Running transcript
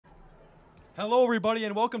Hello, everybody,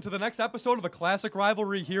 and welcome to the next episode of the Classic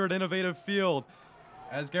Rivalry here at Innovative Field.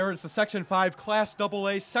 As Garrett, it's the Section 5 Class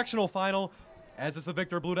AA sectional final, as it's the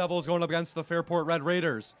Victor Blue Devils going up against the Fairport Red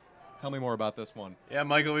Raiders. Tell me more about this one. Yeah,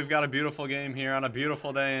 Michael, we've got a beautiful game here on a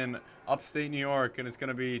beautiful day in upstate New York, and it's going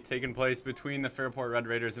to be taking place between the Fairport Red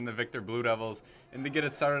Raiders and the Victor Blue Devils. And to get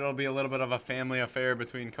it started, it'll be a little bit of a family affair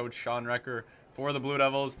between Coach Sean Rucker for the Blue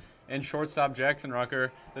Devils and shortstop Jackson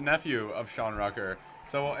Rucker, the nephew of Sean Rucker.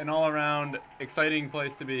 So an all-around exciting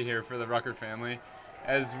place to be here for the Rucker family,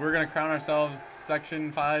 as we're going to crown ourselves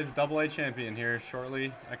Section 5's AA champion here shortly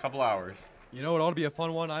in a couple hours. You know, it ought to be a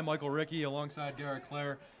fun one. I'm Michael Rickey alongside Garrett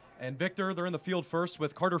Clare. And Victor, they're in the field first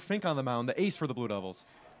with Carter Fink on the mound, the ace for the Blue Devils.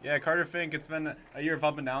 Yeah, Carter Fink, it's been a year of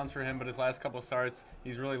up and downs for him, but his last couple of starts,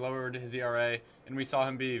 he's really lowered his ERA, and we saw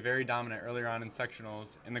him be very dominant earlier on in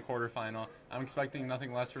sectionals in the quarterfinal. I'm expecting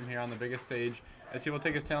nothing less from here on the biggest stage, as he will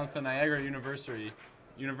take his talents to Niagara University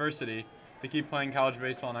to keep playing college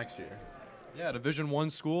baseball next year. Yeah, Division I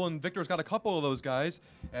school, and Victor's got a couple of those guys,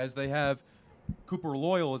 as they have Cooper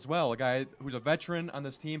Loyal as well, a guy who's a veteran on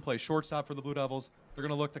this team, plays shortstop for the Blue Devils. They're going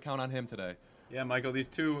to look to count on him today. Yeah, Michael, these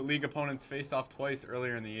two league opponents faced off twice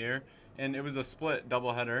earlier in the year, and it was a split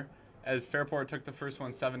doubleheader, as Fairport took the first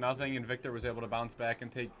one 7-0, and Victor was able to bounce back and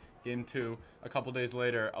take Game 2 a couple days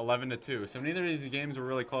later, 11-2. So neither of these games were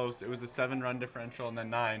really close. It was a 7-run differential and then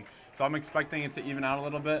 9. So I'm expecting it to even out a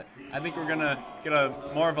little bit. I think we're going to get a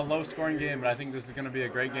more of a low-scoring game, but I think this is going to be a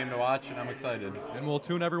great game to watch, and I'm excited. And we'll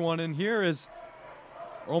tune everyone in here as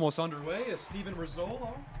we're almost underway as Steven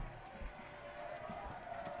Rizzolo.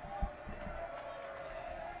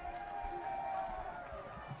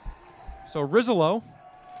 So Rizzolo,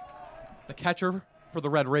 the catcher for the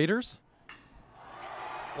Red Raiders,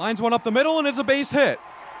 lines one up the middle, and it's a base hit.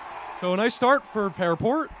 So a nice start for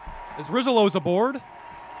Fairport as Rizzolo's aboard.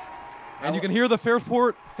 And you can hear the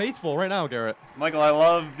Fairport faithful right now, Garrett. Michael, I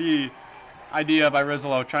love the idea by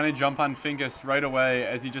Rizzolo trying to jump on Finkus right away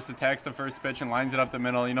as he just attacks the first pitch and lines it up the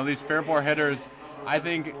middle. You know, these Fairport hitters, I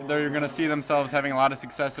think they're going to see themselves having a lot of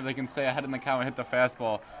success if they can stay ahead in the count and hit the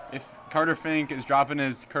fastball. If Carter Fink is dropping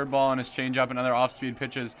his curveball and his changeup and other off-speed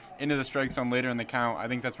pitches into the strike zone later in the count, I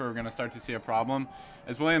think that's where we're going to start to see a problem.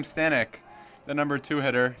 As William Stanek, the number 2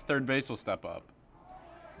 hitter, third base, will step up.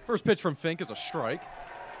 First pitch from Fink is a strike.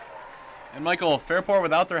 And Michael, Fairport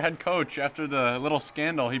without their head coach after the little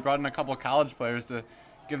scandal, he brought in a couple of college players to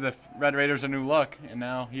give the Red Raiders a new look, and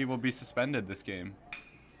now he will be suspended this game.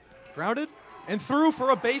 Grounded and through for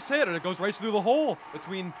a base hit, and it goes right through the hole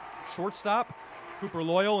between shortstop Cooper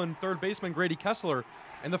Loyal and third baseman Grady Kessler.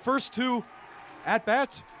 And the first 2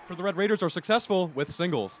 at-bats for the Red Raiders are successful with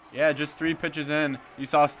singles. Yeah, just 3 pitches in, you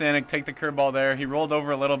saw Stanek take the curveball there. He rolled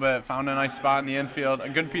over a little bit, found a nice spot in the infield. A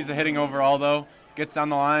good piece of hitting overall, though. Gets down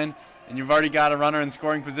the line, and you've already got a runner in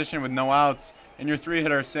scoring position with no outs. And your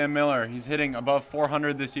 3-hitter, Sam Miller, he's hitting above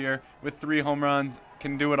 400 this year with 3 home runs,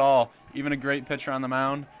 can do it all. Even a great pitcher on the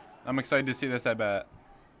mound. I'm excited to see this at bat.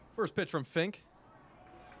 First pitch from Fink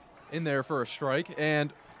in there for a strike,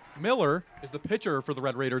 and Miller is the pitcher for the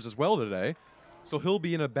Red Raiders as well today, so he'll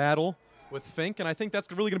be in a battle with Fink, and I think that's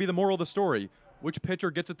really going to be the moral of the story. Which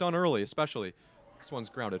pitcher gets it done early, especially. This one's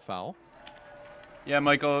grounded foul. Yeah,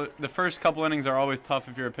 Michael, the first couple innings are always tough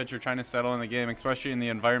if you're a pitcher trying to settle in the game, especially in the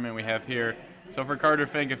environment we have here. So for Carter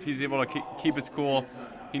Fink, if he's able to keep his cool,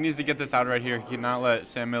 he needs to get this out right here. He cannot let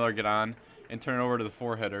Sam Miller get on and turn it over to the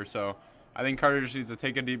 4-hitter. So I think Carter just needs to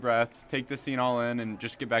take a deep breath, take the scene all in, and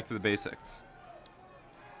just get back to the basics.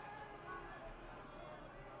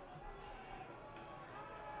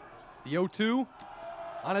 The 0-2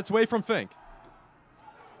 on its way from Fink.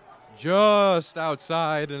 Just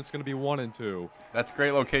outside, and it's going to be 1-2. That's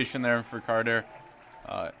great location there for Carter.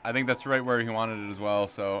 I think that's right where he wanted it as well,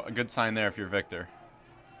 so a good sign there if you're Victor.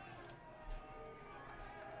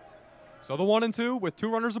 So the 1-2 with 2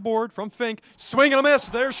 runners aboard from Fink. Swing and a miss.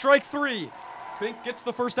 There's strike 3. Fink gets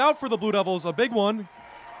the first out for the Blue Devils, a big one,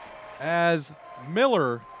 as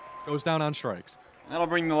Miller goes down on strikes. That'll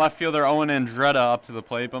bring the left fielder Owen Andretta up to the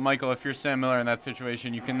plate. But, Michael, if you're Sam Miller in that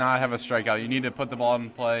situation, you cannot have a strikeout. You need to put the ball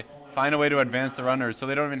in play, find a way to advance the runners so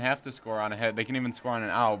they don't even have to score on a hit. They can even score on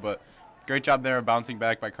an out. But great job there of bouncing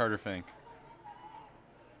back by Carter Fink.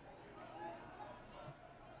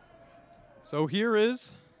 So here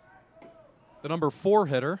is the number 4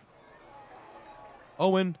 hitter,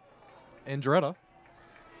 Owen Andretta.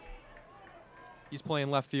 He's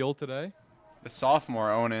playing left field today. The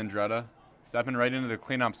sophomore, Owen Andretta, stepping right into the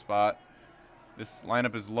cleanup spot. This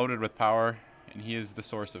lineup is loaded with power, and he is the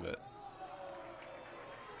source of it.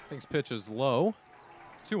 Fink's pitch is low,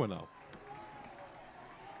 2-0.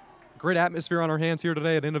 Great atmosphere on our hands here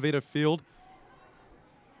today at Innovative Field.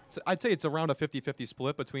 I'd say it's around a 50-50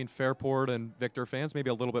 split between Fairport and Victor fans, maybe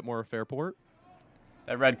a little bit more Fairport.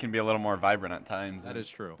 That red can be a little more vibrant at times. That is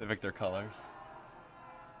true. The Victor colors.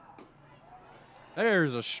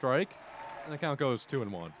 There's a strike, and the count goes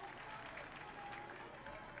 2-1.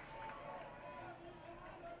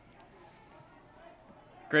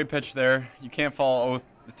 Great pitch there. You can't fall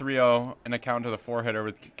 3-0 in a count to the 4-hitter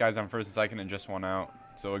with guys on first and second and just one out.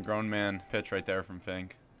 So a grown man pitch right there from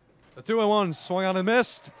Fink. The 2-1 swung on and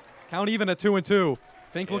missed. Count even at 2-2.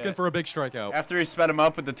 Fink looking for a big strikeout. After he sped him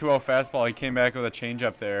up with the 2-0 fastball, he came back with a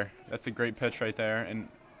changeup there. That's a great pitch right there. And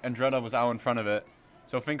Andretta was out in front of it.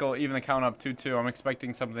 So Fink will even the count up 2-2. I'm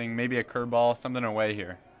expecting something, maybe a curveball, something away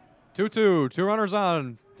here. 2-2. 2 runners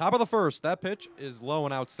on. Top of the first. That pitch is low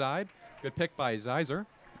and outside. Good pick by Zeiser.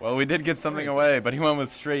 Well, we did get something away, but he went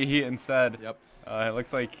with straight heat instead. Yep. It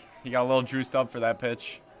looks like he got a little juiced up for that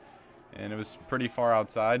pitch. And it was pretty far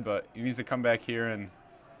outside, but he needs to come back here and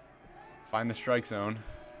find the strike zone.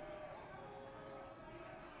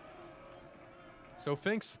 So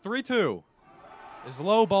Fink's 3-2 is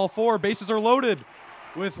low, ball 4. Bases are loaded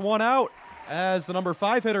with 1 out as the number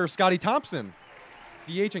 5 hitter, Scotty Thompson,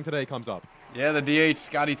 DHing today, comes up. Yeah, the DH,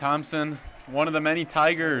 Scotty Thompson, one of the many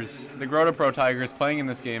Tigers, the Grota Pro Tigers, playing in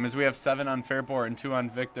this game, as we have 7 on Fairport and 2 on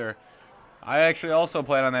Victor. I actually also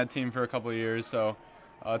played on that team for a couple of years, so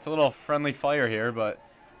it's a little friendly fire here, but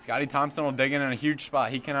Scotty Thompson will dig in a huge spot.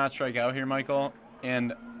 He cannot strike out here, Michael,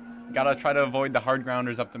 and got to try to avoid the hard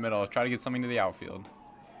grounders up the middle. Try to get something to the outfield.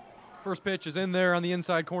 First pitch is in there on the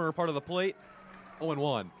inside corner part of the plate.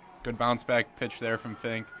 0-1. Good bounce back pitch there from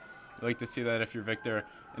Fink. You like to see that if you're Victor.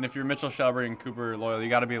 And if you're Mitchell Shelby and Cooper Loyal, you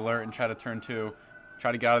got to be alert and try to turn 2.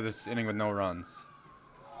 Try to get out of this inning with no runs.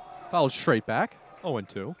 Fouled straight back.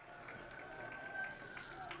 0-2.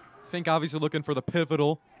 Fink obviously looking for the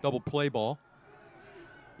pivotal double play ball.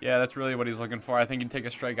 Yeah, that's really what he's looking for. I think he'd take a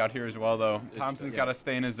strikeout here as well, though. Thompson's got to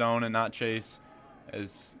stay in his zone and not chase,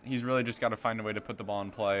 as he's really just got to find a way to put the ball in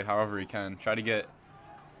play however he can. Try to get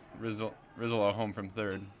Rizzolo home from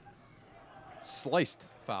third. Sliced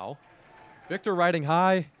foul. Victor riding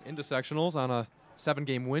high into sectionals on a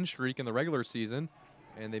 7-game win streak in the regular season,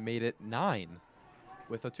 and they made it 9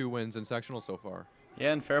 with the 2 wins in sectionals so far.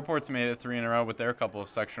 Yeah, and Fairport's made it 3 in a row with their couple of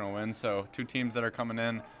sectional wins, so 2 teams that are coming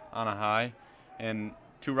in on a high, and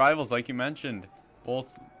 2 rivals, like you mentioned,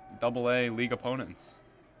 both AA league opponents.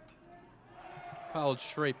 Fouled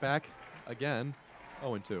straight back again,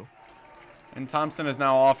 0-2. And Thompson is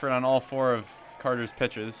now offered on all 4 of Carter's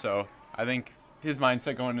pitches, so I think his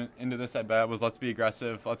mindset going into this at bat was, let's be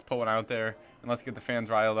aggressive, let's put one out there, and let's get the fans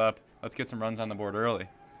riled up. Let's get some runs on the board early.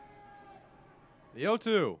 The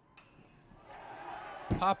 0-2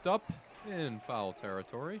 popped up in foul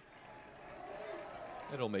territory.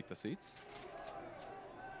 It'll make the seats.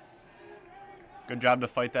 Good job to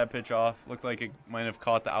fight that pitch off. Looked like it might have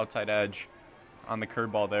caught the outside edge on the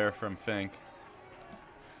curveball there from Fink.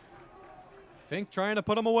 Fink trying to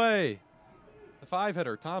put him away. The 5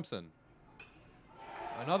 hitter, Thompson.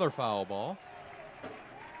 Another foul ball.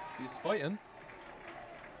 He's fighting.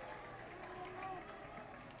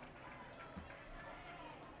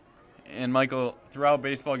 And Michael, throughout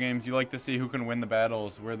baseball games, you like to see who can win the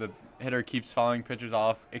battles where the hitter keeps fouling pitches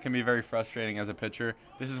off. It can be very frustrating as a pitcher.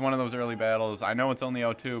 This is one of those early battles. I know it's only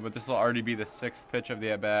 0-2, but this will already be the 6th pitch of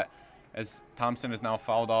the at-bat, as Thompson has now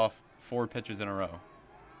fouled off 4 pitches in a row.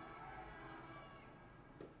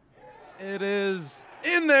 It is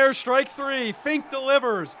in there, strike 3. Fink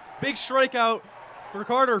delivers. Big strikeout for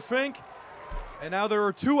Carter Fink. And now there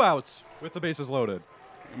are 2 outs with the bases loaded.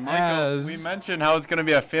 Michael, we mentioned how it's going to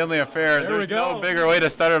be a family affair. There There's no bigger way to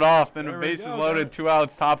start it off than a bases loaded, 2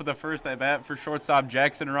 outs, top of the first at bat for shortstop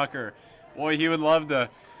Jackson Rucker. Boy, he would love to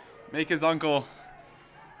make his uncle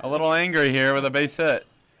a little angry here with a base hit.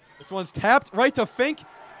 This one's tapped right to Fink.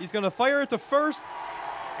 He's going to fire it to first,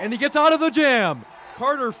 and he gets out of the jam.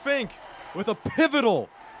 Carter Fink with a pivotal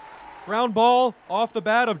ground ball off the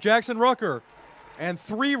bat of Jackson Rucker. And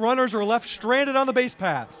 3 runners are left stranded on the base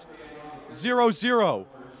paths. 0-0.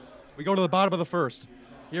 We go to the bottom of the first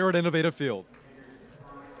here at Innovative Field.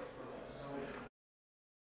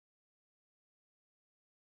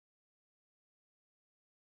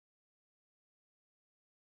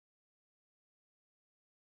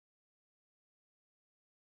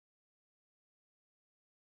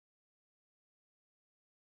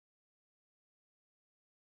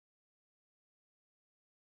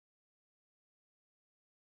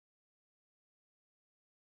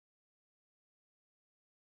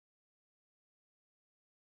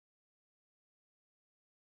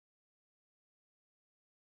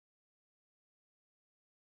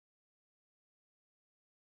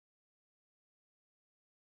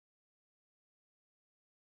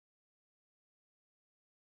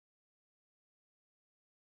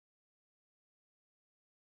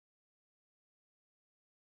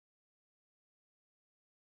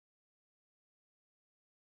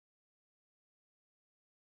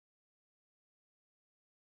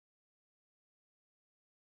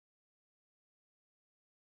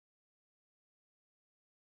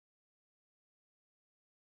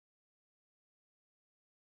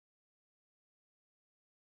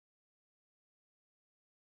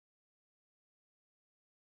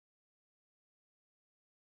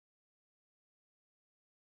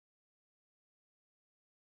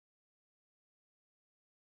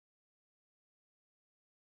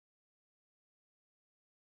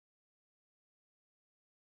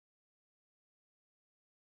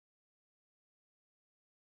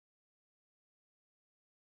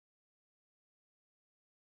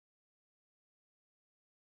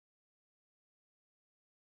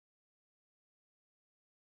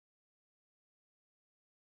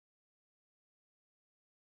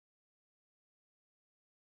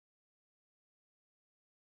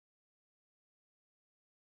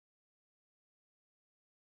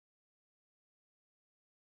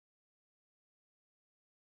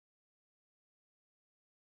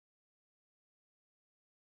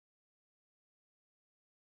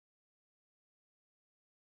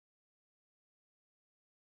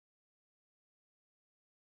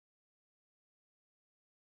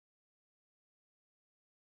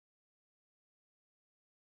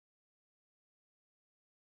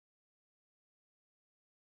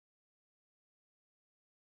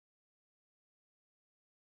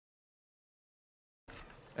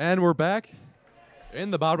 And we're back in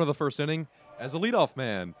the bottom of the first inning as a leadoff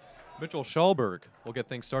man. Mitchell Schellberg will get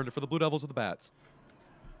things started for the Blue Devils with the bats.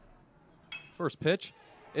 First pitch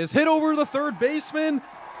is hit over the third baseman,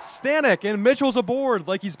 Stanek, and Mitchell's aboard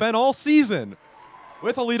like he's been all season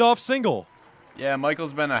with a leadoff single. Yeah,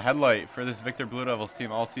 Michael's been a headlight for this Victor Blue Devils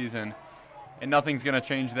team all season, and nothing's going to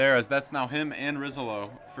change there, as that's now him and Rizzolo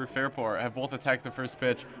for Fairport have both attacked the first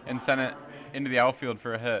pitch and sent it into the outfield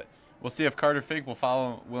for a hit. We'll see if Carter Fink will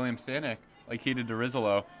follow William Stanek like he did to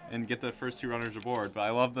Rizzolo and get the first 2 runners aboard. But I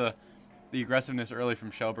love the aggressiveness early from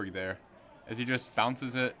Schellberg there, as he just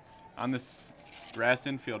bounces it on this grass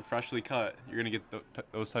infield, freshly cut. You're going to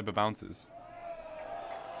get those type of bounces.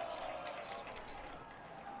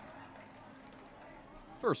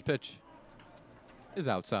 First pitch is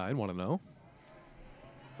outside, 1-0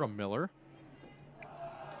 from Miller.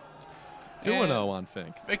 2-0 on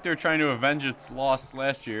Fink. Victor trying to avenge its loss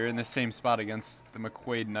last year in the same spot against the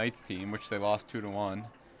McQuaid Knights team, which they lost 2-1.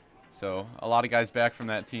 So a lot of guys back from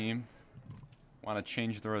that team want to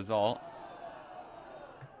change the result.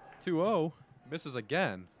 2-0, misses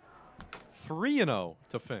again. 3-0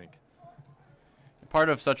 to Fink. Part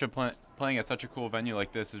of playing at such a cool venue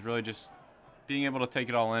like this is really just being able to take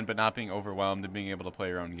it all in, but not being overwhelmed and being able to play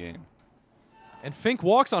your own game. And Fink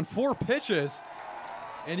walks on 4 pitches.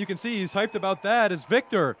 And you can see he's hyped about that as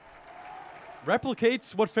Victor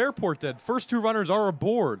replicates what Fairport did. First 2 runners are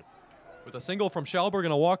aboard with a single from Schellberg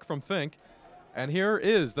and a walk from Fink. And here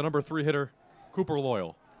is the number 3 hitter, Cooper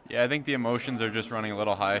Loyal. Yeah, I think the emotions are just running a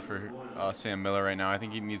little high for Sam Miller right now. I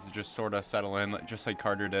think he needs to just sort of settle in, just like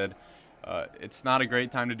Carter did. It's not a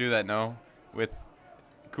great time to do that, no, with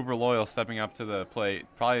Cooper Loyal stepping up to the plate,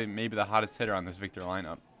 probably maybe the hottest hitter on this Victor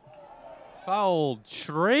lineup. Fouled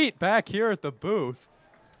straight back here at the booth.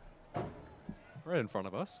 Right in front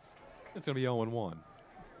of us. It's going to be 0-1.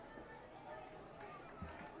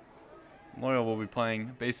 Loyal will be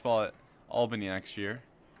playing baseball at Albany next year.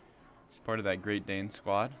 He's part of that Great Dane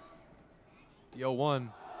squad. The 0-1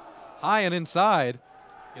 high and inside.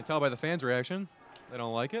 You can tell by the fans' reaction. They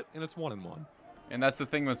don't like it, and it's 1-1. And that's the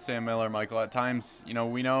thing with Sam Miller, Michael. At times,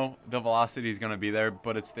 we know the velocity is going to be there,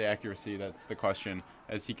 but it's the accuracy that's the question,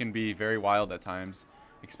 as he can be very wild at times,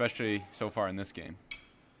 especially so far in this game.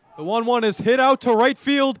 The 1-1 is hit out to right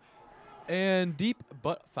field and deep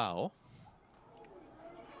but foul.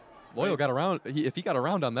 Loyal got around. If he got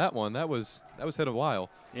around on that one, that was hit a while.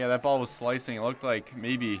 Yeah, that ball was slicing. It looked like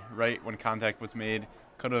maybe right when contact was made,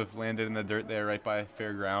 could have landed in the dirt there right by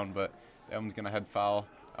fair ground, but that one's going to head foul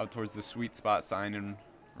out towards the sweet spot sign in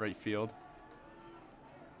right field.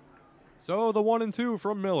 So the 1-2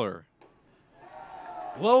 from Miller.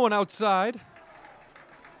 Low and outside.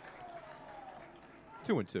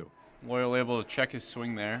 2-2. Loyal able to check his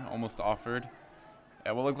swing there, almost offered.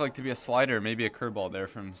 It will look like to be a slider, maybe a curveball there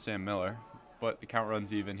from Sam Miller, but the count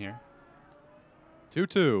runs even here.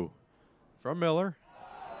 2-2 from Miller.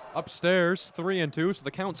 Upstairs, 3-2, so the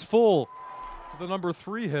count's full to the number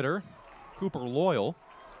 3 hitter, Cooper Loyal,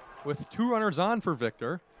 with 2 runners on for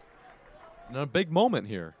Victor. And a big moment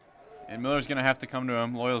here. And Miller's going to have to come to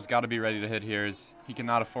him. Loyal's got to be ready to hit here, as he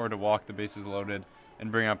cannot afford to walk the bases loaded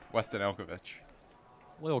and bring up Weston Elkovich.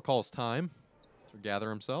 Loyal calls time to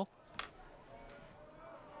gather himself.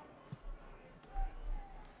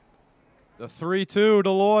 The 3-2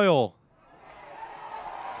 to Loyal.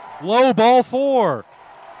 Low ball 4.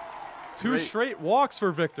 2 straight walks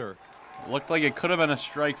for Victor. Looked like it could have been a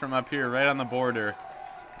strike from up here, right on the border.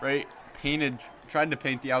 Right, tried to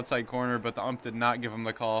paint the outside corner, but the ump did not give him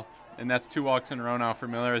the call. And that's 2 walks in a row now for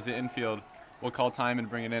Miller, as the infield will call time and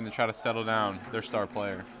bring it in to try to settle down their star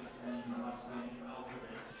player.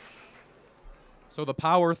 So the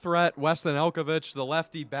power threat, Weston Elkovich, the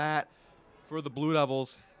lefty bat for the Blue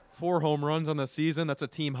Devils. 4 home runs on the season. That's a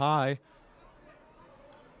team high.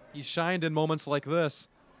 He shined in moments like this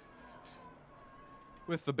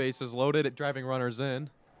with the bases loaded, driving runners in.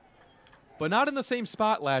 But not in the same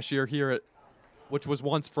spot last year here at, which was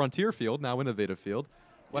once Frontier Field, now Innovative Field.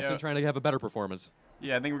 Weston trying to have a better performance.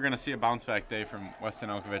 Yeah, I think we're going to see a bounce-back day from Weston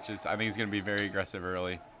Elkovich. I think he's going to be very aggressive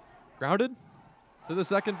early. Grounded to the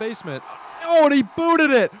second baseman. Oh, and he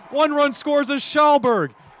booted it. 1 run scores as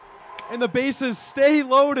Schellberg. And the bases stay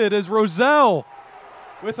loaded as Roselle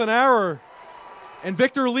with an error. And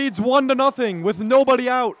Victor leads 1-0 with nobody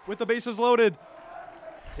out with the bases loaded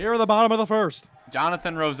here in the bottom of the first.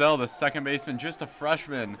 Jonathan Roselle, the second baseman, just a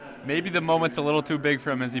freshman. Maybe the moment's a little too big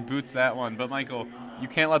for him as he boots that one. But, Michael, you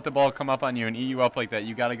can't let the ball come up on you and eat you up like that.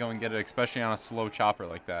 You got to go and get it, especially on a slow chopper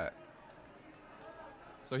like that.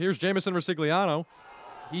 So here's Jamison Resigliano.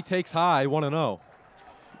 He takes high, 1-0.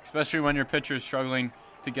 Especially when your pitcher is struggling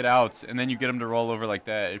to get outs, and then you get them to roll over like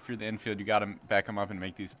that. If you're the infield, you got to back them up and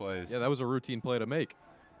make these plays. Yeah, that was a routine play to make.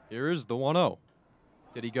 Here is the 1-0.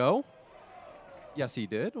 Did he go? Yes, he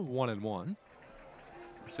did. 1-1.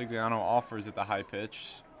 Sigliano offers at the high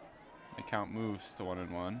pitch. The count moves to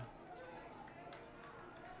 1-1.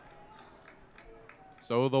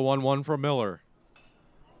 So the 1-1 from Miller.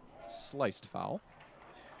 Sliced foul.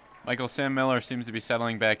 Michael Sam Miller seems to be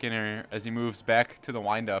settling back in here as he moves back to the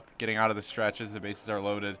windup, getting out of the stretch as the bases are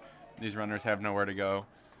loaded. These runners have nowhere to go.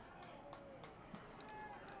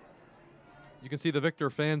 You can see the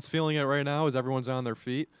Victor fans feeling it right now as everyone's on their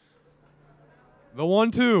feet. The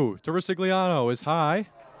 1-2 to Risigliano is high.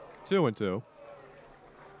 2-2.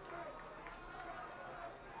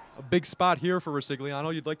 A big spot here for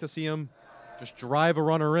Risigliano. You'd like to see him just drive a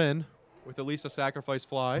runner in with at least a sacrifice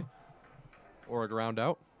fly or a ground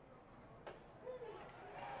out.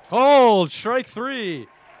 Cold, strike 3.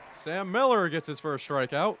 Sam Miller gets his first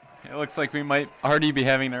strikeout. It looks like we might already be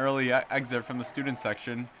having an early exit from the student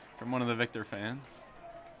section from one of the Victor fans.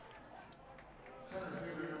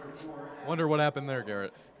 Wonder what happened there,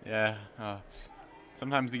 Garrett. Yeah,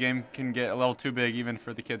 sometimes the game can get a little too big even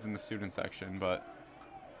for the kids in the student section, but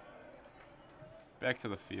back to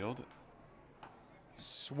the field.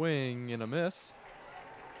 Swing and a miss.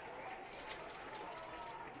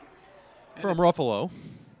 From Ruffalo.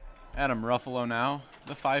 Adam Ruffalo now,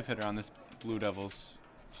 the 5-hitter on this Blue Devils,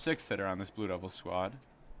 6-hitter on this Blue Devils squad.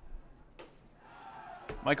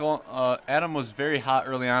 Michael, Adam was very hot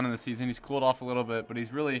early on in the season. He's cooled off a little bit, but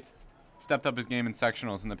he's really stepped up his game in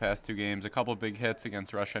sectionals in the past 2 games. A couple big hits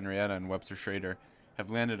against Rush Henrietta and Webster Schrader have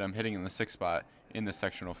landed him hitting in the 6th spot in the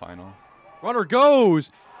sectional final. Runner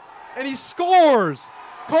goes, and he scores!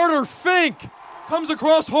 Carter Fink comes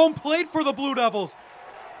across home plate for the Blue Devils.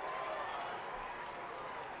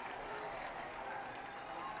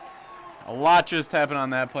 A lot just happened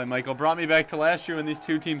on that play, Michael. Brought me back to last year when these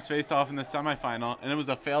 2 teams faced off in the semifinal, and it was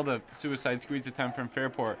a failed suicide squeeze attempt from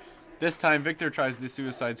Fairport. This time, Victor tries the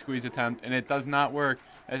suicide squeeze attempt, and it does not work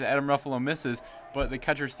as Adam Ruffalo misses, but the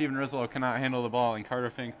catcher, Steven Rizzo, cannot handle the ball, and Carter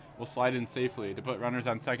Fink will slide in safely to put runners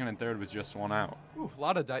on 2nd and 3rd with just 1 out. Ooh, a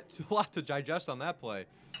lot to digest on that play.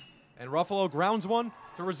 And Ruffalo grounds one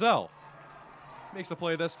to Rizzo. Makes the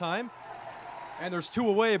play this time. And there's 2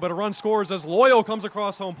 away, but a run scores as Loyal comes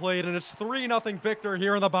across home plate, and it's 3-0 Victor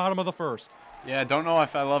here in the bottom of the 1st. Yeah, don't know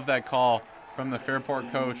if I love that call from the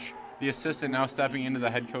Fairport coach. The assistant now stepping into the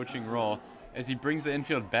head coaching role as he brings the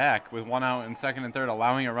infield back with 1 out in 2nd and 3rd,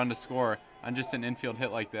 allowing a run to score on just an infield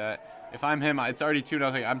hit like that. If I'm him, it's already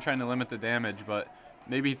 2-0. I'm trying to limit the damage, but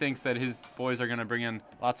maybe he thinks that his boys are going to bring in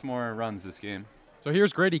lots more runs this game. So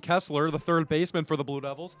here's Grady Kessler, the 3rd baseman for the Blue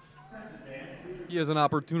Devils. He has an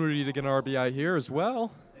opportunity to get an RBI here as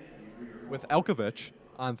well with Elkovich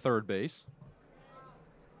on 3rd base.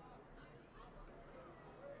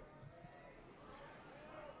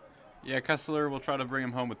 Yeah, Kessler will try to bring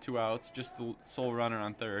him home with 2 outs, just the sole runner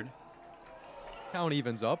on 3rd. Count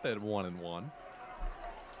evens up at 1-1.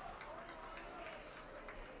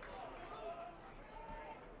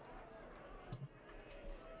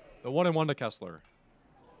 The 1-1 to Kessler.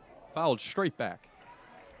 Fouled straight back.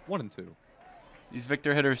 1-2. These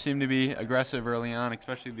Victor hitters seem to be aggressive early on,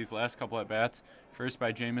 especially these last couple at bats. First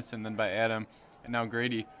by Jamison, then by Adam, and now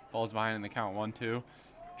Grady falls behind in the count 1-2.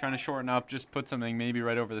 Trying to shorten up, just put something maybe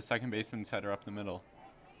right over the 2nd baseman's head or up the middle.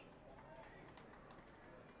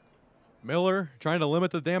 Miller trying to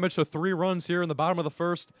limit the damage to 3 runs here in the bottom of the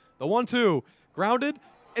 1st. The 1-2 grounded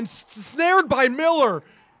and snared by Miller,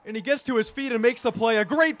 and he gets to his feet and makes the play. A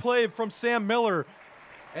great play from Sam Miller,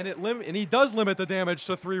 and he does limit the damage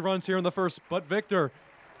to 3 runs here in the 1st. But Victor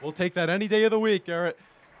will take that any day of the week, Garrett.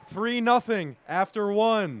 3-0 after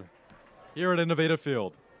 1 here at Innovative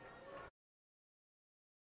Field.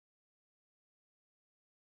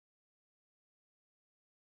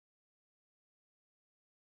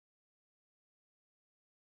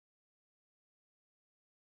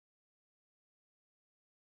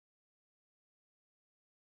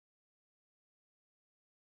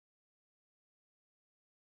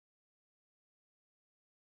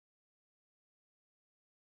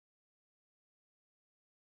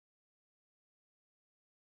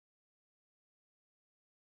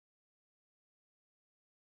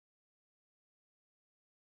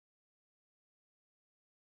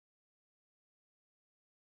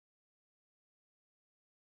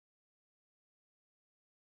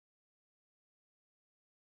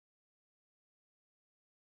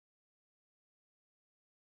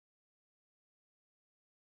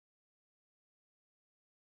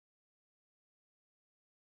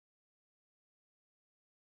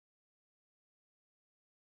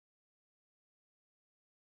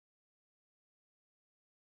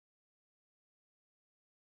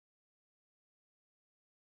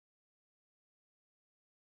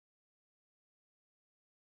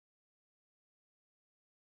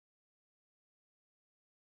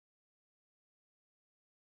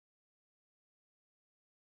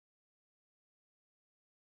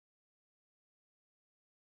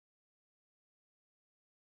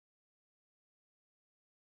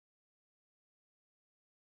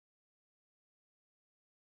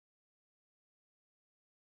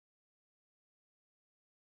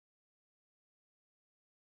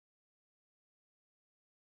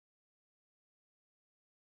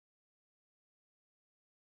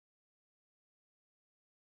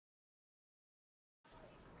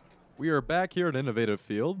 We are back here at Innovative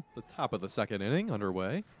Field, the top of the second inning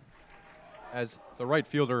underway, as the right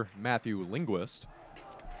fielder, Matthew Linguist,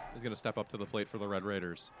 is going to step up to the plate for the Red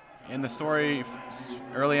Raiders. And the story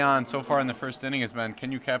early on so far in the first inning has been,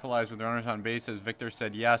 can you capitalize with runners on base? As Victor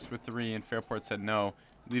said yes with 3 and Fairport said no,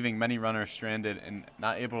 leaving many runners stranded and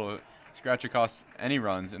not able to scratch across any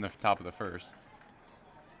runs in the top of the first.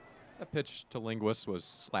 That pitch to Linguist was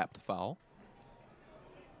slapped foul.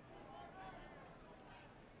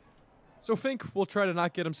 So Fink will try to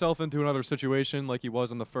not get himself into another situation like he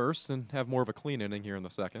was in the first and have more of a clean inning here in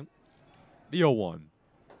the second. The 0-1.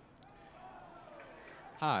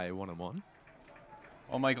 High 1-1.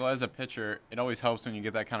 Well, Michael, as a pitcher, it always helps when you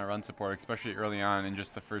get that kind of run support, especially early on in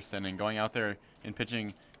just the first inning. Going out there and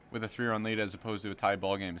pitching with a 3-run lead as opposed to a tie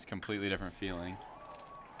ball game is a completely different feeling.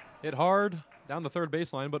 Hit hard down the third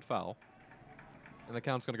baseline, but foul. And the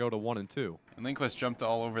count's going to go to 1-2. And Lindquist jumped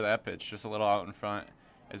all over that pitch, just a little out in front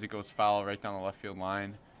as it goes foul right down the left field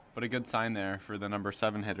line. But a good sign there for the number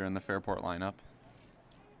 7 hitter in the Fairport lineup.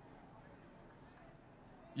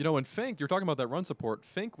 You know, in Fink, you're talking about that run support.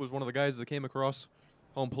 Fink was one of the guys that came across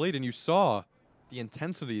home plate, and you saw the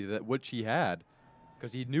intensity that which he had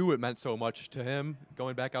because he knew it meant so much to him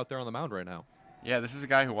going back out there on the mound right now. Yeah, this is a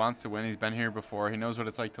guy who wants to win. He's been here before. He knows what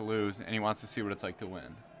it's like to lose, and he wants to see what it's like to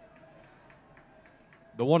win.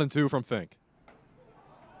 The 1-2 from Fink.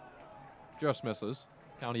 Just misses.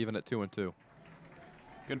 Count even at 2-2.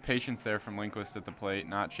 Good patience there from Lindquist at the plate,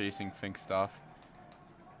 not chasing Fink stuff.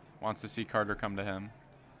 Wants to see Carter come to him.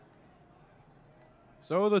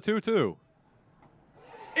 So the 2-2.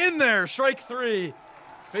 In there, strike 3.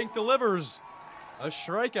 Fink delivers a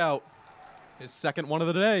strikeout. His second one of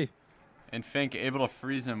the day. And Fink able to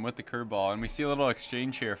freeze him with the curveball. And we see a little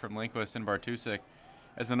exchange here from Lindquist and Bartusek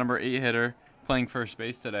as the number 8 hitter playing first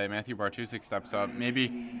base today. Matthew Bartusek steps up.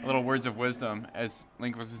 Maybe a little words of wisdom as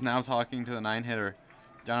Lindquist is now talking to the 9 hitter,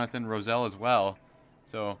 Jonathan Roselle, as well.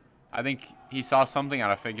 So I think he saw something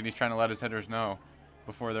out of Fink, and he's trying to let his hitters know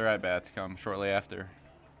before their at-bats come shortly after.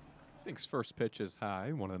 Fink's first pitch is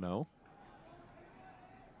high, 1-0.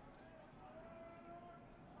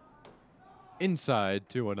 Inside,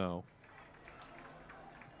 2-0.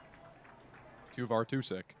 To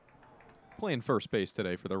Bartusek. Playing first base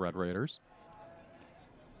today for the Red Raiders.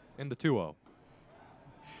 And the 2-0.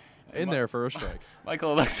 In there for a strike.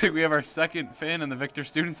 Michael, it looks like we have our second fan in the Victor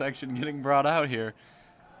student section getting brought out here.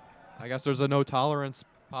 I guess there's a no tolerance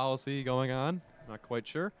policy going on. Not quite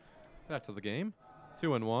sure. Back to the game.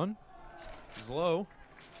 2-1. Zlow.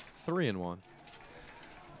 3-1.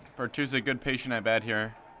 Bartusek, good patient at bat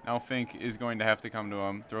here. Now Fink is going to have to come to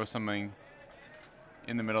him, throw something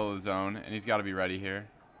in the middle of the zone, and he's got to be ready here.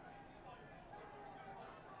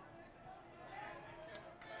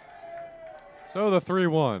 So the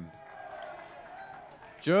 3-1.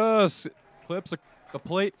 Just clips the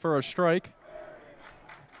plate for a strike.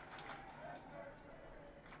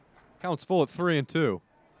 Counts full at 3-2.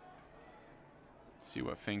 See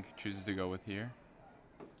what Fink chooses to go with here.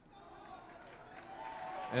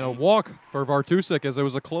 And a walk for Bartusek as it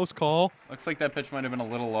was a close call. Looks like that pitch might have been a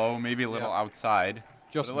little low, maybe a little outside.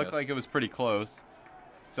 Just but it looked missed. like it was pretty close.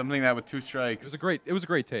 Something that with 2 strikes. It was a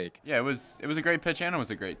great take. Yeah, it was a great pitch and it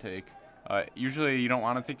was a great take. Usually you don't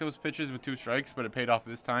want to take those pitches with 2 strikes, but it paid off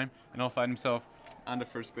this time, and he'll find himself onto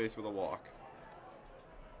first base with a walk.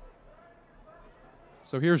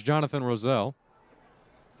 So here's Jonathan Roselle.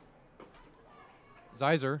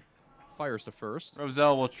 Zeiser fires to first.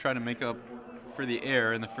 Roselle will try to make up for the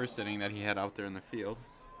error in the first inning that he had out there in the field.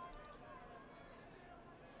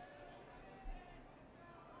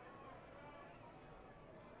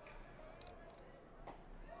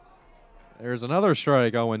 There's another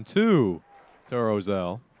strike, 0-2 to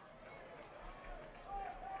Roselle.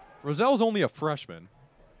 Roselle's only a freshman,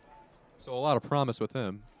 so a lot of promise with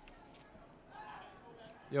him.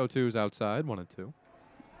 The 0-2 is outside, 1-2.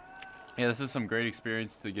 Yeah, this is some great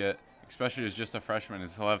experience to get, especially as just a freshman,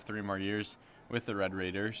 as he'll have 3 more years with the Red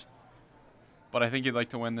Raiders. But I think he'd like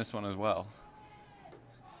to win this one as well.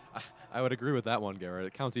 I would agree with that one, Garrett.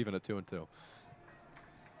 It counts even at 2-2.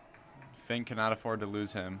 Fink cannot afford to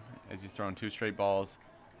lose him as he's thrown 2 straight balls.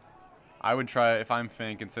 I would try, if I'm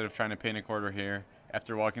Fink, instead of trying to paint a quarter here,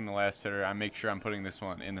 after walking the last hitter, I make sure I'm putting this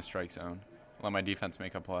one in the strike zone. Let my defense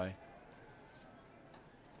make a play.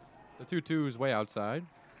 The 2-2 is way outside.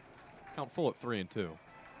 Count full at 3-2.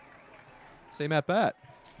 Same at bat.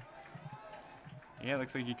 Yeah, it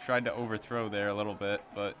looks like he tried to overthrow there a little bit,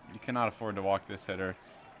 but you cannot afford to walk this hitter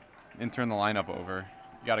and turn the lineup over.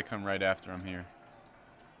 You got to come right after him here.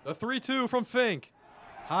 The 3-2 from Fink.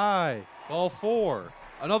 High. Ball 4.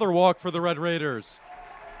 Another walk for the Red Raiders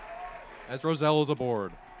as Roselle is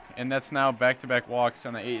aboard. And that's now back-to-back walks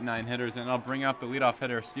on the 8 and 9 hitters. And I'll bring up the leadoff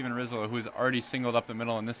hitter, Steven Rizzo, who's already singled up the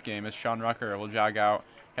middle in this game, as Sean Rucker will jog out,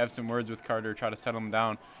 have some words with Carter, try to settle him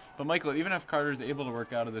down. But, Michael, even if Carter's able to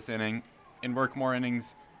work out of this inning and work more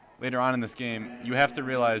innings later on in this game, you have to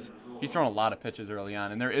realize he's thrown a lot of pitches early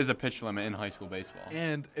on, and there is a pitch limit in high school baseball.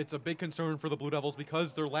 And it's a big concern for the Blue Devils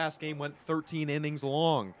because their last game went 13 innings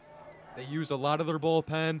long. They used a lot of their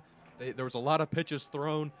bullpen. There was a lot of pitches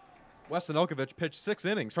thrown. Weston Elkovich pitched 6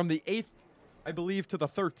 innings from the 8th, I believe, to the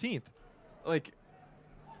 13th. Like,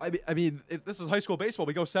 I mean, if this is high school baseball.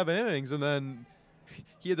 We go 7 innings, and then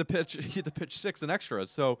he had to pitch 6 in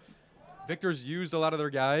extras. So Victor's used a lot of their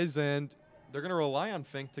guys, and they're going to rely on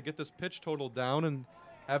Fink to get this pitch total down and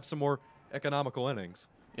have some more economical innings.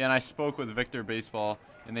 Yeah, and I spoke with Victor Baseball,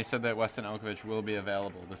 and they said that Weston Elkovich will be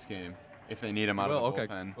available this game if they need him out of the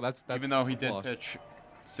bullpen. Well, that's even though he did pitch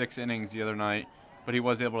 6 innings the other night, but he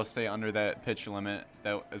was able to stay under that pitch limit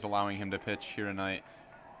that is allowing him to pitch here tonight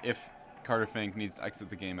if Carter Fink needs to exit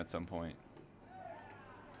the game at some point.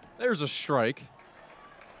 There's a strike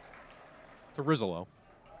to Rizzo.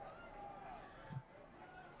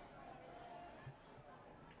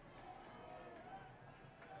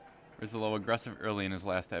 Rizzo aggressive early in his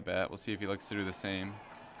last at-bat. We'll see if he looks to do the same.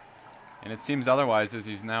 And it seems otherwise, as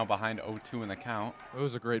he's now behind 0-2 in the count. It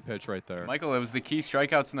was a great pitch right there. Michael, it was the key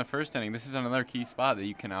strikeouts in the first inning. This is another key spot that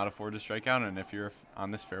you cannot afford to strike out in if you're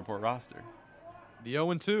on this Fairport roster. The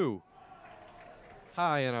 0-2.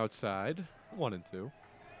 High and outside. 1-2.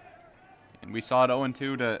 And we saw it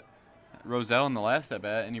 0-2 to Roselle in the last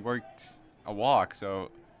at-bat, and he worked a walk.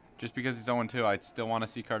 So just because he's 0-2, I still want to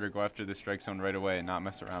see Carter go after the strike zone right away and not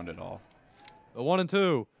mess around at all. The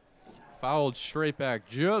 1-2. Fouled straight back.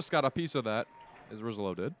 Just got a piece of that, as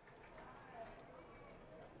Rizzo did. And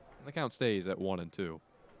the count stays at 1-2.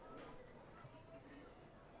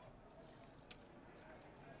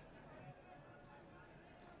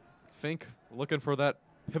 Fink looking for that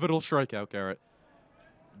pivotal strikeout, Garrett.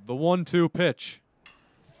 The 1-2 pitch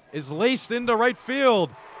is laced into right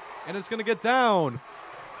field, and it's going to get down.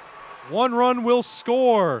 1 run will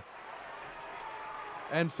score.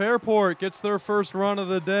 And Fairport gets their first run of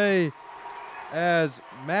the day as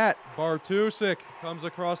Matt Bartusik comes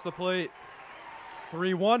across the plate.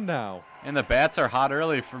 3-1 now. And the bats are hot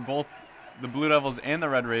early for both the Blue Devils and the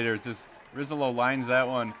Red Raiders as Rizzo lines that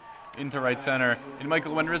one into right center. And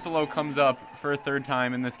Michael, when Rizzo comes up for a 3rd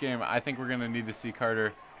time in this game, I think we're going to need to see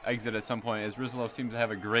Carter exit at some point, as Rizzo seems to have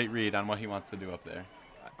a great read on what he wants to do up there.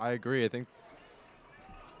 I agree. I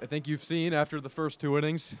think you've seen after the first 2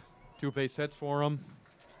 innings, 2 base hits for him.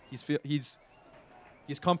 He's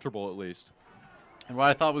comfortable at least. And what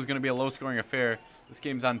I thought was going to be a low-scoring affair, this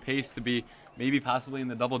game's on pace to be maybe possibly in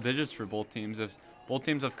the double digits for both teams. If both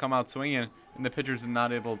teams have come out swinging, and the pitchers have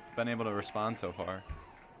not been able to respond so far.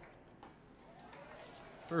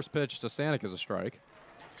 First pitch to Stanek is a strike.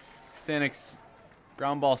 Stanek's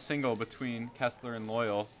ground ball single between Kessler and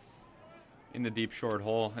Loyal in the deep short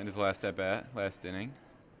hole in his last at-bat, last inning.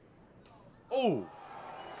 Oh!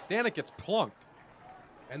 Stanek gets plunked.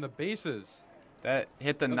 And the bases. That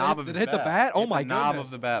hit the knob of his bat. Did it hit the bat? Oh, my goodness. The knob of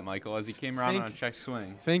the bat, Michael, as he came around on a check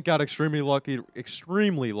swing. Fink got extremely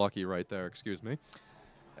lucky right there, excuse me.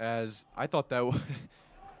 As I thought that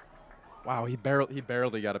wow, he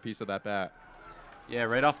barely got a piece of that bat. Yeah,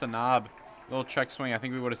 right off the knob. Little check swing. I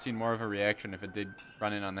think we would have seen more of a reaction if it did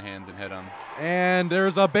run in on the hands and hit him. And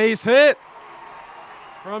there's a base hit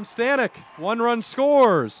from Stanek. 1 run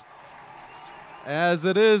scores. As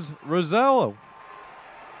it is Rosello.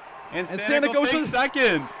 And Stanek goes to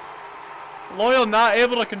second. Loyal not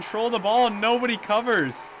able to control the ball, and nobody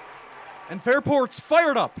covers. And Fairport's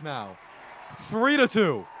fired up now.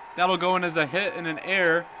 3-2. That'll go in as a hit and an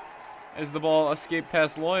error as the ball escaped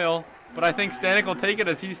past Loyal. But I think Stanek will take it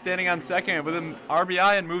as he's standing on second with an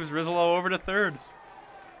RBI and moves Rizzo over to 3rd.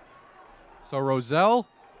 So Roselle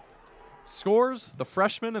scores, the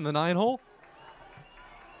freshman in the 9-hole.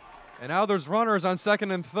 And now there's runners on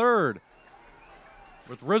 2nd and 3rd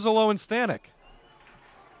with Rizzo and Stanek,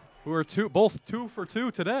 who are both 2 for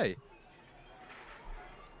 2 today.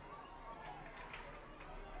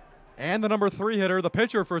 And the number 3 hitter, the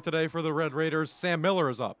pitcher for today for the Red Raiders, Sam Miller,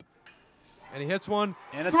 is up. And he hits one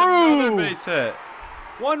and it's another base hit.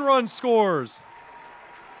 1 run scores.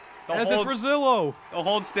 As it's Rizzo. They'll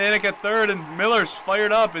hold Stanek at 3rd, and Miller's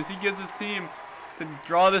fired up as he gives his team to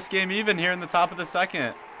draw this game even here in the top of the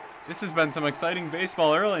 2nd. This has been some exciting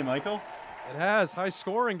baseball early, Michael. It has. High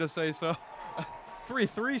scoring, to say so.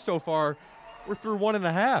 3-3 so far. We're through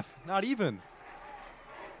 1.5. Not even.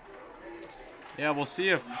 Yeah, we'll see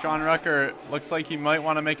if Sean Rucker looks like he might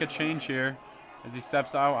want to make a change here as he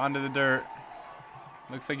steps out onto the dirt.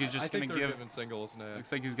 Looks like he's I just think going to they're give. giving singles now.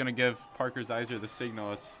 Looks like he's going to give Parker Zeiser the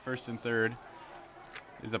signal as first and third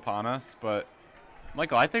is upon us. But,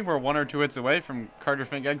 Michael, I think we're 1 or 2 hits away from Carter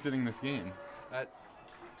Fink exiting this game.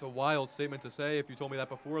 It's a wild statement to say if you told me that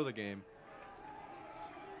before the game.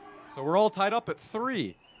 So we're all tied up at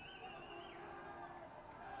 3.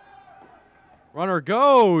 Runner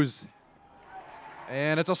goes.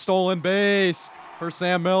 And it's a stolen base for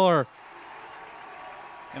Sam Miller.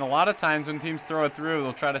 And a lot of times when teams throw it through,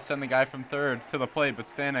 they'll try to send the guy from third to the plate, but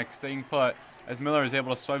Stanek staying put as Miller is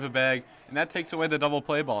able to swipe a bag, and that takes away the double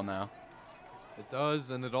play ball now. It does,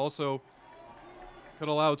 and it also could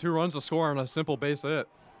allow 2 runs to score on a simple base hit.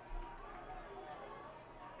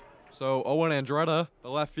 So Owen Andretta, the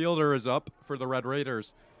left fielder, is up for the Red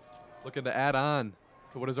Raiders, looking to add on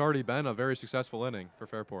to what has already been a very successful inning for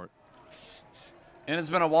Fairport. And it's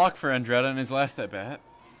been a walk for Andretta in his last at-bat.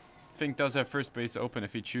 Fink does have first base open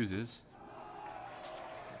if he chooses.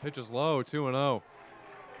 Pitch is low, 2-0.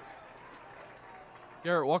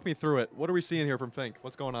 Garrett, walk me through it. What are we seeing here from Fink?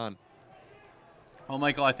 What's going on? Well,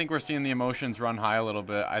 Michael, I think we're seeing the emotions run high a little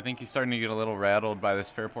bit. I think he's starting to get a little rattled by this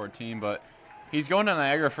Fairport team, but he's going to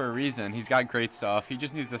Niagara for a reason. He's got great stuff. He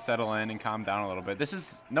just needs to settle in and calm down a little bit. This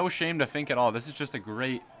is no shame to Fink at all. This is just a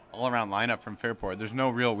great all-around lineup from Fairport. There's no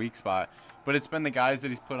real weak spot, but it's been the guys that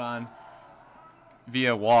he's put on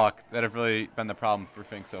via walk that have really been the problem for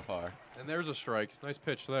Fink so far. And there's a strike. Nice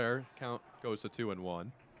pitch there. Count goes to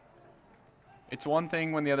 2-1. It's one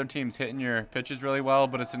thing when the other team's hitting your pitches really well,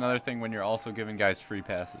 but it's another thing when you're also giving guys free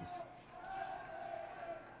passes.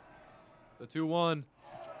 The 2-1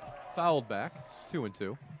 fouled back.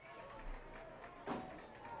 2-2.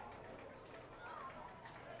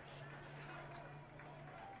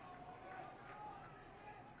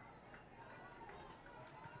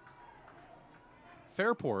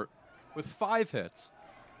 Fairport with 5 hits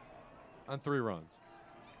on 3 runs.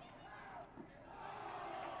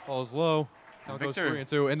 Ball's low. Count goes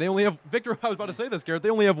 3-2. And they only have, Victor, I was about to say this, Garrett, they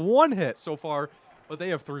only have 1 hit so far, but they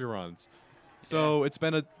have 3 runs. So it's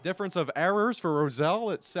been a difference of errors for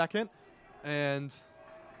Roselle at second and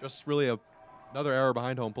just really another error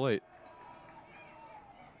behind home plate.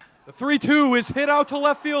 The 3-2 is hit out to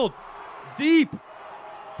left field. Deep.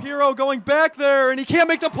 Piro going back there, and he can't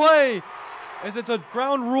make the play as it's a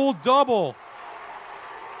ground rule double.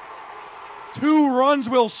 2 runs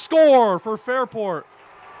will score for Fairport.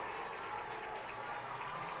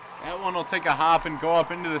 That one will take a hop and go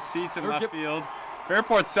up into the seats in left field.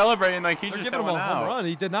 Fairport's celebrating like he just hit one out. Home run.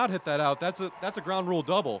 He did not hit that out. That's a ground rule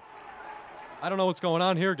double. I don't know what's going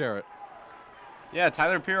on here, Garrett. Yeah,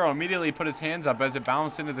 Tyler Piro immediately put his hands up as it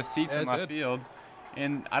bounced into the seats in left field.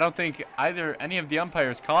 And I don't think any of the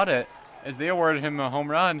umpires caught it as they awarded him a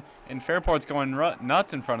home run, and Fairport's going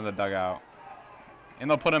nuts in front of the dugout. And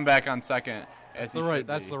they'll put him back on second. That's the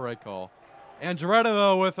right call. Andretta,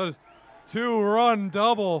 though, with a 2-run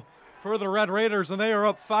double for the Red Raiders, and they are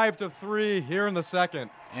up 5-3 here in the second.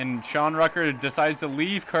 And Sean Rucker decides to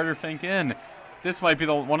leave Carter Fink in. This might be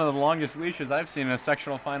one of the longest leashes I've seen in a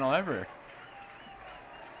sectional final ever.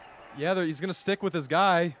 Yeah, he's going to stick with his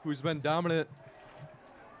guy who's been dominant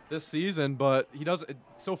this season, but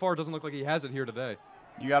so far it doesn't look like he has it here today.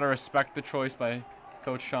 You got to respect the choice by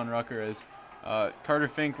Coach Sean Rucker as Carter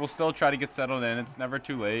Fink will still try to get settled in. It's never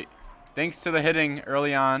too late. Thanks to the hitting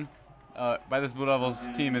early on by this Blue Devils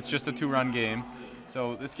team, it's just a 2-run game.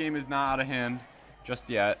 So this game is not out of hand just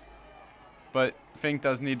yet. But Fink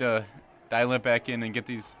does need to dial it back in and get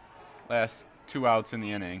these last 2 outs in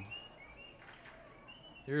the inning.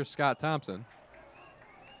 Here's Scott Thompson.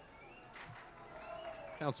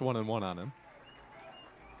 Counts 1-1 on him.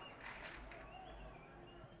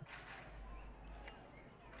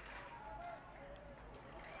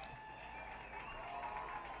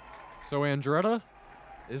 So Andretta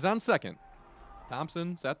is on second.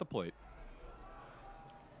 Thompson's at the plate.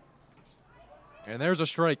 And there's a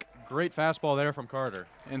strike. Great fastball there from Carter.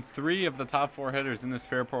 And 3 of the top 4 hitters in this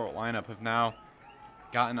Fairport lineup have now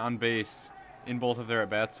gotten on base in both of their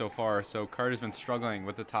at-bats so far. So Carter's been struggling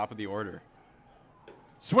with the top of the order.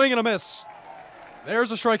 Swing and a miss.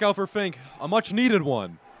 There's a strikeout for Fink. A much-needed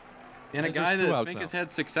one. And a guy that Fink has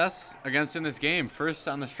had success against in this game. First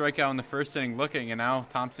on the strikeout in the first inning looking, and now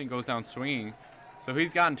Thompson goes down swinging. So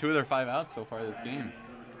he's gotten 2 of their 5 outs so far this game.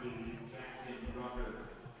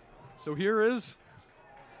 So here is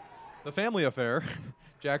the family affair,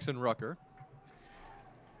 Jackson Rucker.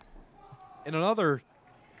 In another,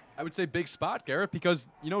 I would say, big spot, Garrett, because,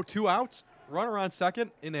 2 outs, runner on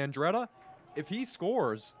second in Andretta. If he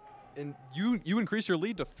scores and you increase your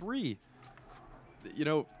lead to 3,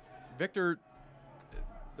 Victor,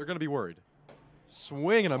 they're going to be worried.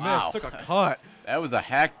 Swing and a Wow. miss. Took a cut. That was a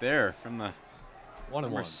hack there from the 1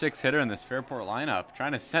 and number 1. 6 hitter in this Fairport lineup,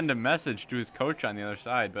 trying to send a message to his coach on the other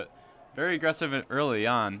side, but very aggressive early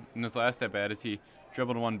on in his last at bat as he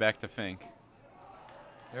dribbled one back to Fink.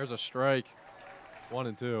 There's a strike. 1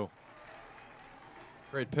 and 2.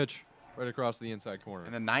 Great pitch right across the inside corner.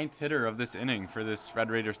 And the 9th hitter of this inning for this Red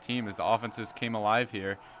Raiders team as the offenses came alive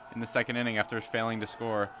here in the 2nd inning after failing to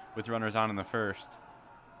score with runners on in the 1st.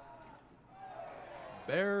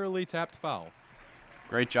 Barely tapped foul.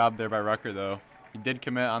 Great job there by Rucker, though. He did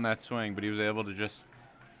commit on that swing, but he was able to just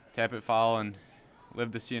tap it foul and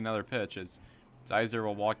live to see another pitch as Zeiser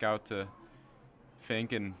will walk out to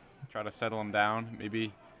Fink and try to settle him down.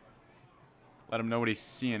 Maybe let him know what he's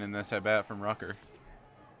seeing in this at-bat from Rucker.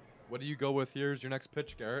 What do you go with here as your next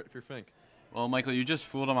pitch, Garrett, if you're Fink? Well, Michael, you just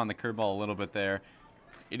fooled him on the curveball a little bit there.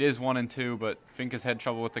 It is 1 and 2, but Fink has had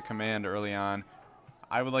trouble with the command early on.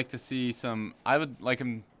 I would like to see I would like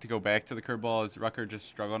him to go back to the curveball as Rucker just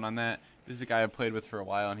struggled on that. This is a guy I've played with for a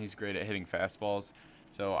while, and he's great at hitting fastballs.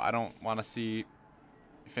 So I don't want to see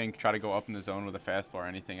Fink try to go up in the zone with a fastball or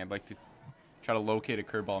anything. I'd like to try to locate a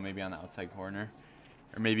curveball maybe on the outside corner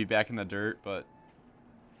or maybe back in the dirt, but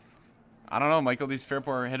I don't know, Michael. These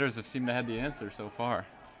Fairport hitters have seemed to have the answer so far.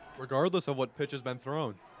 Regardless of what pitch has been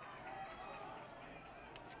thrown.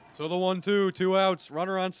 So the 1-2, 2 outs,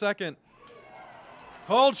 runner on second.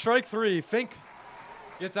 Called strike 3. Fink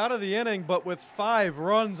gets out of the inning, but with 5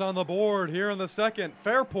 runs on the board here in the second.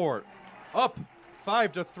 Fairport up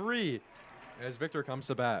 5-3 as Victor comes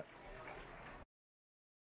to bat.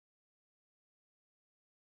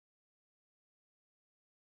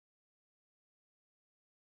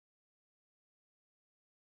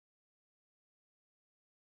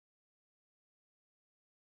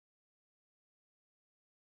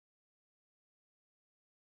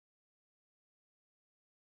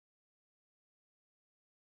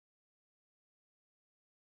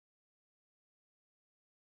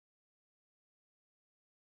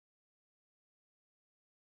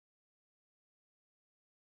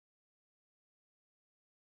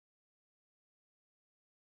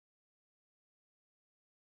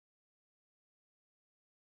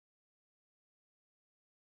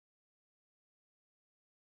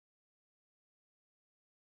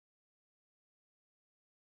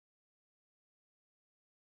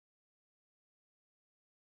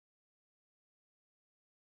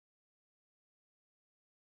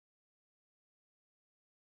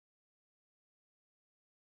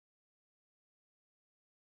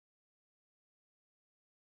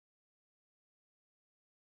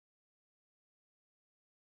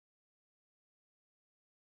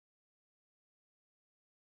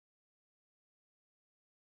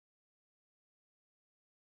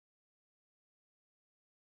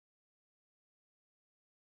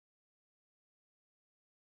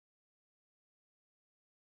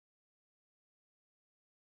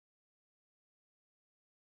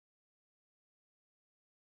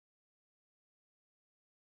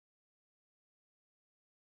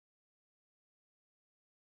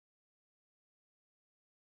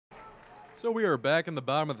 So we are back in the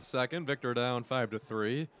bottom of the second. Victor down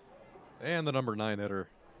 5-3. And the number 8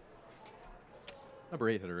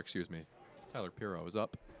 hitter, excuse me, Tyler Pirro is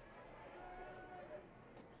up.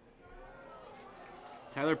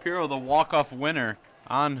 Tyler Pirro, the walk-off winner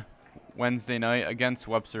on Wednesday night against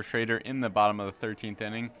Webster Schrader in the bottom of the 13th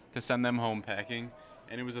inning to send them home packing.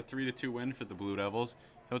 And it was a 3-2 win for the Blue Devils.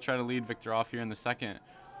 He'll try to lead Victor off here in the second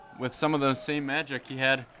with some of the same magic he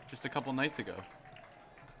had just a couple nights ago.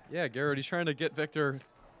 Yeah, Garrett, he's trying to get Victor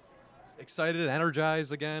excited,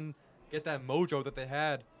 energized again, get that mojo that they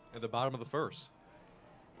had at the bottom of the first.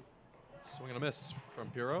 Swing and a miss from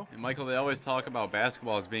Pirro. And Michael, they always talk about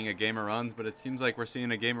basketball as being a game of runs, but it seems like we're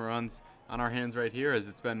seeing a game of runs on our hands right here as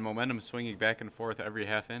it's been momentum swinging back and forth every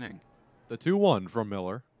half inning. The 2-1 from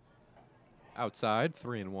Miller. Outside,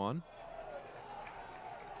 3-1.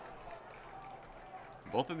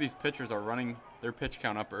 Both of these pitchers are running their pitch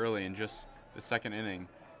count up early in just the second inning.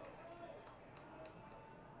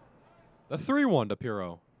 The 3-1 to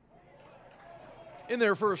Pirro. In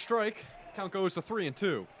there for a strike. Count goes to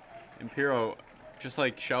 3-2. And Pirro, just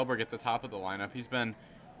like Shelberg at the top of the lineup, he's been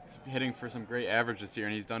hitting for some great average this year,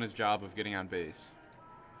 and he's done his job of getting on base.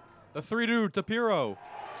 The 3-2 to Pirro.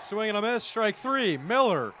 Swing and a miss. Strike 3.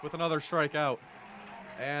 Miller with another strikeout.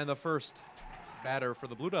 And the first batter for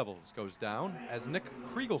the Blue Devils goes down as Nick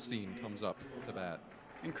Kriegelstein comes up to bat.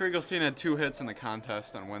 And Kriegelstein had 2 hits in the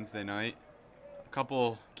contest on Wednesday night. A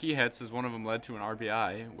couple key hits as one of them led to an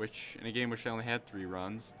RBI, which in a game which they only had 3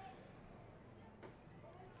 runs.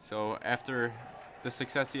 So after the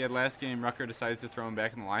success he had last game, Rucker decides to throw him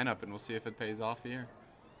back in the lineup, and we'll see if it pays off here.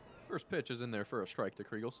 First pitch is in there for a strike to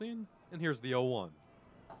Kriegelstein, and here's the 0-1.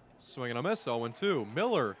 Swing and a miss, 0-2.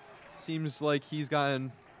 Miller seems like he's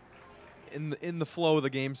gotten in the flow of the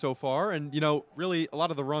game so far, and, you know, really a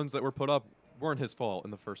lot of the runs that were put up weren't his fault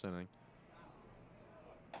in the first inning.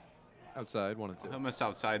 Outside, 1-2. He'll miss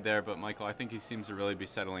outside there, but Michael, I think he seems to really be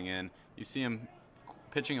settling in. You see him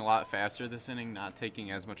pitching a lot faster this inning, not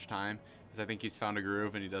taking as much time, because I think he's found a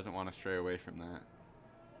groove and he doesn't want to stray away from that.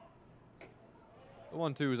 The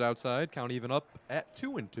 1-2 is outside, count even up at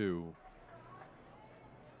 2-2.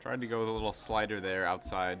 Tried to go with a little slider there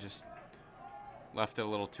outside, just left it a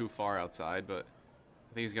little too far outside, but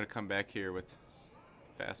I think he's going to come back here with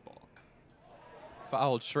fastball.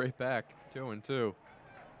 Fouled straight back, 2-2.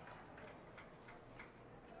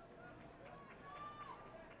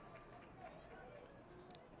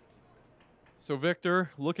 So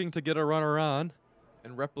Victor looking to get a runner on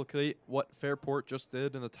and replicate what Fairport just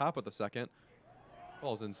did in the top of the second.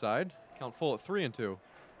 Ball's inside. Count full at 3-2.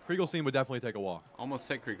 Kriegelstein would definitely take a walk. Almost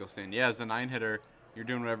hit Kriegelstein. Yeah, as the 9-hitter, you're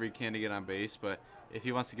doing whatever you can to get on base, but if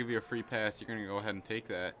he wants to give you a free pass, you're going to go ahead and take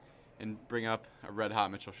that and bring up a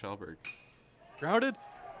red-hot Mitchell Schellberg. Grounded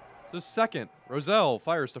to second. Roselle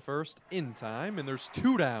fires to first in time, and there's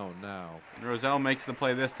 2 down now. And Roselle makes the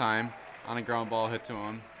play this time on a ground ball hit to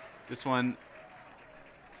him. This one,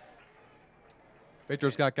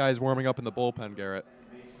 Victor's got guys warming up in the bullpen, Garrett.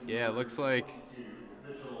 yeah, it looks like,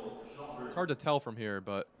 It's hard to tell from here,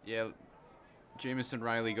 but yeah, Jamison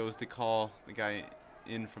Riley goes to call the guy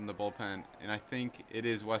in from the bullpen, and I think it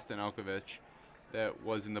is Weston Elkovich that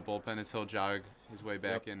was in the bullpen as he'll jog his way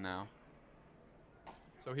back in now.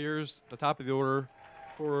 so here's the top of the order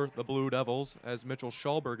for the Blue Devils as Mitchell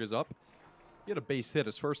Schallberg is up. He had a base hit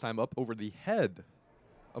his first time up over the head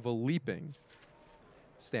of a leaping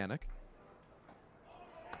Stanek.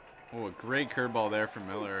 Oh, a great curveball there from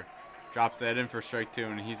Miller. Drops that in for strike 2,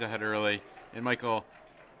 and he's ahead early. And Michael,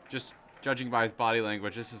 just judging by his body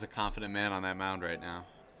language, this is a confident man on that mound right now.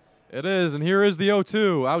 It is, and here is the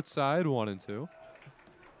 0-2. Outside, 1-2.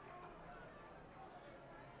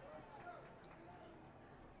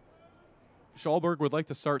 Schallberg would like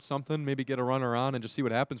to start something, maybe get a runner on and just see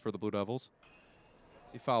what happens for the Blue Devils.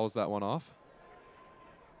 As he fouls that one off.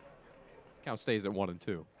 Count stays at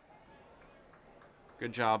 1-2.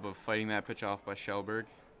 Good job of fighting that pitch off by Schellberg.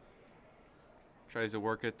 Tries to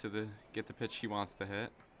work it to get the pitch he wants to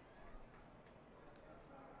hit.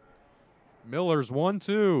 Miller's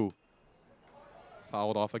 1-2.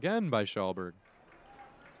 Fouled off again by Schallberg.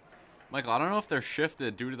 Michael, I don't know if they're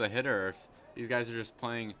shifted due to the hitter, or if these guys are just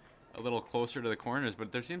playing a little closer to the corners,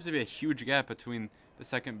 but there seems to be a huge gap between the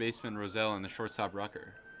second baseman, Roselle, and the shortstop,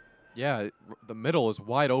 Rucker. Yeah, the middle is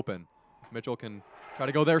wide open. If Mitchell can try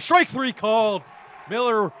to go there. Strike 3 called.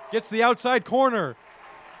 Miller gets the outside corner.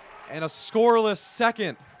 And a scoreless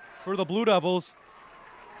second for the Blue Devils.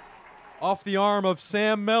 Off the arm of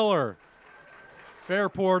Sam Miller.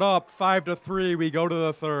 Fairport up 5-3. We go to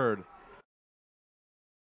the third.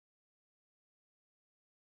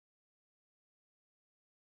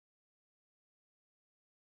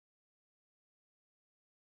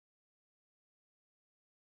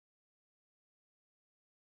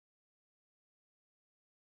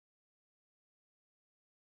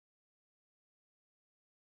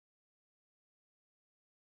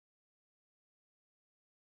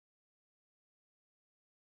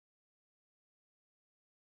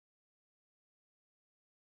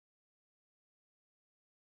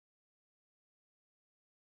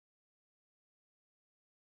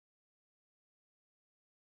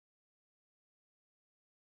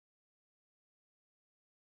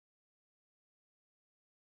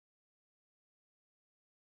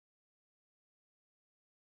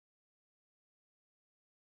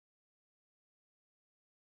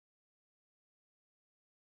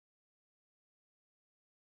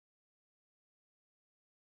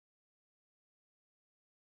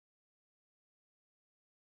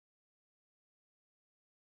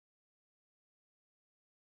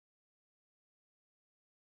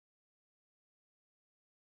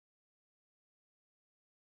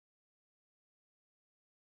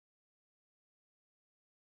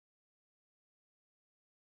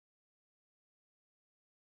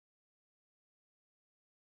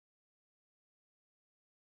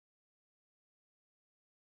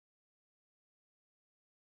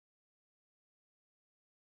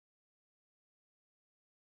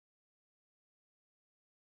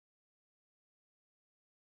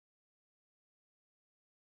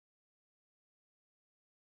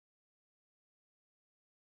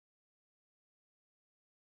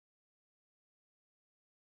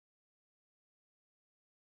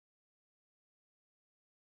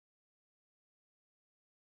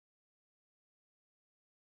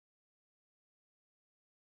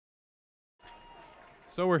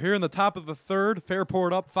 So we're here in the top of the third.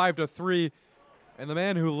 Fairport up 5-3. And the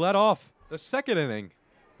man who led off the second inning,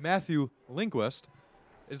 Matthew Lindquist,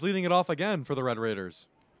 is leading it off again for the Red Raiders.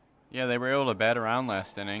 Yeah, they were able to bat around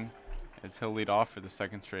last inning, as he'll lead off for the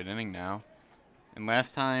second straight inning now. And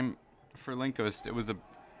last time for Lindquist, it was a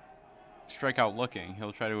strikeout looking.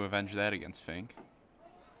 He'll try to avenge that against Fink.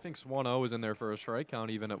 Fink's 1-0 is in there for a strike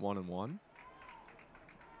count, even at 1-1.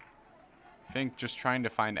 Fink just trying to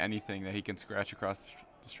find anything that he can scratch across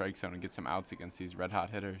the strike zone and get some outs against these red-hot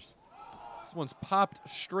hitters. This one's popped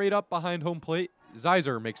straight up behind home plate.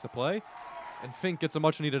 Zeiser makes the play, and Fink gets a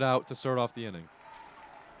much-needed out to start off the inning.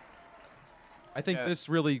 I think this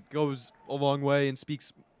really goes a long way and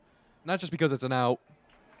speaks, not just because it's an out,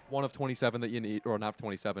 one of 27 that you need, or not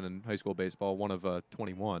 27 in high school baseball, one of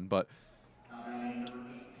 21, but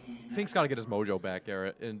Fink's got to get his mojo back,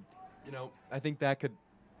 Garrett, and, you know, I think that could,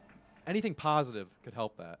 anything positive could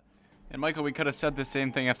help that. And, Michael, we could have said the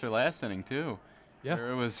same thing after last inning, too. Yeah.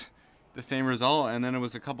 Where it was the same result, and then it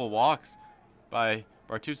was a couple walks by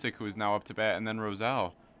Bartusik, who is now up to bat, and then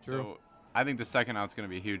Roselle. True. So I think the second out's going to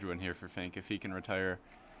be a huge one here for Fink if he can retire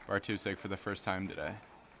Bartusik for the first time today.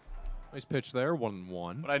 Nice pitch there,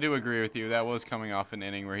 1-1. But I do agree with you. That was coming off an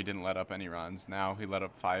inning where he didn't let up any runs. Now he let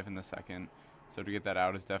up 5 in the second. So to get that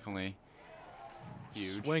out is definitely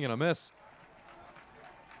huge. Swing and a miss.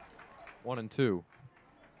 1-2.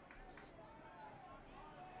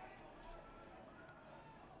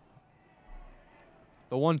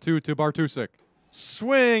 The 1-2 to Bartusik.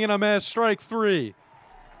 Swing and a miss, strike 3.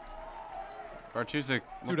 Bartusik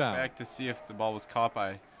looked down. back to see if the ball was caught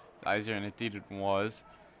by Zeiser, and indeed it was.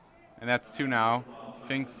 And that's 2 now.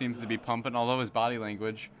 Fink seems to be pumping, although his body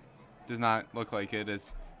language does not look like it,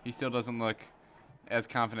 as he still doesn't look as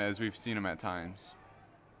confident as we've seen him at times.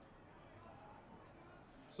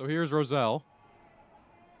 So here's Roselle.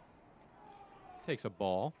 Takes a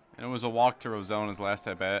ball. And it was a walk to Roselle in his last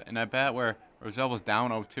at-bat. An at-bat where Roselle was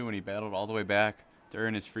down 0-2 and he battled all the way back to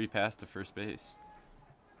earn his free pass to first base.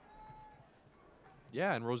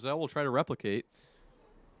 Yeah, and Roselle will try to replicate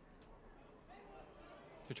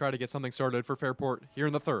to try to get something started for Fairport here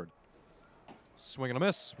in the third. Swing and a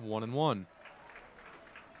miss, 1-1.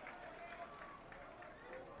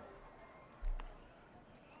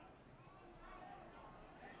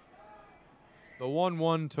 The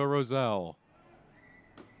 1-1 to Roselle.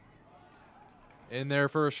 In there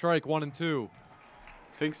for a strike, 1-2.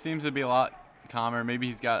 Fink seems to be a lot calmer. Maybe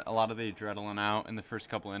he's got a lot of the adrenaline out in the first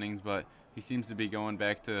couple innings, but he seems to be going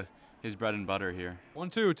back to his bread and butter here.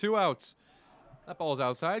 1-2, 2 outs. That ball's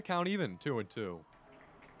outside, count even, 2-2.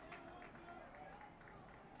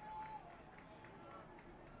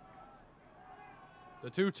 The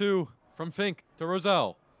 2-2 from Fink to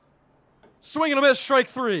Roselle. Swing and a miss, strike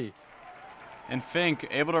 3. And Fink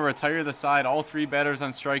able to retire the side, all 3 batters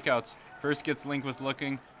on strikeouts. First gets Lindquist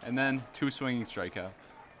looking, and then 2 swinging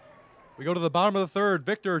strikeouts. We go to the bottom of the third.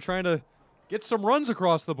 Victor trying to get some runs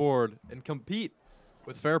across the board and compete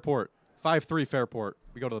with Fairport. 5-3 Fairport.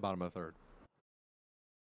 We go to the bottom of the third.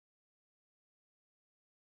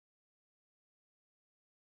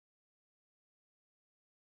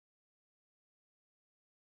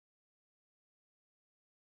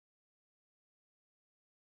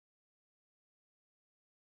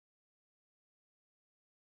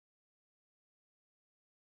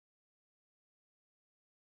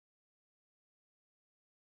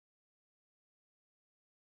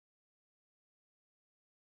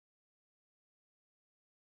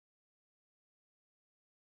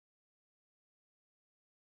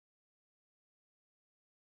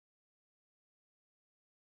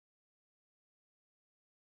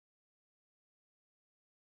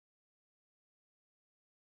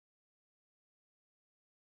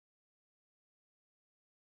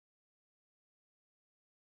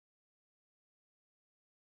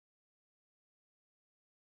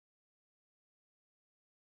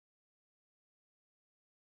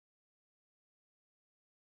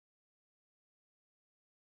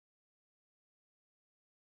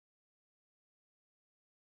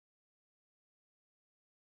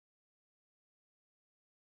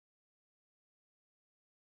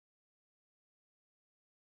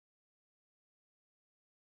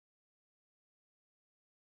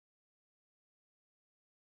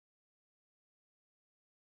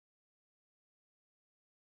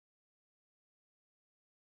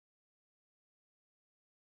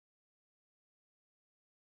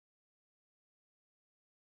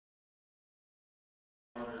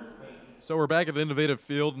 So we're back at Innovative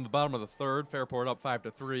Field in the bottom of the third. Fairport up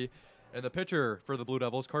 5-3. And the pitcher for the Blue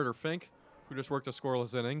Devils, Carter Fink, who just worked a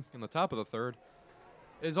scoreless inning in the top of the third,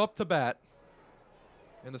 is up to bat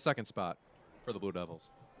in the second spot. for the Blue Devils.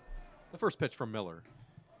 The first pitch from Miller.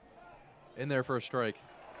 In there for a strike.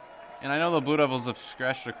 And I know the Blue Devils have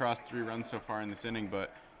scratched across 3 runs so far in this inning,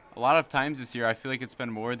 but a lot of times this year I feel like it's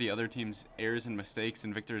been more the other team's errors and mistakes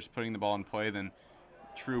and Victor's putting the ball in play than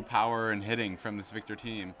true power and hitting from this Victor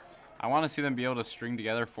team. I want to see them be able to string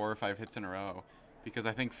together 4 or 5 hits in a row because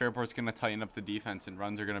I think Fairport's going to tighten up the defense and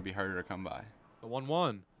runs are going to be harder to come by. The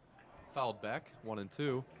 1-1. Fouled back,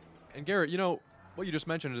 1-2. And Garrett, you know, what you just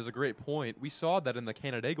mentioned is a great point. We saw that in the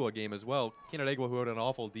Canandaigua game as well. Canandaigua, who had an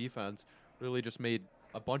awful defense, really just made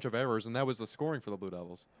a bunch of errors, and that was the scoring for the Blue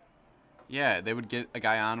Devils. Yeah, they would get a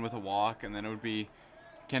guy on with a walk, and then it would be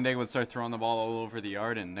Canandaigua would start throwing the ball all over the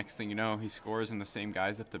yard, and next thing you know, he scores and the same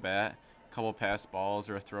guys up to bat. A couple pass balls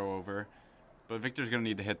or a throw over. But Victor's going to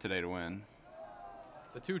need to hit today to win.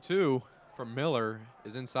 The 2-2 from Miller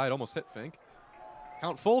is inside, almost hit Fink.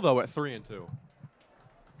 Count full, though, at 3-2.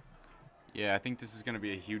 Yeah, I think this is going to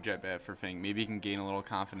be a huge at-bat for Fink. Maybe he can gain a little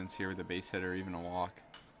confidence here with a base hit or even a walk.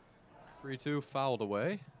 3-2 fouled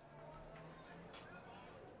away.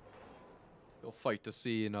 They'll fight to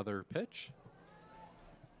see another pitch.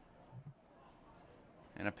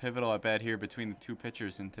 And a pivotal at-bat here between the 2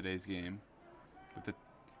 pitchers in today's game. With the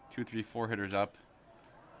 2, 3, 4 hitters up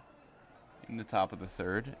in the top of the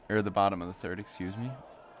third, or the bottom of the third, excuse me.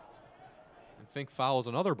 And Fink fouls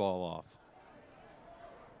another ball off.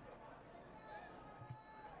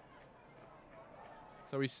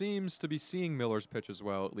 So he seems to be seeing Miller's pitch as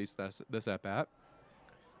well, at least this at-bat.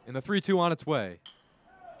 And the 3-2 on its way.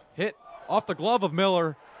 Hit off the glove of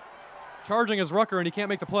Miller. Charging his Rucker, and he can't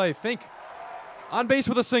make the play. Fink on base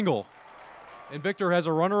with a single. And Victor has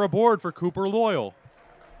a runner aboard for Cooper Loyal.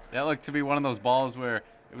 That looked to be one of those balls where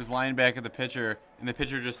it was lying back at the pitcher, and the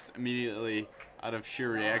pitcher just immediately, out of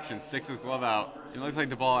sheer reaction, sticks his glove out. It looked like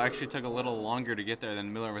the ball actually took a little longer to get there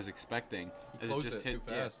than Miller was expecting. He closed it too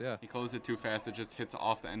fast, yeah. He closed it too fast. It just hits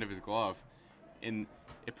off the end of his glove. And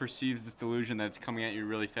it perceives this delusion that it's coming at you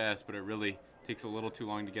really fast, but it really takes a little too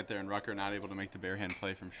long to get there, and Rucker not able to make the bare hand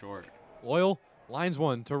play from short. Loyal lines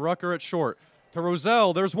one to Rucker at short. To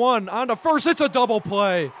Roselle, there's one on to first. It's a double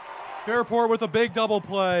play. Fairport with a big double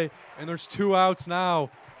play, and there's 2 outs now.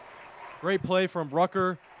 Great play from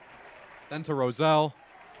Rucker, then to Roselle.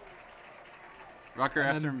 Rucker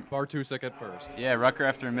and after then Bartusek at first. Yeah, Rucker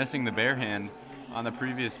after missing the bare hand on the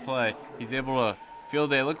previous play, he's able to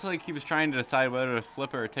field it. It looks like he was trying to decide whether to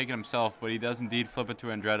flip it or take it himself, but he does indeed flip it to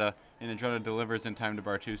Andretta, and Andretta delivers in time to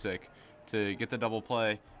Bartusek to get the double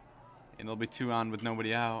play, and there'll be 2 on with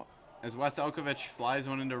nobody out. As Wes Elkovich flies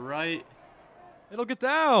one into right. It'll get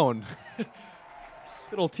down.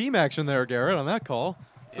 Little team action there, Garrett, on that call.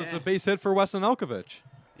 So it's a base hit for Weston Elkovich.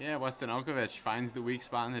 Yeah, Weston Elkovich finds the weak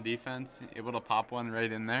spot in the defense, able to pop one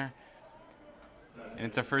right in there. And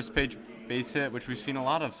it's a first page base hit, which we've seen a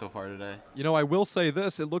lot of so far today. You know, I will say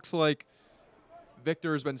this. It looks like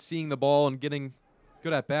Victor has been seeing the ball and getting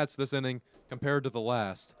good at-bats this inning compared to the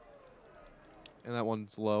last. And that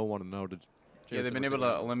one's low, 1-0 to Yeah, they've been able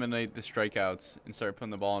to eliminate the strikeouts and start putting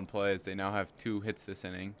the ball in play as they now have 2 hits this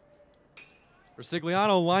inning.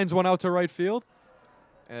 Resigliano lines one out to right field.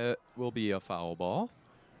 It will be a foul ball.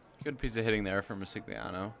 Good piece of hitting there from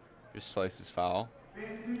Resigliano. Just slices foul.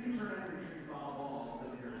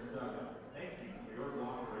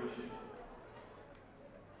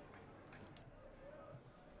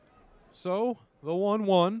 So the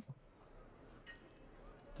 1-1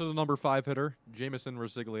 to the number 5 hitter, Jamison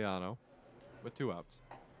Resigliano, with 2 outs.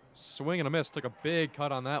 Swing and a miss. Took a big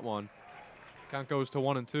cut on that one. Count goes to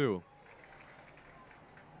 1-2.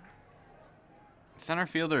 Center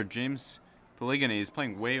fielder James Peligany is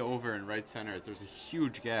playing way over in right center as there's a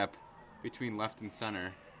huge gap between left and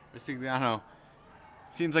center. Resigliano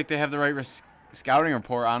seems like they have the right scouting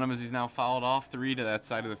report on him as he's now fouled off 3 to that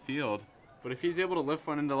side of the field. But if he's able to lift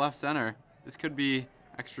one into left center, this could be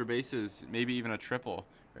extra bases, maybe even a triple.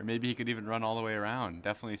 Or maybe he could even run all the way around,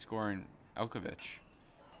 definitely scoring Elkovich.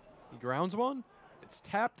 He grounds one. It's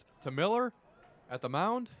tapped to Miller at the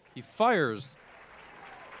mound. He fires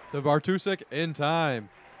to Bartusek in time.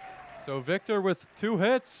 So Victor with 2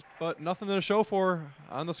 hits, but nothing to show for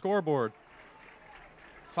on the scoreboard.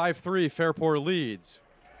 5-3, Fairport leads.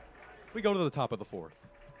 We go to the top of the 4th.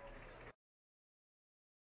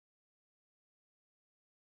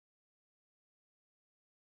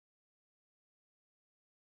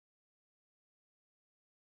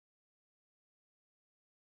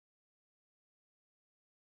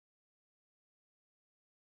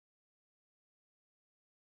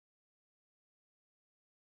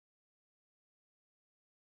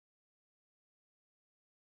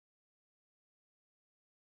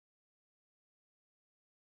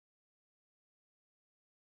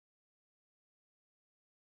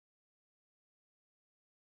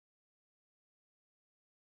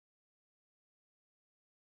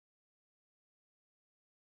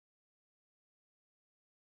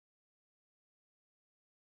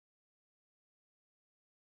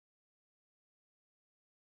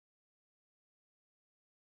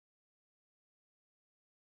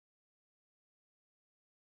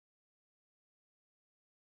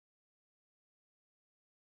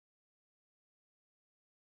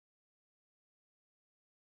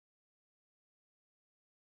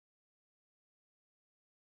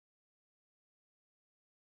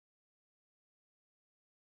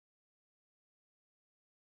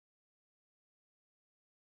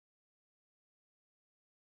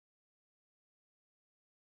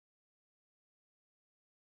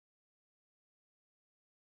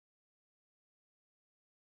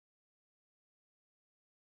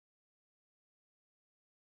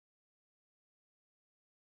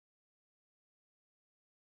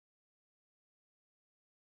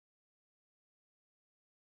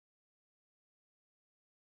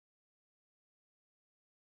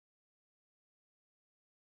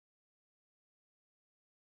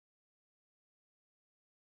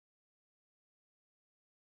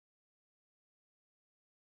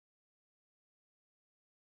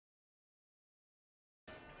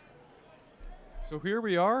 So here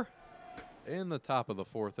we are in the top of the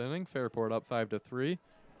 4th inning. Fairport up 5-3.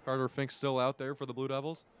 Carter Fink still out there for the Blue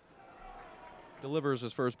Devils. Delivers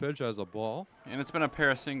his first pitch as a ball. And it's been a pair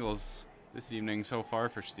of singles this evening so far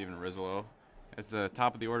for Steven Rizzolo, as the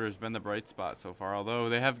top of the order has been the bright spot so far, although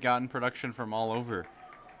they have gotten production from all over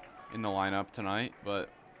in the lineup tonight. But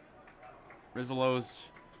Rizzolo's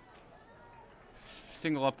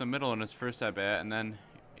single up the middle in his first at bat and then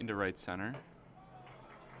into right center.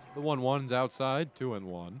 The 1-1's outside,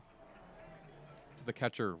 2-1. To the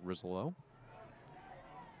catcher, Rizzolo.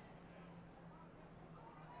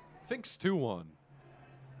 Fink's 2-1.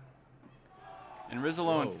 And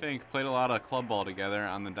Rizzolo and Fink played a lot of club ball together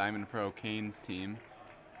on the Diamond Pro Canes team,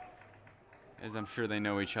 as I'm sure they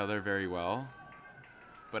know each other very well,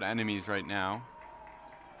 but enemies right now.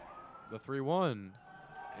 The 3-1.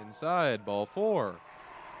 Inside, ball 4.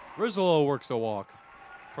 Rizzolo works a walk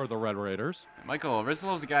for the Red Raiders. Michael,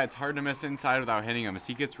 Rizzolo's a guy it's hard to miss inside without hitting him, as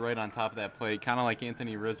he gets right on top of that plate, kind of like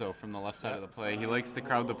Anthony Rizzo from the left side of the plate. He likes to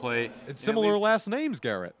crowd the plate. It's similar last names,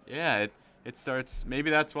 Garrett. Yeah, it starts, maybe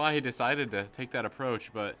that's why he decided to take that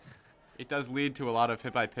approach, but it does lead to a lot of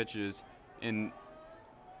hit by pitches. And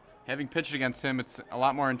having pitched against him, it's a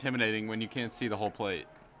lot more intimidating when you can't see the whole plate.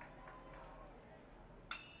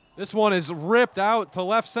 This one is ripped out to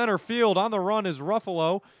left center field. On the run is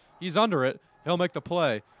Ruffalo. He's under it. He'll make the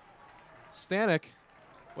play. Stanek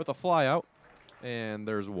with a fly out. And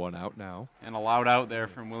there's one out now. And a loud out there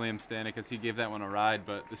from William Stanek, as he gave that one a ride.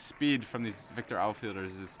 But the speed from these Victor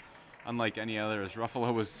outfielders is unlike any other, as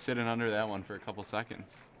Ruffalo was sitting under that one for a couple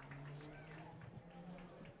seconds.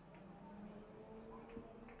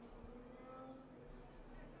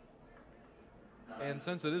 And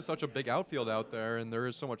since it is such a big outfield out there and there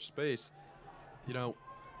is so much space, you know,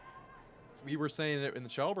 we were saying it in the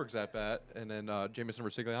Schalberg's at bat and then Jamison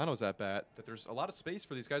Resigliano's at bat that there's a lot of space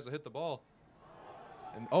for these guys to hit the ball.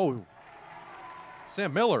 And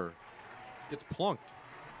Sam Miller gets plunked.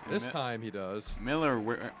 This time he does. Miller,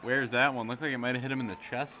 where's that one? Looked like it might have hit him in the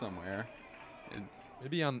chest somewhere.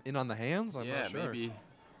 Maybe on the hands? I'm not sure. Maybe.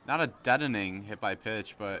 Not a deadening hit by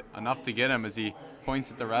pitch, but enough to get him as he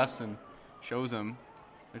points at the refs and shows him.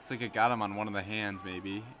 Looks like it got him on one of the hands,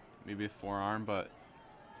 maybe a forearm, but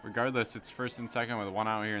regardless, it's first and second with one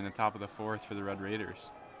out here in the top of the 4th for the Red Raiders.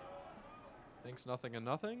 Thanks,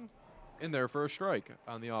 0-0. In there for a strike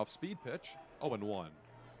on the off-speed pitch, 0-1.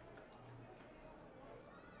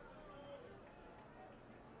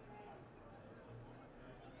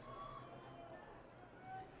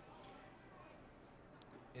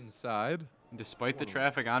 Inside. Despite the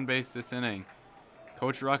traffic on base this inning,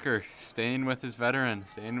 Coach Rucker staying with his veteran,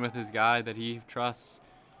 staying with his guy that he trusts.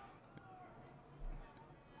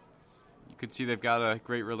 You could see they've got a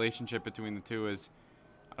great relationship between the two, as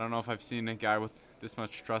I don't know if I've seen a guy with this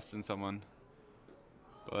much trust in someone.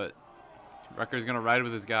 But Rucker's going to ride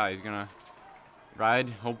with his guy. He's going to ride,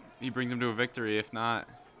 hope he brings him to a victory. If not.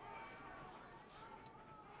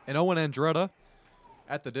 And Owen Andretta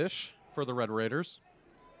at the dish for the Red Raiders.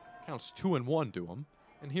 Counts 2-1 to him.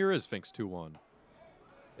 And here is Fink's 2-1.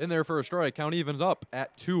 In there for a strike. Count evens up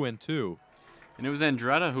at 2-2. And it was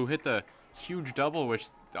Andretta who hit the huge double, which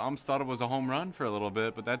the umps thought it was a home run for a little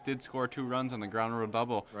bit, but that did score 2 runs on the ground rule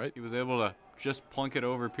double. Right. He was able to just plunk it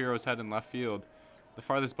over Piro's head in left field. The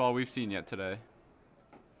farthest ball we've seen yet today.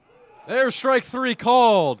 There's strike 3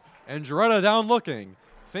 called. Andretta down looking.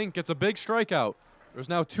 Fink gets a big strikeout. There's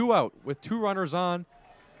now 2 out with 2 runners on.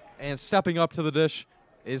 And stepping up to the dish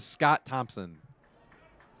is Scott Thompson.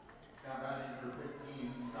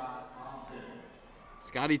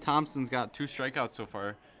 Scotty Thompson's got 2 strikeouts so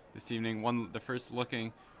far this evening. One, the first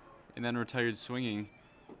looking, and then retired swinging.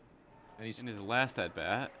 And he's in his last at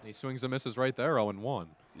bat. He swings and misses right there, 0-1.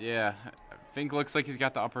 Yeah, Fink looks like he's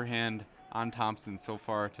got the upper hand on Thompson so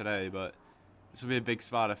far today, but this would be a big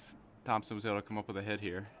spot if Thompson was able to come up with a hit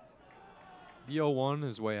here. The 0-1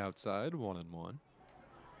 is way outside, 1-1.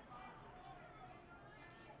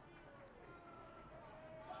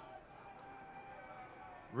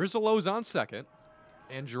 Rizzolo's on second.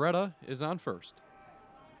 Andretta is on first.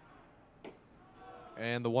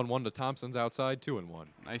 And the 1-1 to Thompson's outside, 2-1.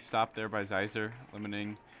 Nice stop there by Zeiser,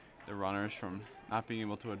 limiting the runners from not being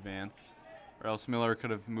able to advance, or else Miller could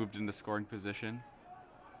have moved into scoring position.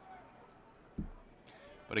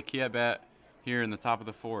 But a key at bat here in the top of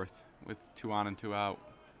the 4th with 2 on and 2 out.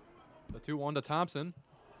 The 2-1 to Thompson.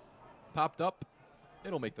 Popped up.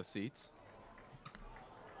 It'll make the seats.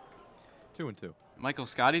 2-2. Michael,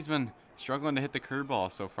 Scotty's been struggling to hit the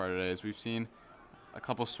curveball so far today, as we've seen a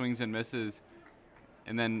couple swings and misses,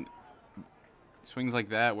 and then swings like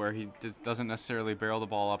that where he just doesn't necessarily barrel the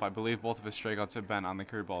ball up. I believe both of his strikeouts have been on the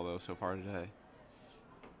curveball, though, so far today.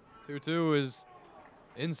 2-2 is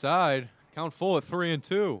inside. Count full at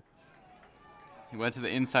 3-2. He went to the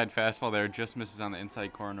inside fastball there, just misses on the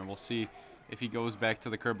inside corner. We'll see if he goes back to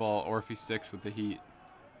the curveball or if he sticks with the heat.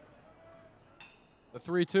 The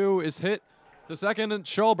 3-2 is hit to second, and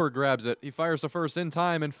Schulberg grabs it. He fires the first in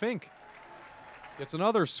time, and Fink gets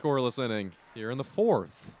another scoreless inning here in the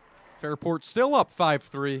fourth. Fairport still up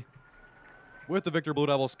 5-3 with the Victor Blue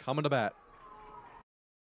Devils coming to bat.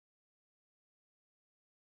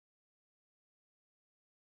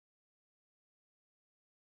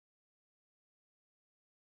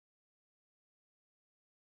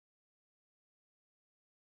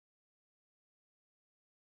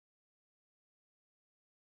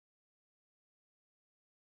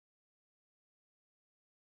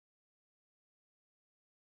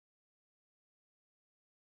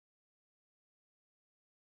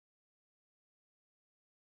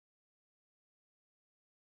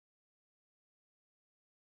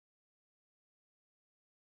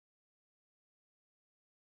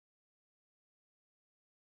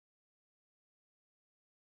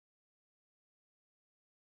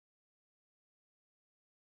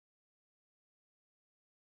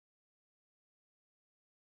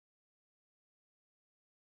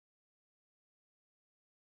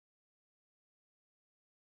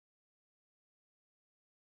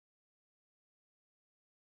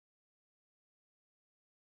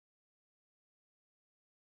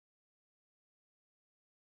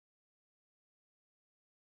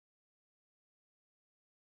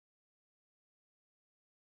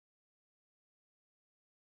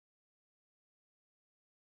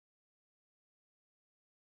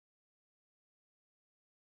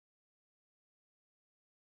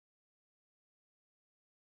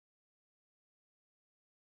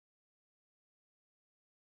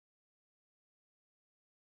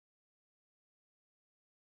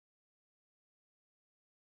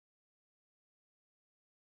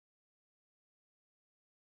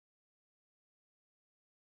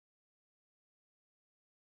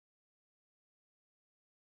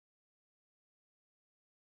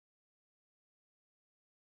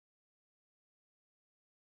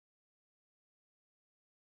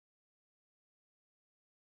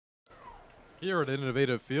 Here at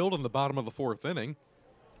Innovative Field in the bottom of the fourth inning.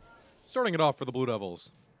 Starting it off for the Blue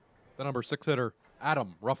Devils, the number 6 hitter,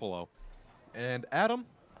 Adam Ruffalo. And Adam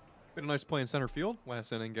made a nice play in center field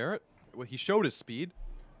last inning, Garrett. He showed his speed,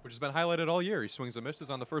 which has been highlighted all year. He swings and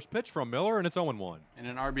misses on the first pitch from Miller, and it's 0-1. And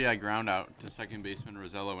an RBI ground out to second baseman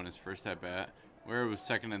Rosello in his first at-bat, where it was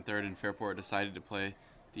second and third, and Fairport decided to play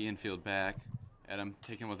the infield back. Adam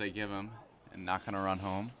taking what they give him and not going to run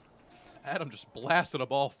home. Adam just blasted a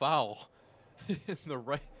ball foul in the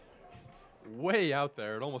right, way out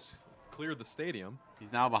there. It almost cleared the stadium.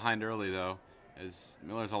 He's now behind early, though, as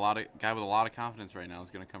Miller's guy with a lot of confidence right now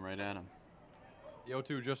is going to come right at him. The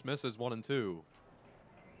 0-2 just misses 1-2.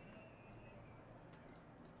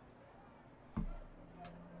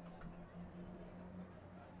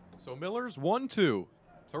 So Miller's 1-2 to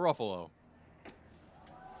Ruffalo.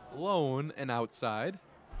 Lone and outside.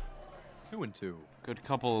 2-2. Good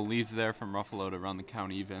couple of leaves there from Ruffalo to run the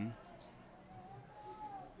count even.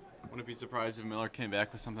 Wouldn't be surprised if Miller came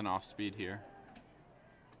back with something off speed here.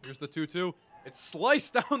 Here's the 2-2. It's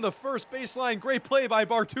sliced down the first baseline. Great play by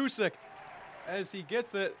Bartusek as he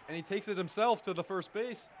gets it, and he takes it himself to the first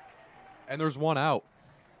base. And there's one out.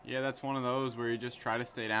 Yeah, that's one of those where you just try to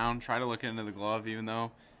stay down, try to look into the glove, even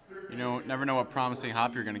though you never know what promising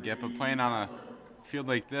hop you're going to get. But playing on a field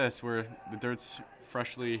like this where the dirt's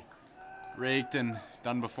freshly raked and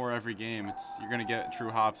done before every game, you're going to get true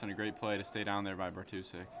hops and a great play to stay down there by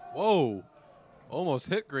Bartusek. Whoa. Almost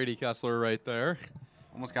hit Grady Kessler right there.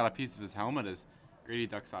 Almost got a piece of his helmet as Grady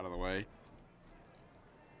ducks out of the way.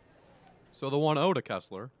 So the 1-0 to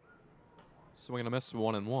Kessler. Swing and a miss,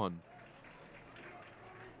 1-1.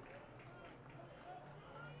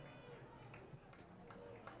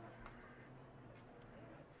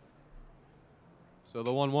 So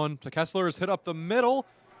the 1-1 to Kessler is hit up the middle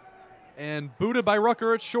and booted by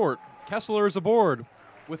Rucker at short. Kessler is aboard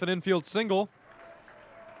with an infield single.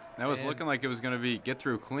 That was looking like it was going to be get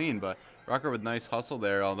through clean, but Rucker with nice hustle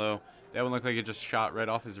there, although that one looked like it just shot right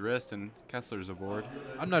off his wrist, and Kessler's aboard.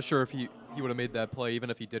 I'm not sure if he would have made that play, even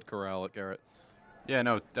if he did corral it, Garrett. Yeah,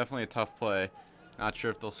 no, definitely a tough play. Not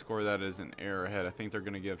sure if they'll score that as an error ahead. I think they're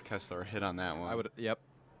going to give Kessler a hit on that one. Yep,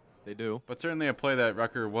 they do. But certainly a play that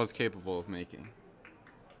Rucker was capable of making.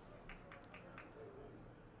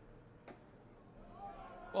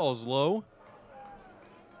 Ball's low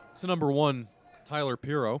to number 1, Tyler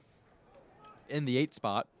Piro, in the 8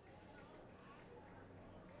 spot.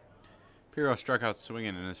 Pirro struck out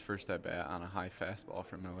swinging in his first at bat on a high fastball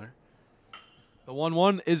from Miller. The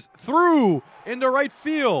 1-1 is through into right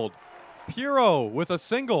field. Pirro with a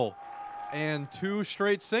single. And 2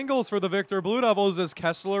 straight singles for the Victor Blue Devils as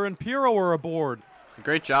Kessler and Pirro are aboard.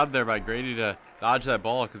 Great job there by Grady to dodge that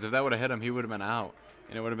ball, because if that would have hit him, he would have been out.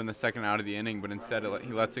 And it would have been the second out of the inning, but instead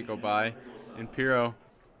he lets it go by. And Pirro,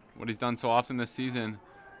 what he's done so often this season,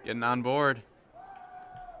 getting on board.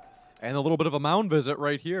 And a little bit of a mound visit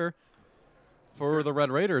right here for the Red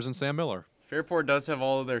Raiders and Sam Miller. Fairport does have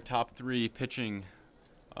all of their top 3 pitching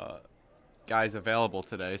guys available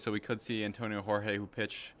today, so we could see Antonio Jorge, who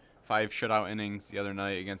pitched 5 shutout innings the other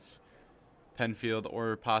night against Penfield,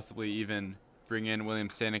 or possibly even bring in William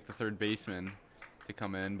Stanek, the third baseman, to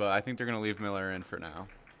come in. But I think they're going to leave Miller in for now.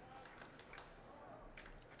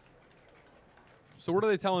 So what are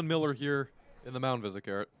they telling Miller here in the mound visit,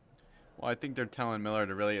 Garrett? Well, I think they're telling Miller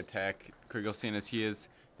to really attack Krigelstein, as he is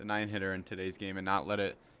the 9-hitter in today's game, and not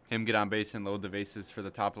let him get on base and load the bases for the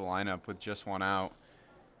top of the lineup with just 1 out.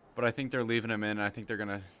 But I think they're leaving him in, and I think they're going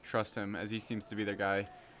to trust him, as he seems to be their guy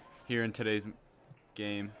here in today's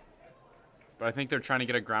game. But I think they're trying to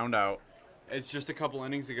get a ground out. It's just a couple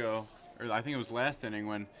innings ago, or I think it was last inning,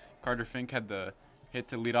 when Carter Fink had the hit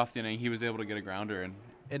to lead off the inning, he was able to get a grounder.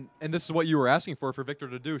 And this is what you were asking for Victor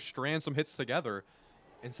to do, strand some hits together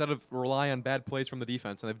instead of rely on bad plays from the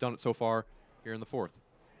defense, and they've done it so far here in the 4th.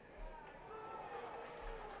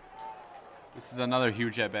 This is another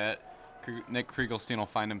huge at-bat. Nick Krigelstein will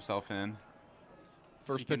find himself in.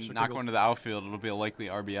 First pitch to knock one to the outfield, it'll be a likely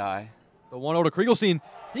RBI. The 1-0 to Krigelstein.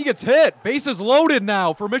 He gets hit. Bases loaded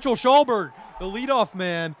now for Mitchell Schallberg, the leadoff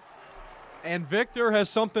man. And Victor has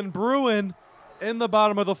something brewing in the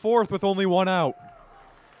bottom of the 4th with only 1 out.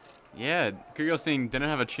 Yeah, Krigelstein didn't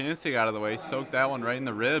have a chance to get out of the way. Soaked that one right in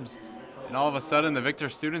the ribs. And all of a sudden, the Victor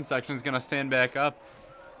student section is going to stand back up.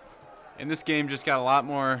 And this game just got a lot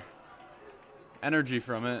more energy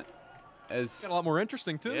from it. Got a lot more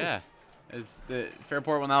interesting, too. Yeah. As the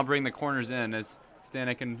Fairport will now bring the corners in as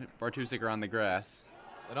Stanek and Bartusek are on the grass.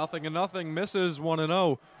 The 0-0 misses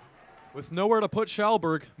 1-0. With nowhere to put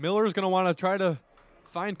Schallberg, Miller is going to want to try to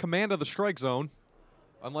find command of the strike zone,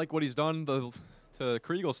 unlike what he's done to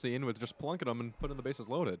Krigelstein with just plunking him and putting the bases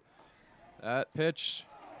loaded. That pitch,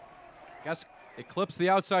 I guess, it clips the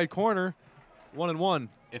outside corner, 1-1.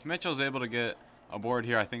 If Mitchell's able to get aboard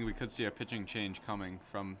here, I think we could see a pitching change coming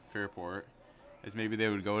from Fairport, as maybe they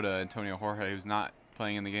would go to Antonio Jorge, who's not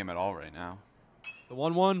playing in the game at all right now. The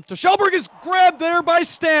 1-1 to Schallberg is grabbed there by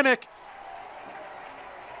Stanek.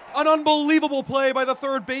 An unbelievable play by the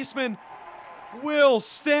third baseman, Will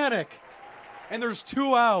Stanek. And there's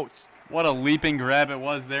 2 outs. What a leaping grab it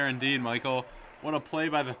was there indeed, Michael. What a play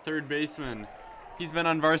by the third baseman. He's been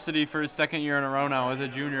on varsity for his 2nd year in a row now as a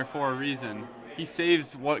junior for a reason. He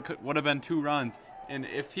saves what would have been 2 runs. And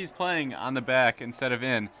if he's playing on the back instead of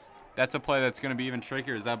in, that's a play that's going to be even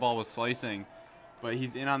trickier, as that ball was slicing. But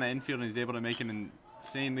he's in on the infield, and he's able to make an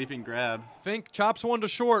insane leaping grab. Fink chops one to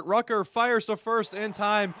short. Rucker fires to first in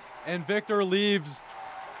time, and Victor leaves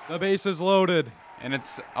the bases loaded. And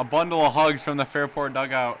it's a bundle of hugs from the Fairport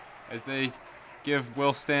dugout as they give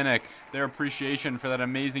Will Stanek their appreciation for that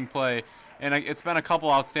amazing play. And it's been a couple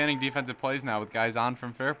outstanding defensive plays now with guys on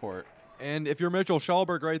from Fairport. And if you're Mitchell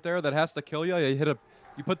Schallberg right there, that has to kill you.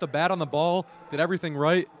 You put the bat on the ball, did everything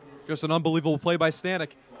right. Just an unbelievable play by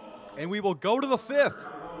Stanek. And we will go to the 5th,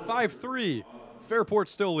 5-3. Fairport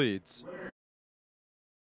still leads.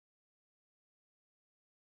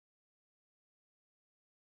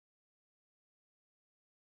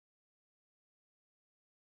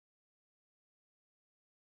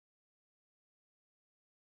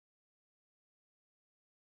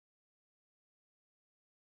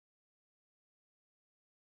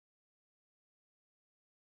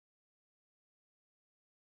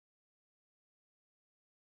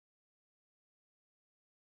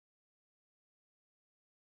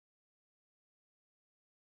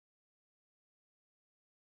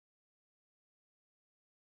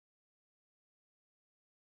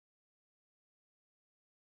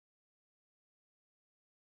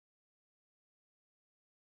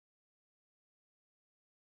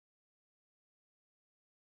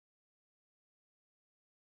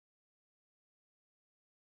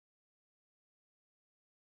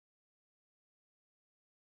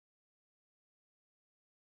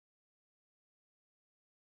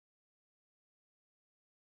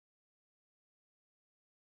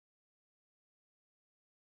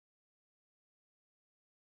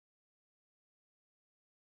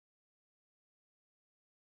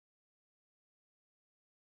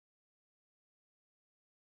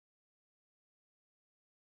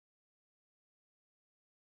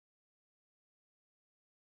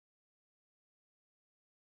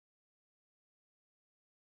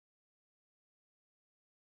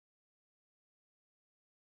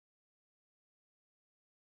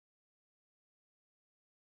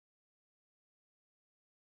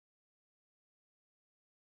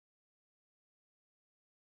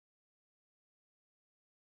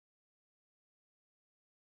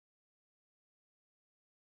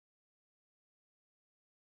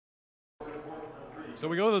 So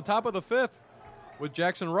we go to the top of the 5th with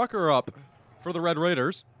Jackson Rucker up for the Red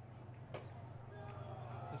Raiders.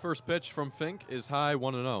 The first pitch from Fink is high,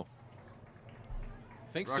 1-0.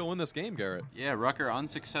 Fink's still in this game, Garrett. Yeah, Rucker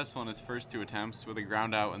unsuccessful in his first 2 attempts with a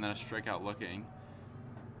ground out and then a strikeout looking.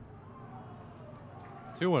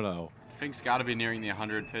 2-0. Fink's got to be nearing the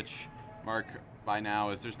 100 pitch mark by now,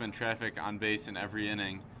 as there's been traffic on base in every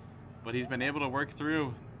inning. But he's been able to work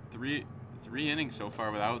through three innings so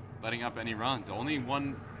far without letting up any runs. Only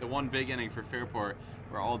the one big inning for Fairport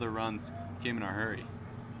where all the runs came in a hurry.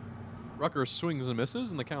 Rucker swings and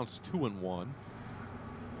misses, and the count's 2-1.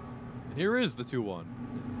 And here is the 2-1.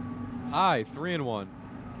 High, 3-1.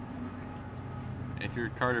 If you're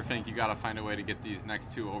Carter Fink, you got to find a way to get these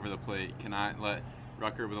next 2 over the plate. You cannot let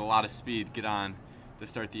Rucker with a lot of speed get on to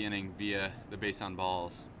start the inning via the base on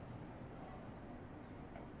balls.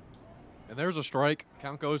 And there's a strike.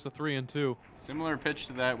 Count goes to 3-2. Similar pitch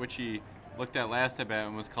to that which he looked at last at bat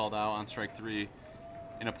and was called out on strike 3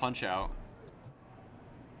 in a punch out.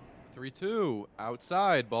 3-2.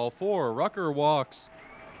 Outside, ball 4. Rucker walks.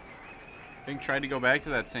 Fink tried to go back to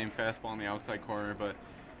that same fastball in the outside corner, but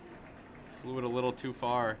flew it a little too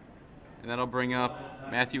far. And that'll bring up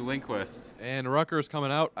Matthew Lindquist. And Rucker's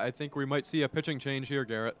coming out. I think we might see a pitching change here,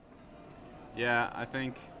 Garrett. Yeah, I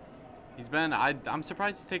think he's been. I'm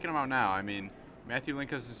surprised he's taking him out now. I mean, Matthew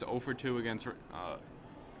Lindquist is 0 for 2 against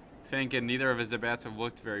Fink, and neither of his at-bats have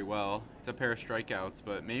looked very well. It's a pair of strikeouts,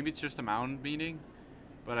 but maybe it's just a mound meeting.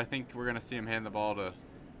 But I think we're going to see him hand the ball to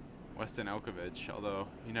Weston Elkovich, although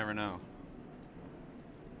you never know.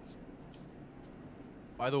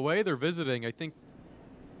 By the way, they're visiting. I think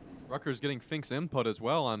Rucker's getting Fink's input as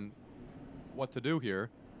well on what to do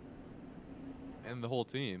here. And the whole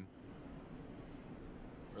team.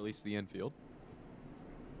 Or at least the infield.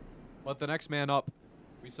 But the next man up,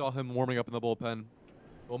 we saw him warming up in the bullpen,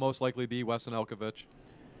 will most likely be Weston Elkovich.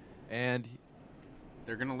 And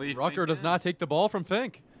they're going to leave Rucker Fink does in. not take the ball from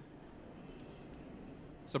Fink.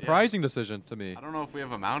 Surprising decision to me. I don't know if we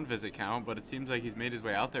have a mound visit count, but it seems like he's made his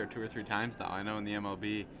way out there 2 or 3 times now. I know in the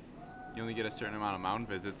MLB, you only get a certain amount of mound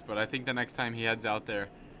visits, but I think the next time he heads out there,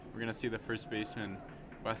 we're going to see the first baseman,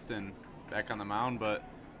 Weston, back on the mound. But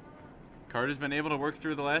Carter's been able to work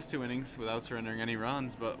through the last 2 innings without surrendering any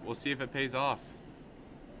runs, but we'll see if it pays off.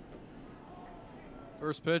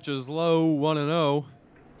 First pitch is low, 1-0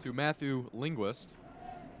 to Matthew Lindquist.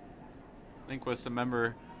 Lindquist, a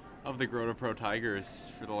member of the Grota Pro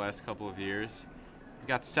Tigers for the last couple of years. We've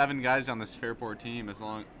got 7 guys on this Fairport team,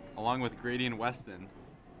 along with Grady and Weston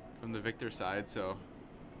from the Victor side. So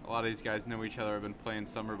a lot of these guys know each other, have been playing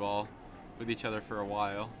summer ball with each other for a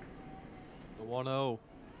while. The 1-0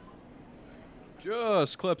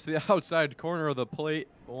 just clips the outside corner of the plate,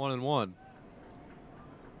 1-1.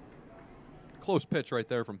 Close pitch right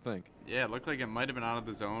there from Fink. Yeah, it looked like it might have been out of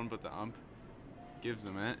the zone, but the ump gives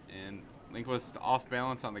him it. And Lindquist off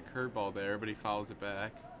balance on the curveball there, but he fouls it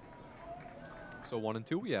back. So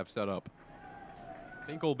 1-2 we have set up.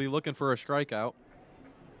 Fink will be looking for a strikeout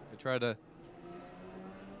to try to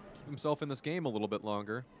keep himself in this game a little bit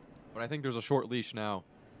longer. But I think there's a short leash now.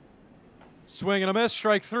 Swing and a miss,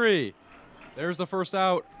 strike 3. There's the first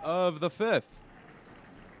out of the 5th.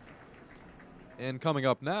 And coming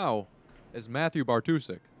up now is Matthew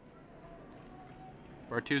Bartusek.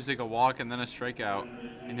 Bartusek a walk and then a strikeout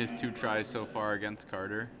in his 2 tries so far against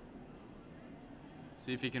Carter.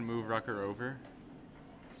 See if he can move Rucker over.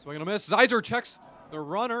 Swing and a miss. Zeiser checks the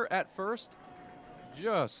runner at first.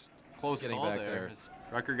 Just close getting call back there. there.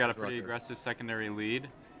 Rucker got a pretty Rucker. aggressive secondary lead,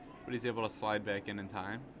 but he's able to slide back in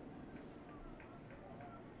time.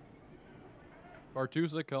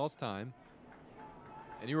 Bartusek calls time.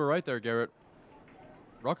 And you were right there, Garrett.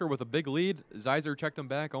 Rucker with a big lead. Zeiser checked him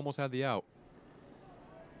back, almost had the out.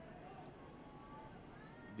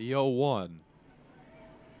 The 0-1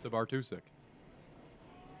 to Bartusek.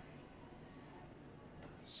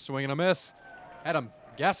 Swing and a miss. Had him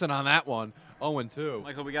guessing on that one. 0-2.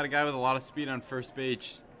 Michael, we got a guy with a lot of speed on first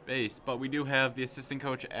base, but we do have the assistant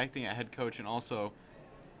coach acting at head coach and also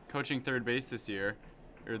coaching third base this year,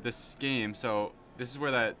 or this game. So this is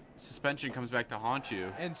where that suspension comes back to haunt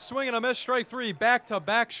you. And swing and a miss, strike 3.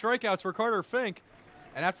 Back-to-back strikeouts for Carter Fink.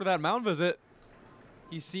 And after that mound visit,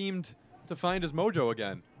 he seemed to find his mojo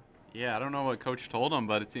again. Yeah, I don't know what coach told him,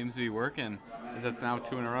 but it seems to be working. As that's now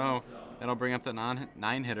 2 in a row. That'll bring up the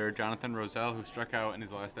 9-hitter, Jonathan Roselle, who struck out in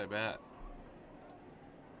his last at-bat.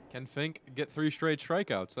 Can Fink get 3 straight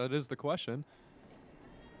strikeouts? That is the question.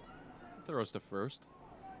 Throws to first.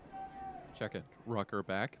 Check it. Rucker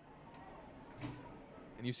back.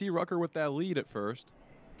 And you see Rucker with that lead at first.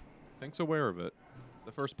 Fink's aware of it.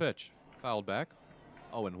 The first pitch. Fouled back.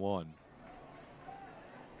 0-1.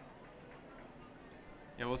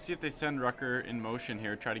 Yeah, we'll see if they send Rucker in motion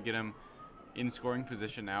here, try to get him in scoring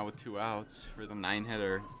position now with 2 outs for the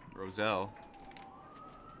 9-hitter, Roselle.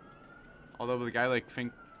 Although with a guy like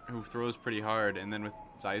Fink who throws pretty hard, and then with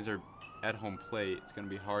Zeiser at home plate, it's going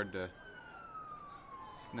to be hard to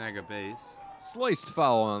snag a base. Sliced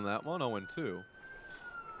foul on that one, 0-2.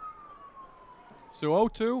 So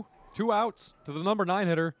 0-2, 2 outs to the number 9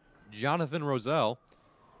 hitter, Jonathan Roselle.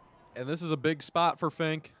 And this is a big spot for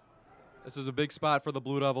Fink. This is a big spot for the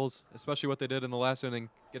Blue Devils, especially what they did in the last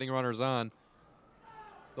inning, getting runners on.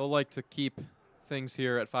 They'll like to keep things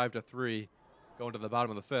here at 5-3, going to the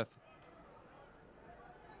bottom of the 5th.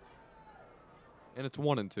 And it's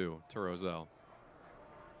 1-2 to Roselle.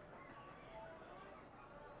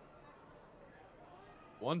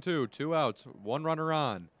 1-2, 2 outs, 1 runner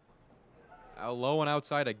on. Out low and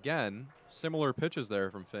outside again. Similar pitches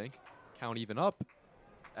there from Fink. Count even up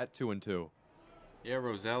at 2-2. Yeah,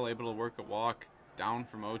 Roselle able to work a walk down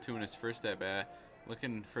from 0-2 in his first at bat.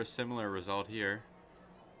 Looking for a similar result here.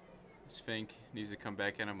 This Fink needs to come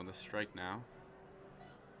back at him with a strike now.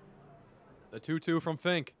 The 2-2 from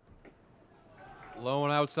Fink. Low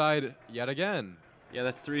and outside yet again. Yeah,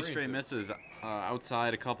 that's 3 straight misses.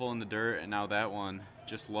 Outside, a couple in the dirt, and now that one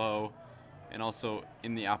just low, and also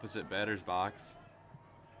in the opposite batter's box.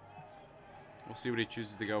 We'll see what he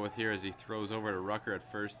chooses to go with here as he throws over to Rucker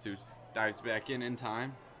at first, who dives back in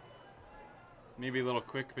time. Maybe a little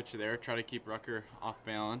quick pitch there, try to keep Rucker off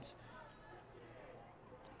balance.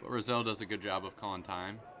 But Roselle does a good job of calling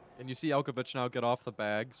time. And you see Elkovich now get off the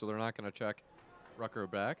bag, so they're not going to check Rucker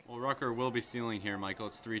back. Well, Rucker will be stealing here, Michael.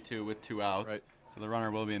 It's 3-2 with 2 outs. Right. So the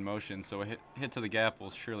runner will be in motion, so a hit to the gap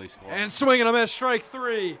will surely score. And swing and a miss, strike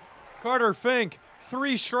 3. Carter Fink,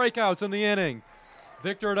 3 strikeouts in the inning.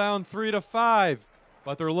 Victor down 3-5,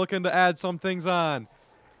 but they're looking to add some things on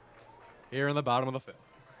here in the bottom of the 5th.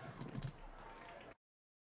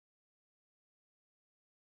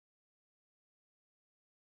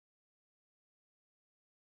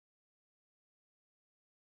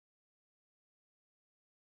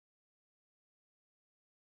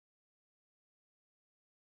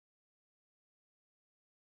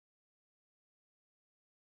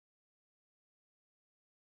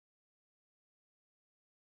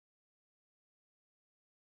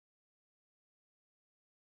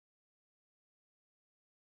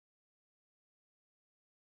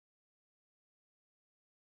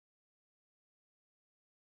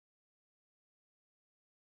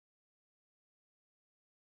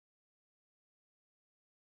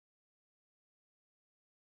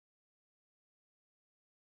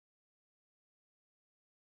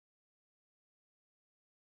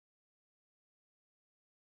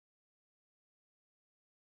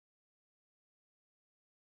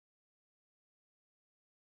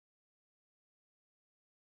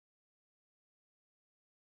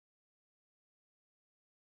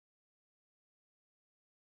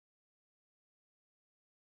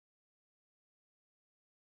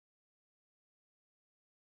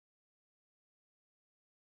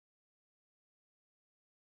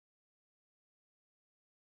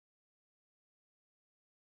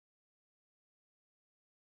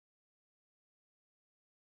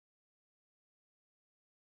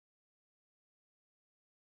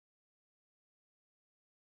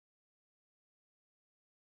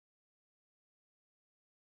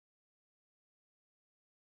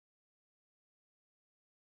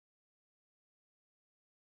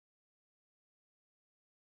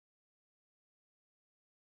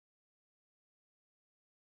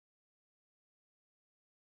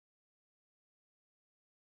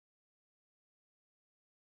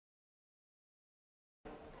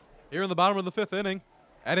 Here in the bottom of the 5th inning,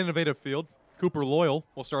 at Innovative Field, Cooper Loyal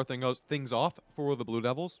will start things off for the Blue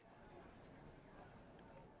Devils.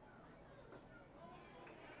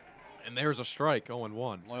 And there's a strike,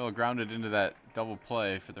 0-1. Loyal grounded into that double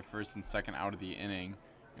play for the first and second out of the inning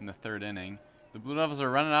in the 3rd inning. The Blue Devils are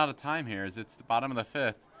running out of time here as it's the bottom of the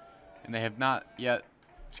 5th, and they have not yet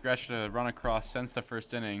scratched a run across since the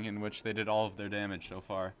 1st inning, in which they did all of their damage so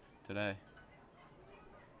far today.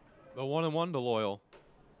 The 1-1 to Loyal.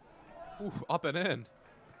 Ooh, up and in.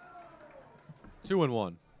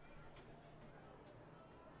 2-1.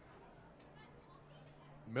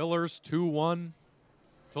 Miller's 2-1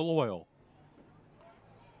 to Loyal.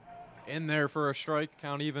 In there for a strike.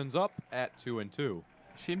 Count evens up at 2-2.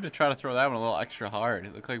 Seemed to try to throw that one a little extra hard.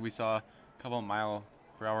 It looked like we saw a couple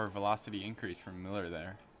mile-per-hour velocity increase from Miller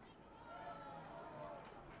there.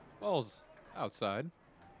 Ball's outside.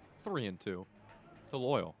 3-2 to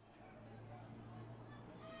Loyal.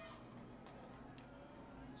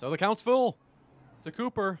 So the count's full to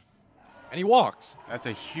Cooper, and he walks. That's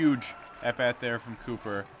a huge at-bat there from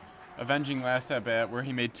Cooper. Avenging last at-bat where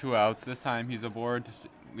he made 2 outs. This time he's aboard to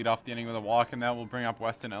lead off the inning with a walk, and that will bring up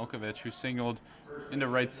Weston Elkovich, who singled into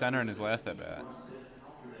right center in his last at-bat.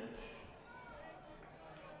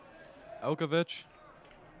 Elkovich,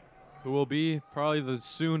 who will be probably the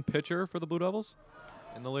soon pitcher for the Blue Devils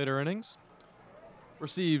in the later innings,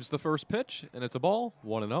 receives the first pitch, and it's a ball,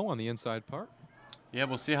 1-0 on the inside part. Yeah,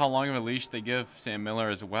 we'll see how long of a leash they give Sam Miller,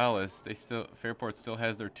 as well as Fairport still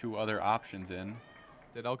has their 2 other options in.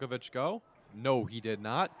 Did Elkovich go? No, he did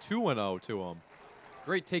not. 2-0 to him.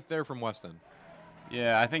 Great take there from Weston.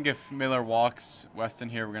 Yeah, I think if Miller walks Weston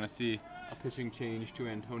here, we're going to see a pitching change to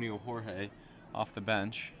Antonio Jorge off the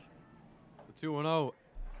bench. The 2-0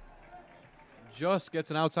 just gets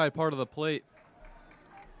an outside part of the plate.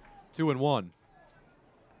 2-1.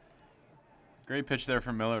 Great pitch there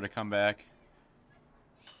from Miller to come back.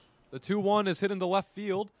 The 2-1 is hit into left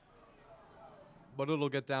field, but it'll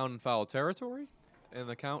get down in foul territory, and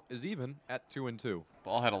the count is even at 2-2.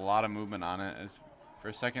 Ball had a lot of movement on it. As for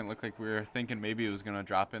a second, it looked like we were thinking maybe it was going to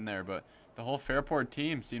drop in there, but the whole Fairport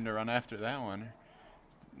team seemed to run after that one.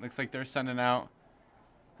 Looks like they're sending out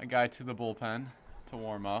a guy to the bullpen to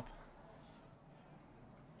warm up.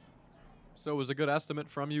 So it was a good estimate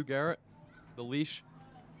from you, Garrett. The leash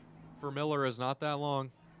for Miller is not that long.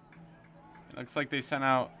 It looks like they sent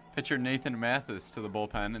out pitcher Nathan Mathis to the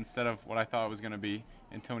bullpen instead of what I thought was going to be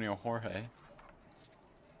Antonio Jorge.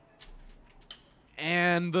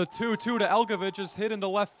 And the 2-2 to Elkovich is hit into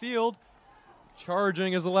left field.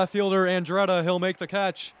 Charging is the left fielder, Andretta. He'll make the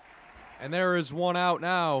catch. And there is 1 out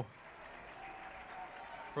now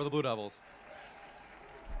for the Blue Devils.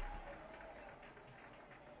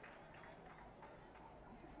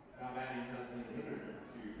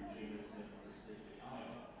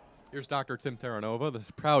 Here's Dr. Tim Terranova,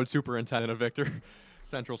 the proud superintendent of Victor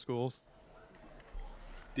Central Schools.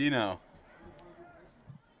 Dino.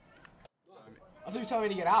 I thought you were telling me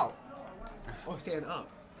to get out. Oh, stand up.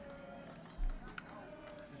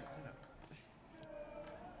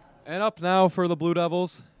 And up now for the Blue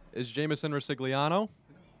Devils is Jamison Resigliano.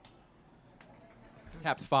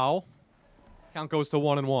 Tapped foul. Count goes to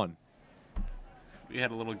 1-1. We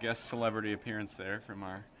had a little guest celebrity appearance there from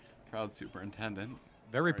our proud superintendent.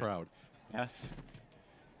 Very proud. Yes.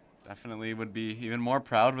 Definitely would be even more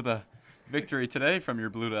proud with a victory today from your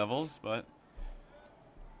Blue Devils, but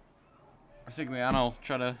Resigliano will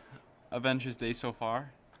try to avenge his day so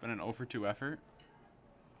far. It's been an 0-for-2 effort.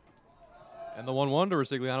 And the 1-1 to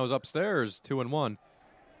Resigliano's upstairs, 2-1.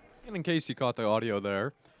 And in case you caught the audio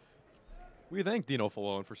there, we thank Dino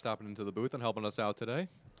Falone for stopping into the booth and helping us out today.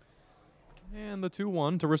 And the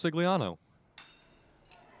 2-1 to Resigliano.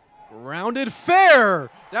 Grounded fair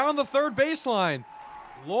down the third baseline.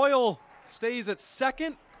 Loyal stays at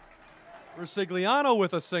second. Resigliano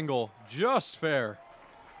with a single, just fair.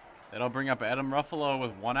 That'll bring up Adam Ruffalo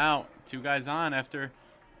with 1 out, 2 guys on after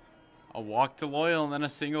a walk to Loyal and then a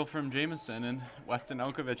single from Jamison and Weston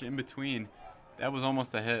Elkovich in between. That was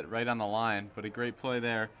almost a hit right on the line, but a great play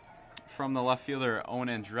there from the left fielder, Owen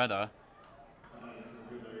Andretta.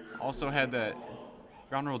 Also had that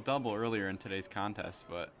ground rule double earlier in today's contest,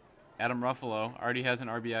 but Adam Ruffalo already has an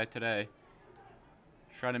RBI today.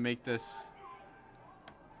 Try to make this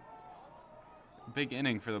a big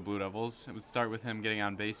inning for the Blue Devils. It would start with him getting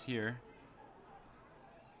on base here.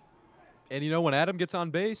 And you know, when Adam gets on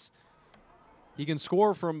base, he can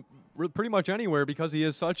score from pretty much anywhere because he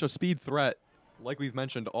is such a speed threat, like we've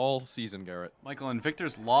mentioned all season, Garrett. Michael, in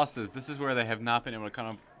Victor's losses, this is where they have not been able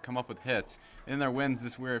to come up with hits. In their wins,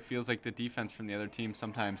 this is where it feels like the defense from the other team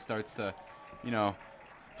sometimes starts to,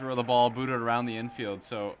 throw the ball, boot it around the infield.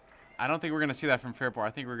 So I don't think we're going to see that from Fairport. I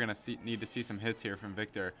think we're going to need to see some hits here from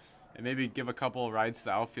Victor and maybe give a couple rides to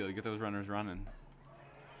the outfield to get those runners running.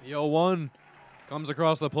 The 0-1 comes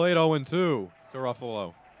across the plate, 0-2 to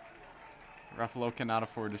Ruffalo. Ruffalo cannot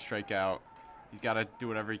afford to strike out. He's got to do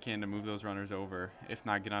whatever he can to move those runners over, if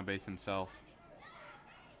not get on base himself.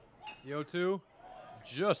 The 0-2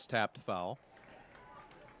 just tapped foul.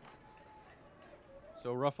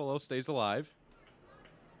 So Ruffalo stays alive.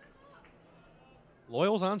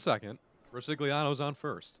 Loyal's on second. Resigliano's on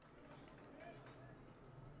first.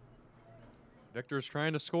 Victor's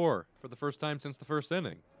trying to score for the first time since the first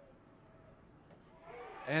inning.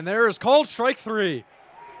 And there is called strike 3.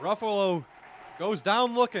 Ruffalo goes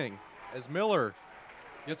down looking as Miller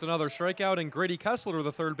gets another strikeout, and Grady Kessler,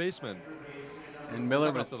 the third baseman. And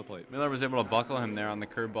Miller up to the plate. Miller was able to buckle him there on the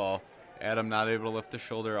curveball. Adam not able to lift the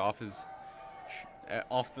shoulder off his,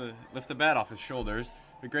 lift the bat off his shoulders.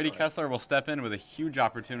 But Grady Kessler will step in with a huge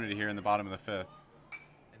opportunity here in the bottom of the 5th.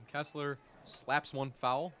 And Kessler slaps one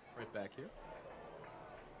foul right back here.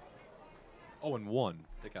 0-1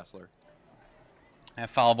 to Kessler. That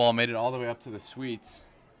foul ball made it all the way up to the suites.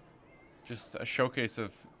 Just a showcase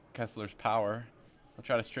of Kessler's power. I'll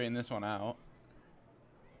try to straighten this one out.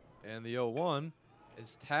 And the 0-1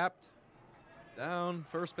 is tapped down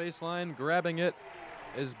first baseline. Grabbing it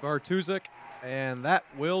is Bartuszek, and that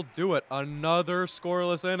will do it. Another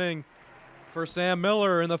scoreless inning for Sam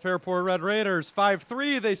Miller and the Fairport Red Raiders.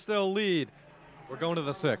 5-3, they still lead. We're going to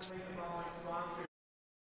the 6th.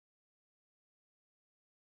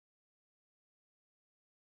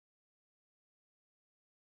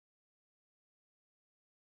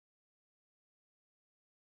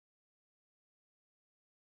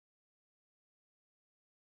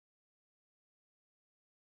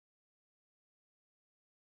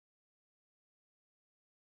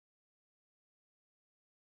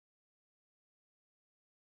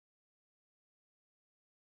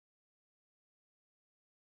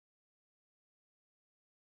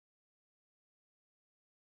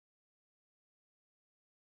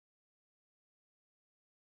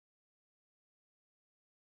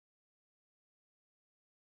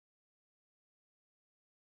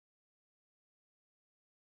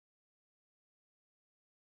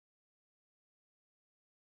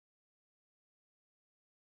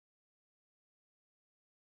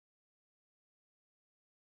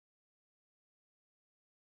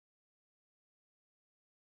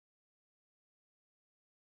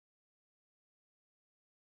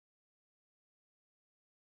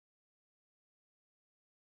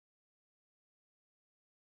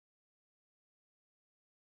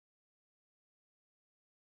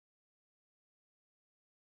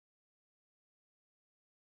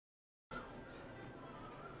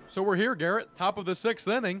 So we're here, Garrett, top of the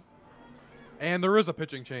 6th inning, and there is a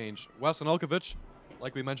pitching change. Weston Elkovich,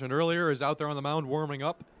 like we mentioned earlier, is out there on the mound warming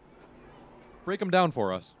up. Break him down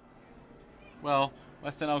for us. Well,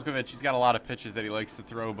 Weston Elkovich, he's got a lot of pitches that he likes to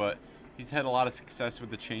throw, but he's had a lot of success with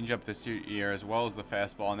the changeup this year as well as the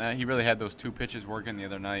fastball, and that he really had those 2 pitches working the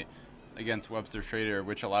other night against Webster Schrader,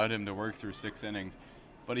 which allowed him to work through 6 innings.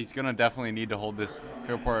 But he's going to definitely need to hold this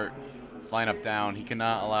Fairport lineup down. He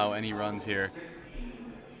cannot allow any runs here.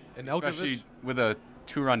 And Especially Elkovich, with a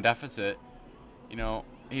 2-run deficit. You know,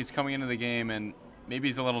 he's coming into the game and maybe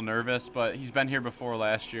he's a little nervous, but he's been here before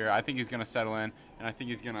last year. I think he's going to settle in, and I think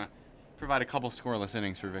he's going to provide a couple scoreless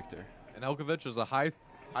innings for Victor. and Elkovich is a high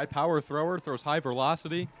power thrower, throws high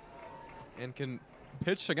velocity, and can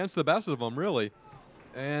pitch against the best of them, really.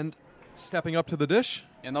 And stepping up to the dish,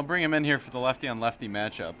 And they'll bring him in here for the lefty-on-lefty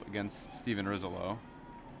matchup against Steven Rizolo.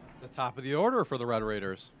 the top of the order for the Red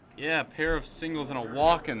Raiders. Yeah, a pair of singles and a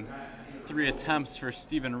walk and 3 attempts for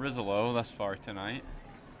Steven Rizolo thus far tonight.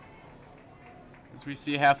 As we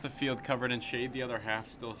see half the field covered in shade, the other half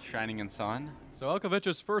still shining in sun. So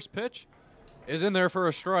Elkovich's first pitch is in there for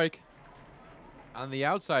a strike on the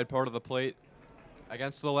outside part of the plate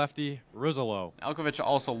against the lefty Rizolo. Elkovich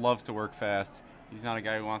also loves to work fast. He's not a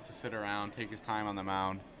guy who wants to sit around, take his time on the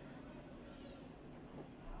mound.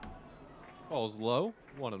 Ball's low,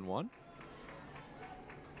 1-1.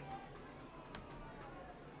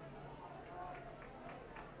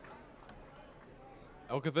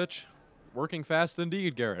 Elkovich working fast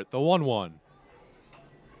indeed, Garrett. The 1-1.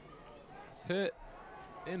 It's hit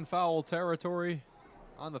in foul territory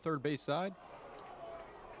on the third base side.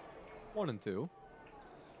 1-2.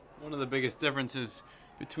 One of the biggest differences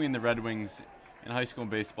between the Red Wings and high school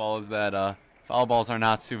baseball is that foul balls are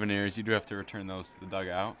not souvenirs. You do have to return those to the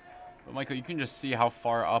dugout. But, Michael, you can just see how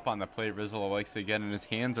far up on the plate Rizolo likes to get, and his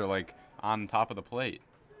hands are, like, on top of the plate.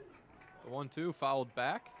 The 1-2 fouled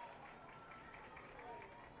back.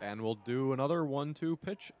 And we'll do another 1-2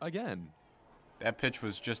 pitch again. That pitch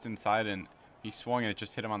was just inside, and he swung, and it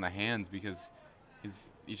just hit him on the hands because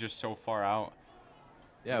he's just so far out.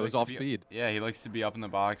 Yeah, He it was likes off to be- speed. Yeah, he likes to be up in the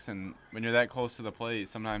box, and when you're that close to the plate,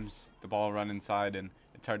 sometimes the ball will run inside, and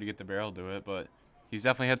it's hard to get the barrel to it. But he's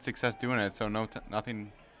definitely had success doing it, so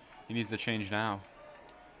nothing he needs to change now.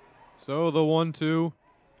 So the 1-2 to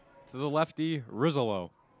the lefty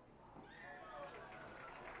Rizolo.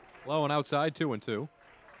 Low and outside, 2-2.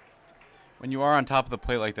 When you are on top of the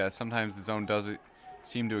plate like that, sometimes the zone does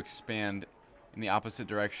seem to expand in the opposite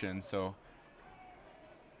direction. So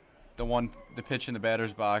the pitch in the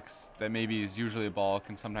batter's box that maybe is usually a ball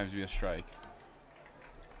can sometimes be a strike.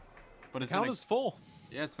 But it's Count been is full.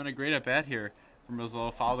 it's been a great at bat here from Rizzo.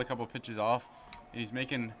 Fouled a couple pitches off, and he's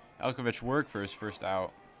making Elkovich work for his first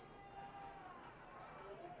out.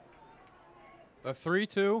 The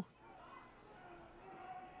 3-2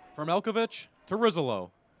 from Elkovich to Rizolo.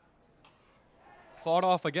 Fought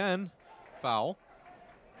off again. Foul.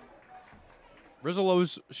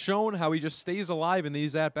 Rizzolo's shown how he just stays alive in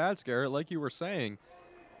these at-bats, Garrett, like you were saying.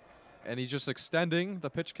 And he's just extending the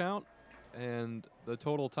pitch count and the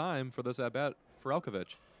total time for this at-bat for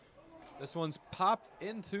Elkovich. This one's popped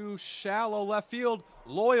into shallow left field.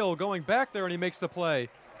 Loyal going back there, and he makes the play.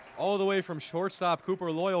 All the way from shortstop,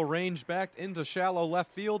 Cooper Loyal ranged back into shallow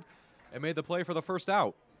left field and made the play for the first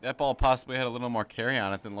out. That ball possibly had a little more carry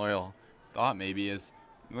on it than Loyal thought maybe. It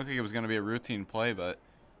looked like it was going to be a routine play, but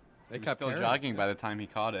They he was kept still carrying. jogging by the time he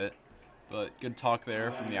caught it. But good talk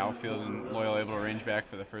there from the outfield, and Loyal able to range back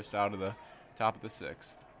for the first out of the top of the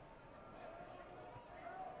 6th.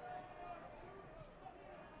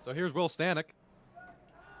 So here's Will Stanek.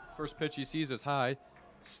 First pitch he sees is high.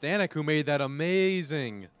 Stanek, who made that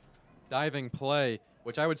amazing diving play,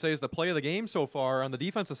 which I would say is the play of the game so far on the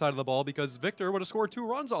defensive side of the ball, because Victor would have scored 2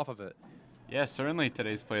 runs off of it. Yeah, certainly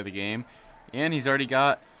today's play of the game. And he's already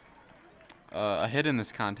got a hit in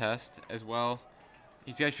this contest as well.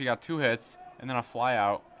 He's actually got 2 hits and then a fly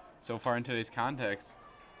out so far in today's contest.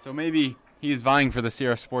 So maybe he is vying for the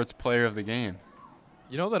Sierra Sports Player of the Game.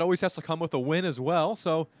 You know, that always has to come with a win as well,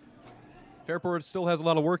 so Fairport still has a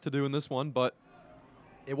lot of work to do in this one, but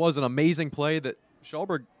it was an amazing play that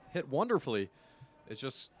Schulberg hit wonderfully. It's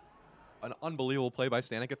just an unbelievable play by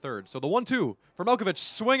Stanek at third. So the 1-2 from Elkovich,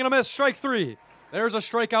 swing and a miss, strike 3. There's a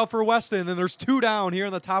strikeout for Weston, and there's 2 down here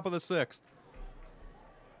in the top of the 6th.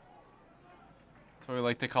 That's what we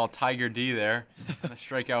like to call Tiger D there. A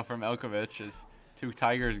strikeout from Elkovich as 2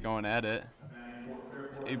 Tigers going at it.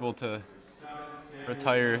 He's able to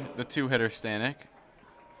retire the 2-hitter Stanek.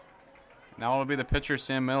 Now it'll be the pitcher,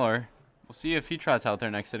 Sam Miller. We'll see if he trots out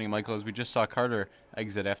there next inning, Michael, as we just saw Carter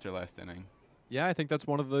exit after last inning. Yeah, I think that's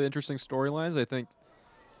one of the interesting storylines. I think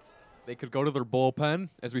they could go to their bullpen,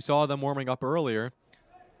 as we saw them warming up earlier.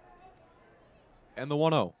 And the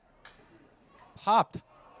 1-0. Popped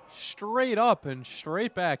straight up and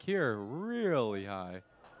straight back here, really high.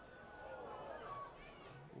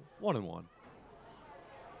 1-1.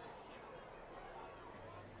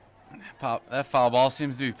 That foul ball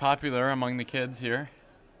seems to be popular among the kids here.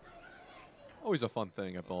 Always a fun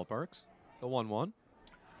thing at ballparks. The 1-1.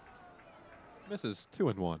 Misses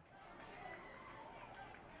 2-1.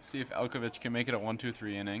 See if Elkovich can make it a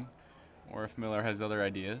 1-2-3 inning, or if Miller has other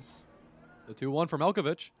ideas. The 2-1 from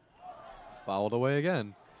Elkovich. Fouled away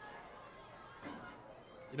again.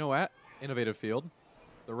 You know, at Innovative Field,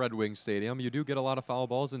 the Red Wings Stadium, you do get a lot of foul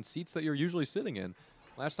balls in seats that you're usually sitting in.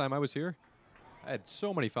 Last time I was here, I had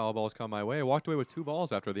so many foul balls come my way. I walked away with 2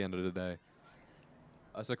 balls after the end of the day.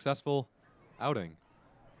 A successful outing.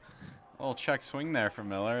 A little check swing there for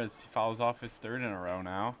Miller as he fouls off his 3rd in a row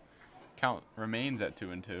now. Count remains at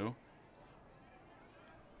 2-2.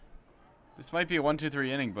 This might be a 1-2-3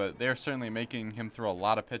 inning, but they're certainly making him throw a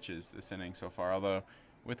lot of pitches this inning so far, although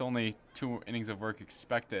with only 2 innings of work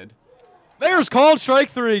expected. There's called strike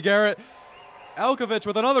 3, Garrett. Elkovich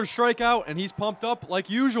with another strikeout, and he's pumped up like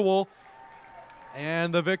usual.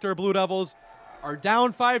 And the Victor Blue Devils are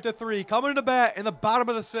down 5-3, coming to bat in the bottom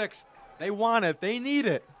of the 6th. They want it. They need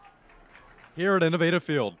it here at Innovative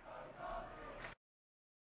Field.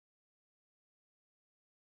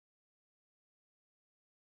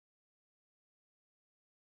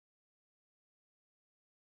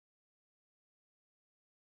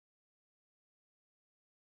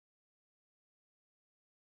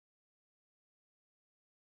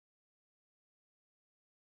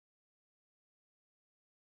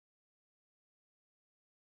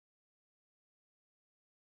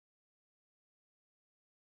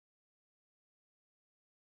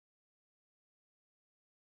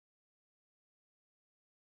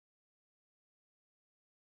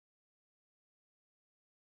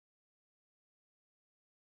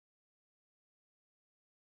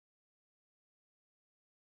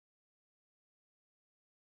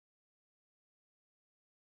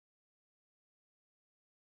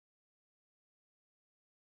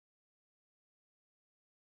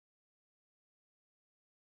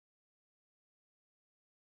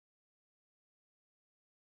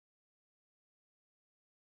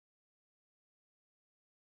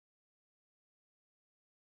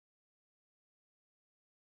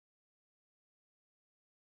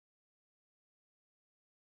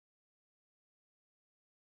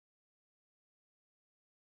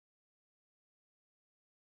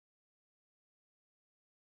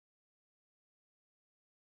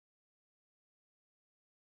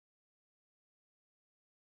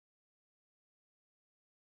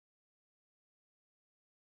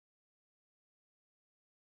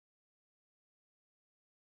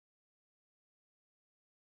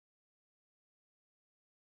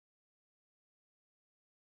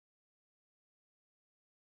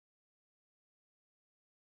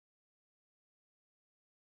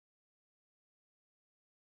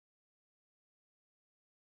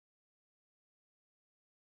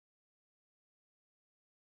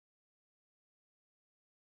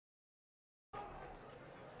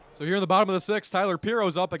 So here in the bottom of the sixth, Tyler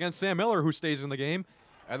Piro's up against Sam Miller, who stays in the game.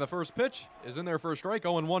 And the first pitch is in there for a strike,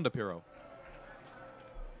 0-1 to Piro.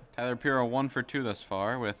 Tyler Piro 1 for 2 thus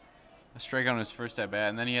far with a strike on his first at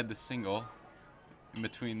bat, and then he had the single in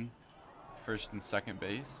between first and second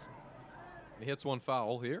base. He hits one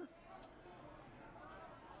foul here.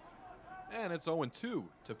 And it's 0-2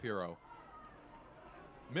 to Piro.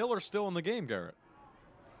 Miller still in the game, Garrett.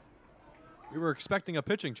 We were expecting a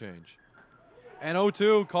pitching change. And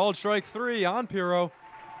 0-2, called strike 3 on Piro.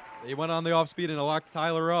 He went on the off speed and locked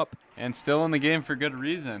Tyler up. And still in the game for good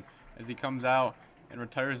reason, as he comes out and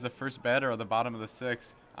retires the first batter of the bottom of the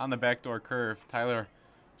sixth on the backdoor curve. Tyler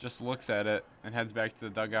just looks at it and heads back to the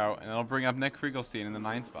dugout, and it'll bring up Nick Kriegelstein in the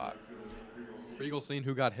 9th spot. Kriegelstein,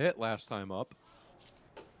 who got hit last time up,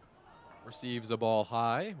 receives a ball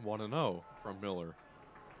high, 1-0 from Miller.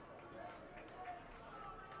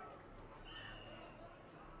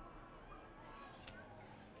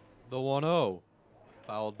 The 1-0,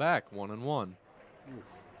 fouled back, 1-1.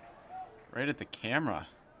 Right at the camera.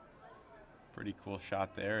 Pretty cool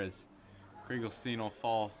shot there as Kriegelstein will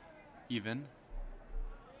fall even.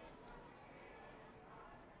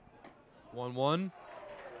 1-1,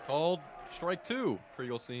 called strike 2.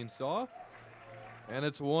 Kriegelstein saw, and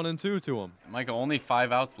it's 1-2 to him. Michael, only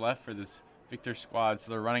 5 outs left for this Victor squad, so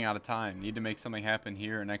they're running out of time. Need to make something happen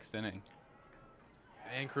here next inning.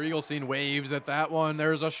 And Kriegelstein waves at that one.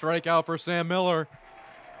 There's a strikeout for Sam Miller.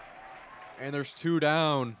 And there's 2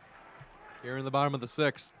 down here in the bottom of the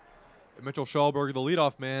 6th. And Mitchell Schallberg, the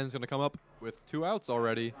leadoff man, is going to come up with 2 outs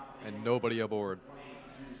already and nobody aboard.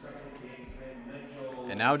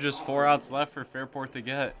 And now just 4 outs left for Fairport to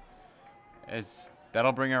get, as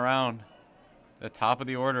that'll bring around the top of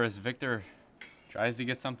the order as Victor tries to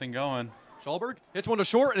get something going. Schallberg hits one to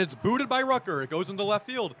short, and it's booted by Rucker. It goes into left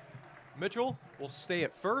field. Mitchell will stay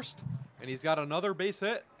at first, and he's got another base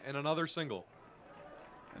hit and another single.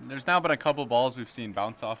 And there's now been a couple balls we've seen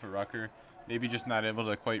bounce off of Rucker. Maybe just not able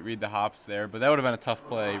to quite read the hops there, but that would have been a tough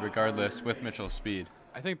play regardless with Mitchell's speed.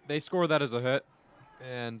 I think they score that as a hit,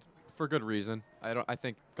 and for good reason. I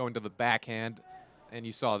think going to the backhand, and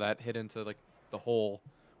you saw that hit into like the hole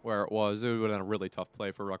where it was. It would have been a really tough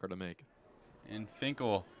play for Rucker to make. And Fink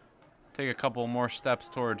will take a couple more steps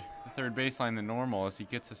toward the third baseline than normal as he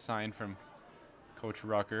gets a sign from Coach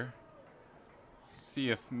Rucker. See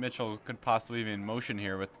if Mitchell could possibly be in motion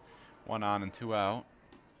here with 1 on and 2 out.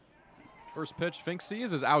 First pitch Fink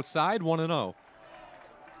sees is outside, 1-0.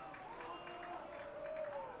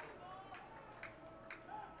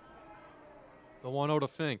 The 1-0 to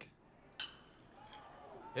Fink.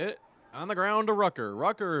 Hit on the ground to Rucker.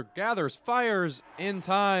 Rucker gathers, fires in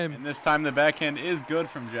time. And this time the backhand is good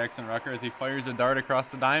from Jackson Rucker as he fires a dart across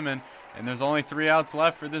the diamond. And there's only 3 outs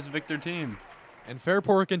left for this Victor team. And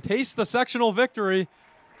Fairport can taste the sectional victory,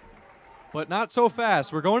 but not so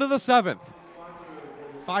fast. We're going to the 7th.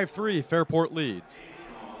 5-3, Fairport leads.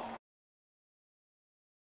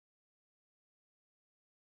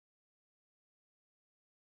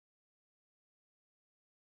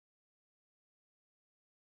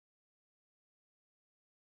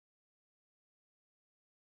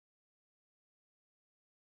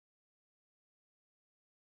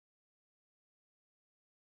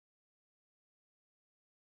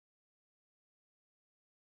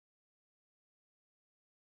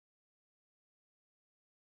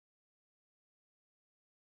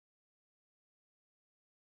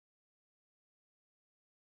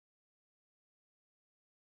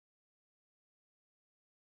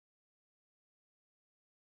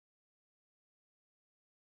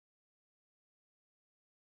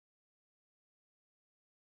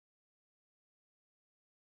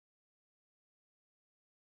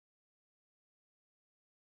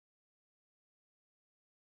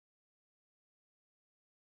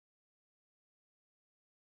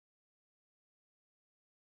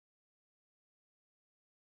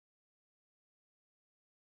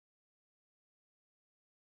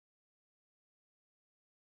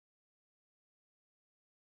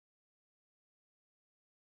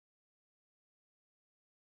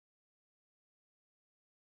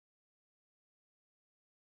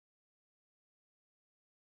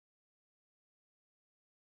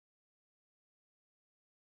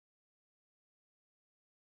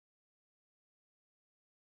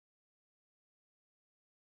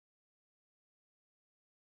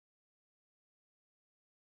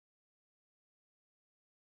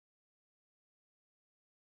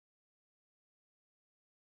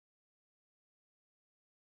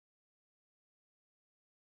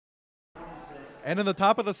 And in the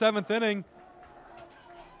top of the 7th inning,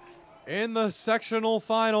 in the sectional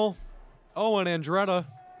final, Owen Andretta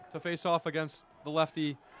to face off against the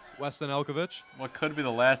lefty Weston Elkovich. What could be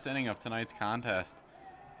the last inning of tonight's contest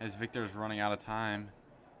as Victor's running out of time.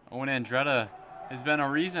 Owen Andretta has been a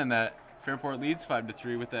reason that Fairport leads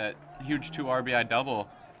 5-3 with that huge 2 RBI double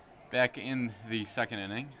back in the second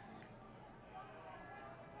inning.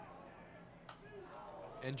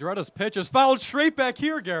 Andretta's pitch is fouled straight back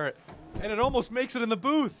here, Garrett. And it almost makes it in the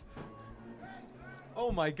booth.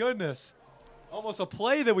 Oh my goodness. Almost a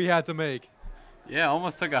play that we had to make. Yeah,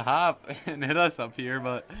 almost took a hop and hit us up here,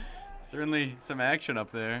 but certainly some action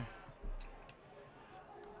up there.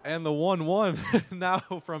 And the 1-1 now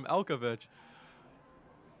from Elkovich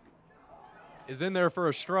is in there for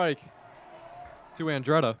a strike to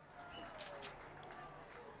Andretta.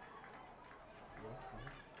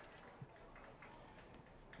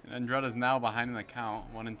 Andretta's now behind in the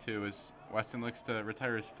count, 1-2, as Weston looks to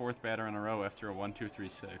retire his 4th batter in a row after a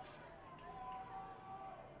 1-2-3-6.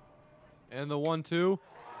 And the 1-2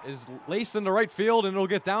 is laced into right field, and it'll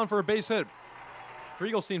get down for a base hit.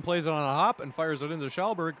 Kriegelstein plays it on a hop and fires it into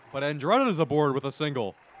Schalberg, but Andretta is aboard with a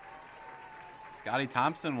single. Scotty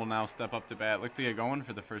Thompson will now step up to bat. Look to get going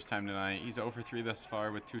for the first time tonight. He's 0 for 3 thus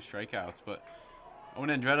far with 2 strikeouts, but Owen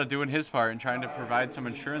Andretta doing his part and trying to provide some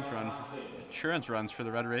insurance runs for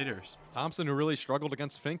the Red Raiders. Thompson, who really struggled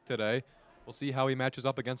against Fink today, we'll see how he matches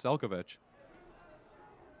up against Elkovich.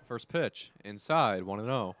 First pitch, inside,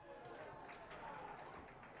 1-0.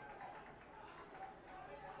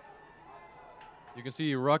 You can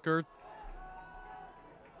see Rucker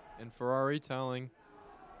and Ferrari telling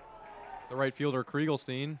the right fielder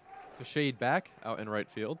Kriegelstein to shade back out in right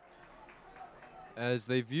field as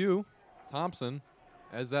they view Thompson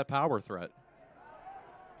as that power threat.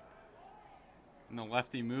 And the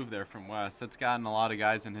lefty move there from West, that's gotten a lot of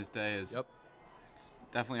guys in his day. Yep. It's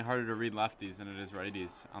definitely harder to read lefties than it is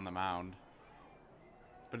righties on the mound.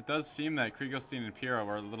 But it does seem that Kriegelstein and Piero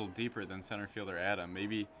are a little deeper than center fielder Adam,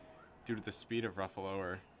 maybe due to the speed of Ruffalo,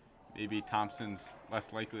 or maybe Thompson's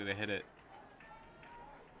less likely to hit it.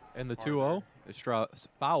 And the 2-0 is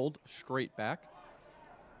fouled straight back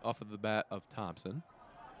off of the bat of Thompson.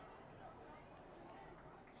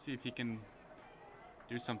 See if he can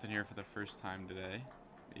do something here for the first time today.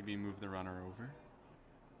 Maybe move the runner over.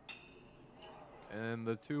 And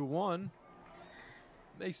the 2-1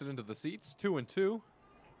 makes it into the seats. 2-2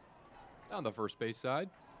 down the first base side.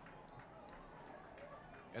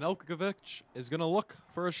 And Elkovich is going to look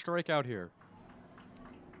for a strikeout here.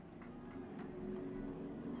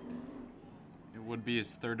 It would be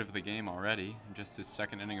his 3rd of the game already, in just his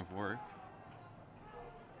 2nd inning of work.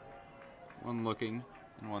 1 looking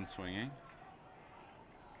and 1 swinging.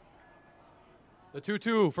 The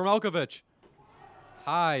 2-2 from Elkovich.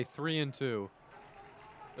 High, 3-2.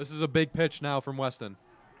 This is a big pitch now from Weston.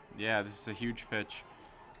 Yeah, this is a huge pitch.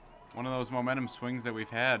 One of those momentum swings that we've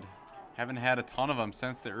had. Haven't had a ton of them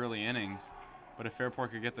since the early innings, but if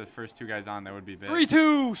Fairport could get the first 2 guys on, that would be big.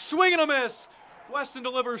 3-2, swing and a miss. Weston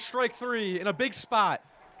delivers strike 3 in a big spot.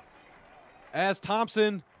 As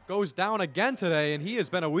Thompson goes down again today, and he has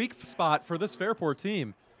been a weak spot for this Fairport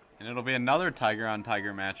team. And it'll be another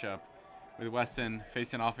tiger-on-tiger matchup with Weston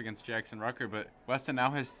facing off against Jackson Rucker, but Weston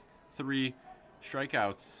now has 3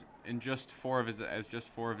 strikeouts in just 4 of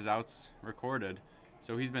his outs recorded,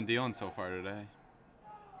 so he's been dealing so far today.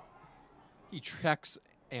 He checks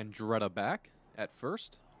Andretta back at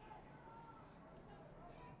first.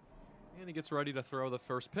 And he gets ready to throw the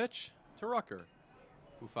first pitch to Rucker,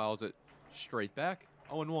 who fouls it straight back,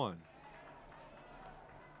 0-1.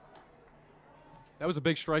 That was a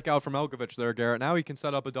big strikeout from Elkovich there, Garrett. Now he can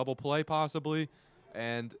set up a double play possibly,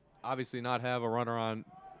 and obviously not have a runner on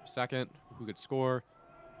second who could score.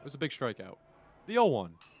 It was a big strikeout. The 0-1.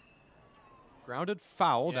 Grounded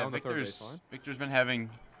foul down the third baseline. Victor's been having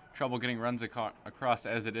trouble getting runs across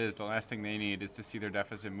as it is. The last thing they need is to see their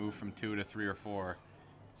deficit move from 2 to 3 or 4.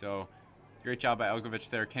 So great job by Elkovich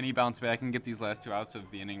there. Can he bounce back and get these last 2 outs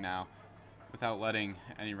of the inning now without letting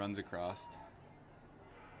any runs across?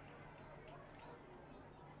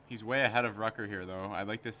 He's way ahead of Rucker here, though. I'd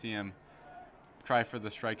like to see him try for the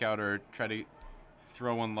strikeout or try to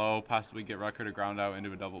throw one low, possibly get Rucker to ground out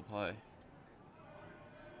into a double play.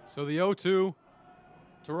 So the 0-2 to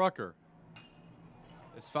Rucker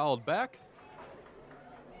is fouled back,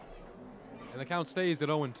 and the count stays at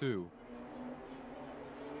 0-2.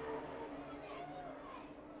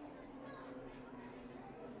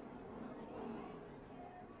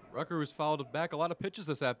 Rucker was fouled back. A lot of pitches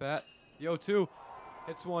this at bat. The 0-2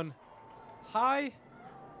 hits one high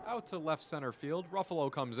out to left center field.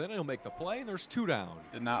 Ruffalo comes in and he'll make the play, and there's 2 down.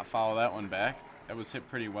 Did not follow that one back. That was hit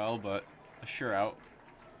pretty well, but a sure out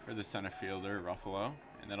for the center fielder, Ruffalo.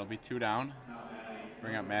 And that'll be 2 down.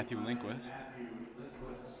 Bring up Matthew Lindquist.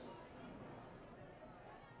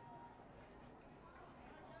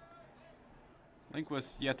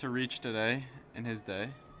 Lindquist yet to reach today in his day.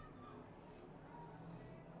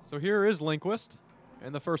 So here is Lindquist,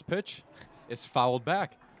 and the first pitch is fouled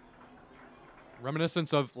back.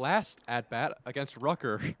 Reminiscence of last at-bat against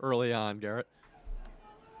Rucker early on, Garrett.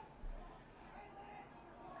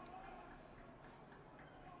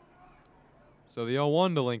 So the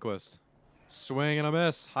 0-1 to Lindquist. Swing and a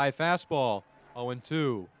miss. High fastball.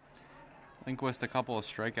 0-2. Lindquist a couple of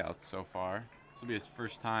strikeouts so far. This will be his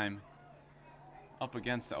first time up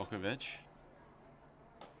against Elkovich.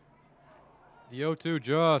 The 0-2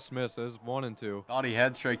 just misses. 1-2. Thought he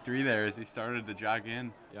had strike 3 there as he started to jog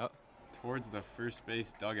in Yep. towards the first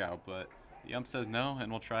base dugout, but the ump says no, and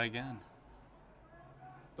we'll try again.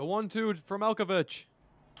 The 1-2 from Elkovich.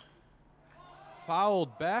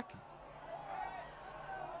 Fouled back.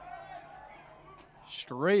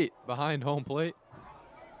 Straight behind home plate.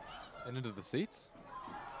 And into the seats.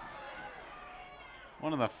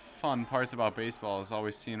 One of the fun parts about baseball is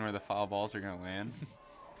always seeing where the foul balls are going to land.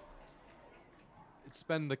 It's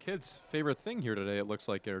been the kids' favorite thing here today, it looks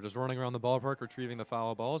like. They're just running around the ballpark, retrieving the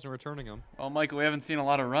foul balls and returning them. Well, Michael, we haven't seen a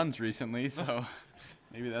lot of runs recently, so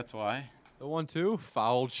maybe that's why. The 1-2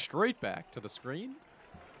 fouled straight back to the screen.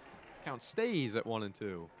 Count stays at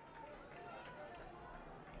 1-2.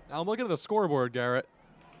 Now I'm looking at the scoreboard, Garrett.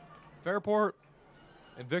 Fairport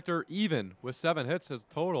and Victor even with 7 hits as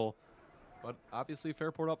total, but obviously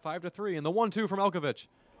Fairport up 5-3. And the 1-2 from Elkovich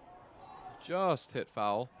just hit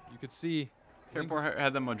foul. You could see Fairport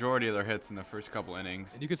had the majority of their hits in the first couple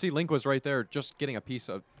innings. and you could see Lindquist right there, just getting a piece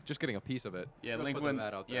of it. Yeah, Just putting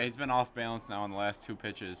that out there. Yeah, he's been off balance now in the last 2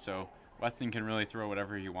 pitches, so Weston can really throw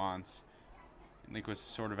whatever he wants. And Lindquist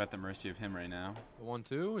is sort of at the mercy of him right now. The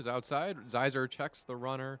 1-2 is outside. Zeiser checks the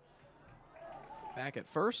runner back at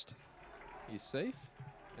first. He's safe,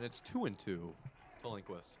 and it's 2-2 to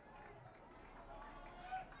Lindquist.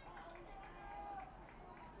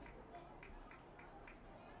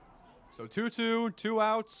 So 2-2, 2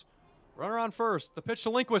 outs. Runner on first. The pitch to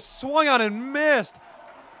Lindquist swung on and missed.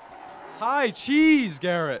 High cheese,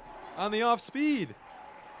 Garrett, on the off speed.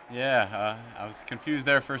 Yeah, I was confused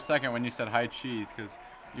there for a second when you said high cheese, because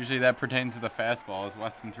usually that pertains to the fastball, as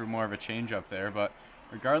Weston threw more of a changeup there. But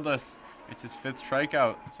regardless, it's his 5th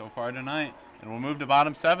strikeout so far tonight, and we'll move to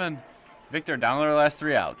bottom 7. Victor down to their last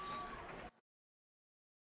 3 outs.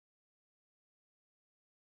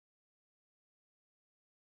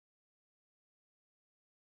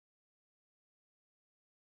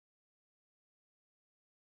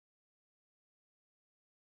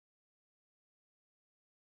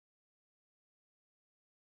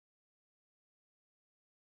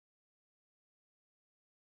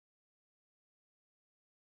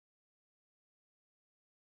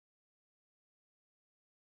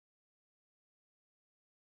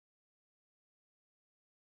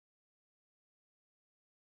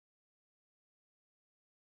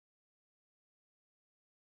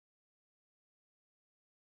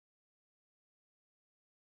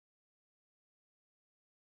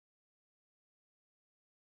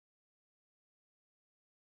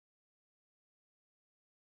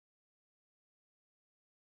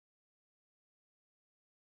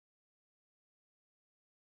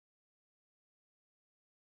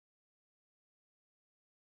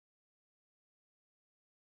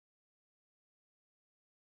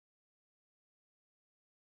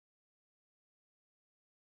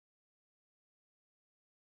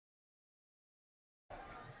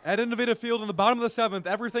 At Innovative Field in the bottom of the 7th,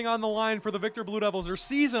 everything on the line for the Victor Blue Devils. Their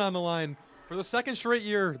season on the line for the 2nd straight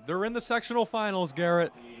year. They're in the sectional finals,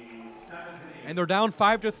 Garrett. And they're down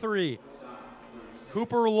 5-3.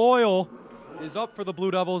 Cooper Loyal is up for the Blue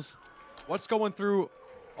Devils. What's going through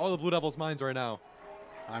all the Blue Devils' minds right now?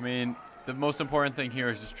 I mean, the most important thing here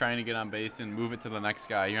is just trying to get on base and move it to the next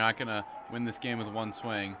guy. You're not going to win this game with one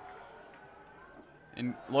swing.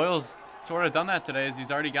 And Loyal's sort of done that today, as he's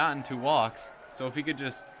already gotten 2 walks. So if he could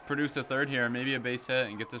just produce a 3rd here, maybe a base hit,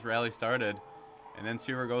 and get this rally started, and then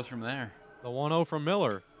see where it goes from there. The 1-0 from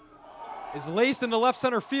Miller is laced into left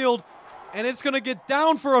center field, and it's going to get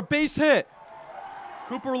down for a base hit.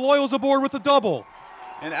 Cooper Loyal's aboard with a double.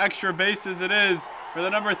 And extra bases it is for the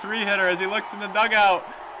number 3 hitter as he looks in the dugout.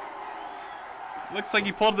 Looks like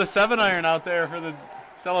he pulled the 7-iron out there for the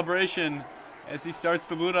celebration as he starts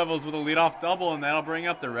the Blue Devils with a leadoff double, and that'll bring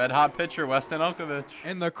up the red-hot pitcher, Weston Elkovich.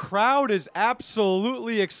 And the crowd is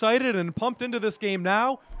absolutely excited and pumped into this game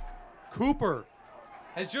now. Cooper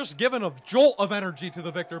has just given a jolt of energy to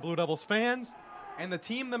the Victor Blue Devils fans and the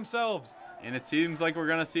team themselves. And it seems like we're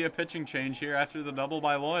going to see a pitching change here after the double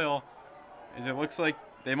by Loyal, as it looks like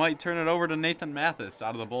they might turn it over to Nathan Mathis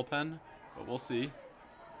out of the bullpen, but we'll see.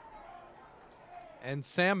 And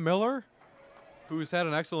Sam Miller who's had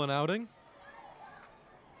an excellent outing.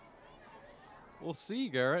 We'll see,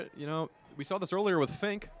 Garrett. You know, we saw this earlier with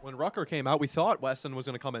Fink. When Rucker came out, we thought Weston was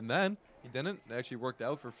going to come in then. He didn't. It actually worked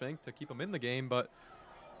out for Fink to keep him in the game, but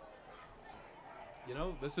you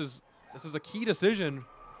know, this is a key decision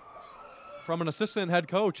from an assistant head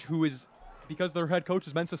coach who is, because their head coach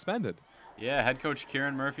has been suspended. Yeah, head coach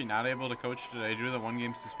Kieran Murphy not able to coach today due to the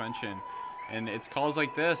one-game suspension. And it's calls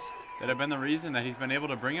like this that have been the reason that he's been able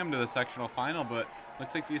to bring him to the sectional final, but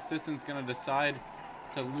looks like the assistant's going to decide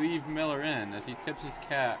to leave Miller in as he tips his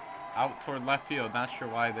cap out toward left field. Not sure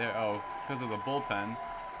why there. Oh, because of the bullpen.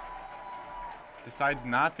 Decides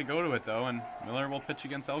not to go to it, though, and Miller will pitch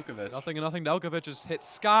against Elkovich. Nothing to Elkovich is hit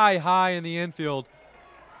sky high in the infield.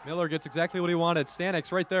 Miller gets exactly what he wanted.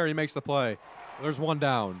 Stanek's right there. He makes the play. There's one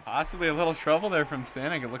down. Possibly a little trouble there from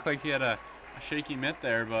Stanek. It looked like he had a shaky mitt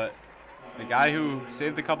there, but the guy who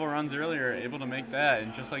saved a couple runs earlier able to make that,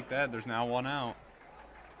 and just like that, there's now one out.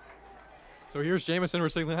 So here's Jamison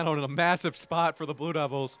Resigliano in a massive spot for the Blue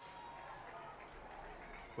Devils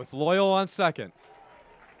with Loyal on second.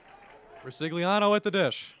 Resigliano at the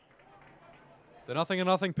dish. The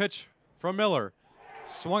 0-0 pitch from Miller.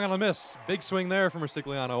 Swung on a miss. Big swing there from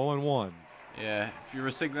Resigliano, 0-1. Yeah, if you're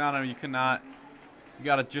Resigliano, you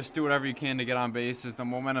got to just do whatever you can to get on base, as the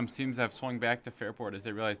momentum seems to have swung back to Fairport as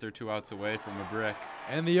they realize they're 2 outs away from a brick.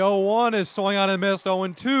 And the 0-1 is swung on and missed,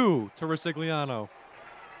 0-2 to Resigliano.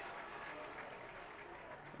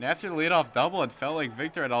 And after the leadoff double, it felt like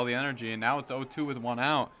Victor had all the energy, and now it's 0-2 with 1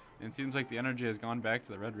 out. And it seems like the energy has gone back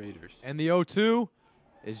to the Red Raiders. And the 0-2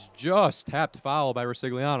 is just tapped foul by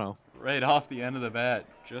Resigliano. Right off the end of the bat,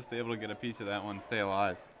 just able to get a piece of that one, stay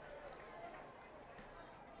alive.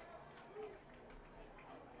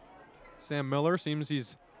 Sam Miller seems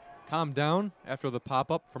he's calmed down after the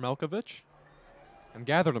pop-up from Elkovich and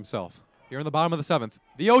gathered himself here in the bottom of the 7th.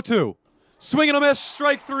 The 0-2. Swing and a miss,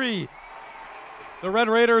 strike 3. The Red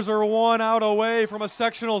Raiders are 1 out away from a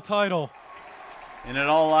sectional title. And it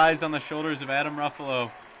all lies on the shoulders of Adam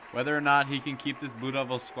Ruffalo, whether or not he can keep this Blue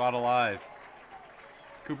Devils squad alive.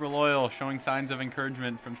 Cooper Loyal showing signs of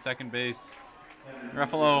encouragement from second base.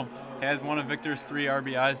 Ruffalo has one of Victor's 3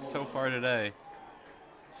 RBIs so far today.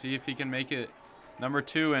 See if he can make it number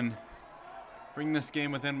 2 and bring this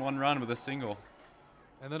game within 1 run with a single.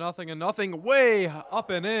 And the 0-0 way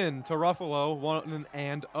up and in to Ruffalo,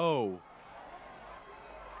 1-0.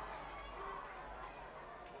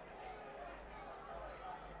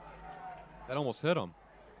 That almost hit him.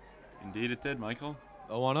 Indeed it did, Michael.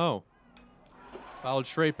 0-0. Fouled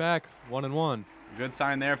straight back, 1-1. Good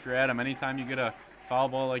sign there if you're Adam. Anytime you get a foul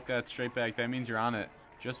ball like that straight back, that means you're on it.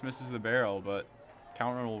 Just misses the barrel, but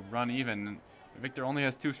counter will run even. Victor only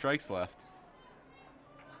has 2 strikes left.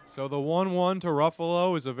 So the 1-1 to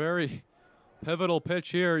Ruffalo is a very pivotal pitch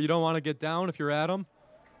here. You don't want to get down if you're Adam.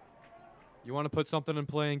 You want to put something in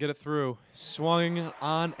play and get it through. Swung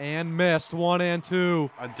on and missed, 1-2.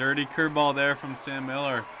 A dirty curveball there from Sam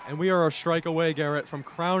Miller. And we are a strike away, Garrett, from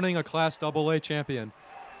crowning a Class AA champion.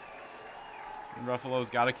 And Ruffalo's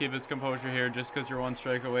got to keep his composure here. Just because you're 1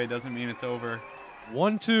 strike away doesn't mean it's over.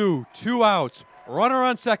 1-2, 2 outs. Runner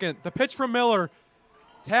on second. The pitch from Miller.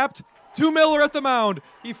 Tapped to Miller at the mound.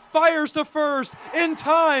 He fires to first in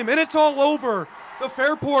time, and it's all over. The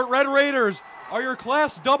Fairport Red Raiders are your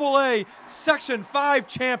Class AA Section 5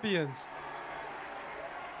 champions.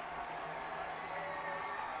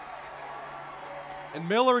 And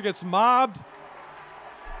Miller gets mobbed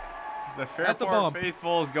The at the bump. Fairport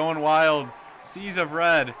faithful is going wild. Seas of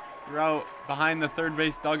red throughout behind the third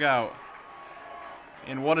base dugout.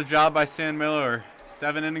 And what a job by Sam Miller.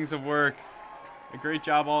 7 innings of work. A great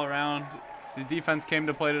job all around. His defense came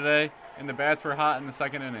to play today, and the bats were hot in the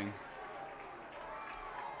 2nd inning.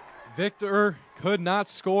 Victor could not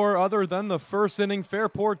score other than the 1st inning.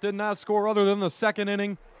 Fairport did not score other than the 2nd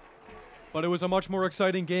inning. But it was a much more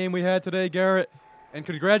exciting game we had today, Garrett. And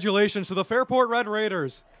congratulations to the Fairport Red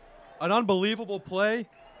Raiders. An unbelievable play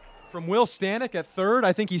from Will Stanek at 3rd.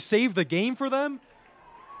 I think he saved the game for them.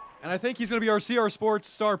 And I think he's going to be our CR Sports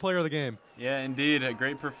star player of the game. Yeah, indeed. A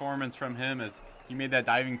great performance from him as he made that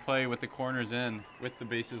diving play with the corners in, with the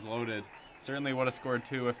bases loaded. Certainly would have scored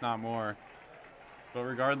 2, if not more. But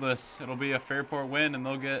regardless, it'll be a Fairport win, and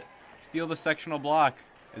they'll steal the sectional block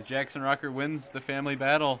as Jackson Rucker wins the family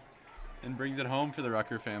battle and brings it home for the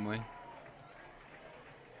Rucker family.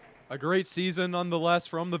 A great season nonetheless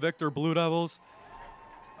from the Victor Blue Devils.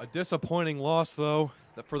 A disappointing loss, though,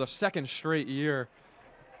 for the 2nd straight year.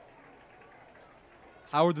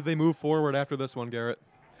 How did they move forward after this one, Garrett?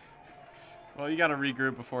 Well, you got to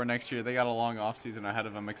regroup before next year. They got a long offseason ahead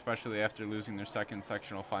of them, especially after losing their second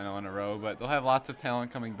sectional final in a row. But they'll have lots of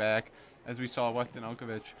talent coming back, as we saw Weston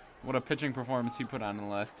Elkovich. What a pitching performance he put on in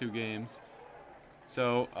the last 2 games.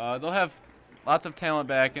 So they'll have lots of talent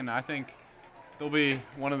back, and I think they'll be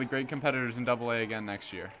one of the great competitors in AA again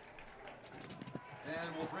next year. And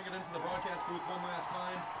we'll bring it into the broadcast booth one last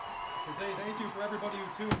time to say thank you for everybody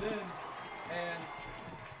who tuned in. And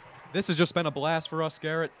this has just been a blast for us,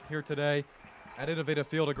 Garrett, here today at Innovative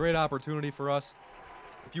Field, a great opportunity for us.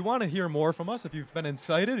 If you want to hear more from us, if you've been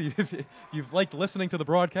excited, if you've liked listening to the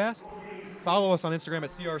broadcast, follow us on Instagram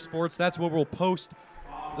at CR Sports. That's where we'll post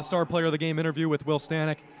the Star Player of the Game interview with Will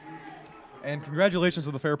Stanek. And congratulations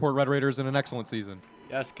to the Fairport Red Raiders in an excellent season.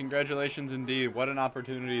 Yes, congratulations indeed. What an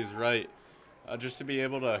opportunity is right. Just to be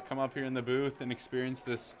able to come up here in the booth and experience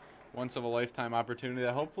this once-of-a-lifetime opportunity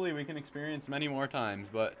that hopefully we can experience many more times.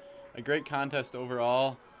 But a great contest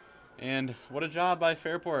overall. And what a job by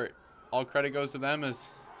Fairport. All credit goes to them as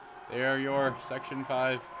they are your Section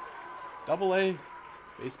 5 AA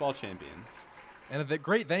baseball champions. And a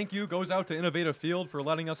great thank you goes out to Innovative Field for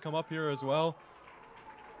letting us come up here as well.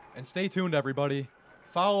 And stay tuned, everybody.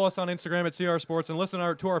 Follow us on Instagram at CR Sports and listen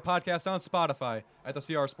to our podcast on Spotify at the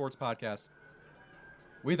CR Sports Podcast.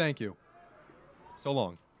 We thank you. So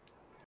long.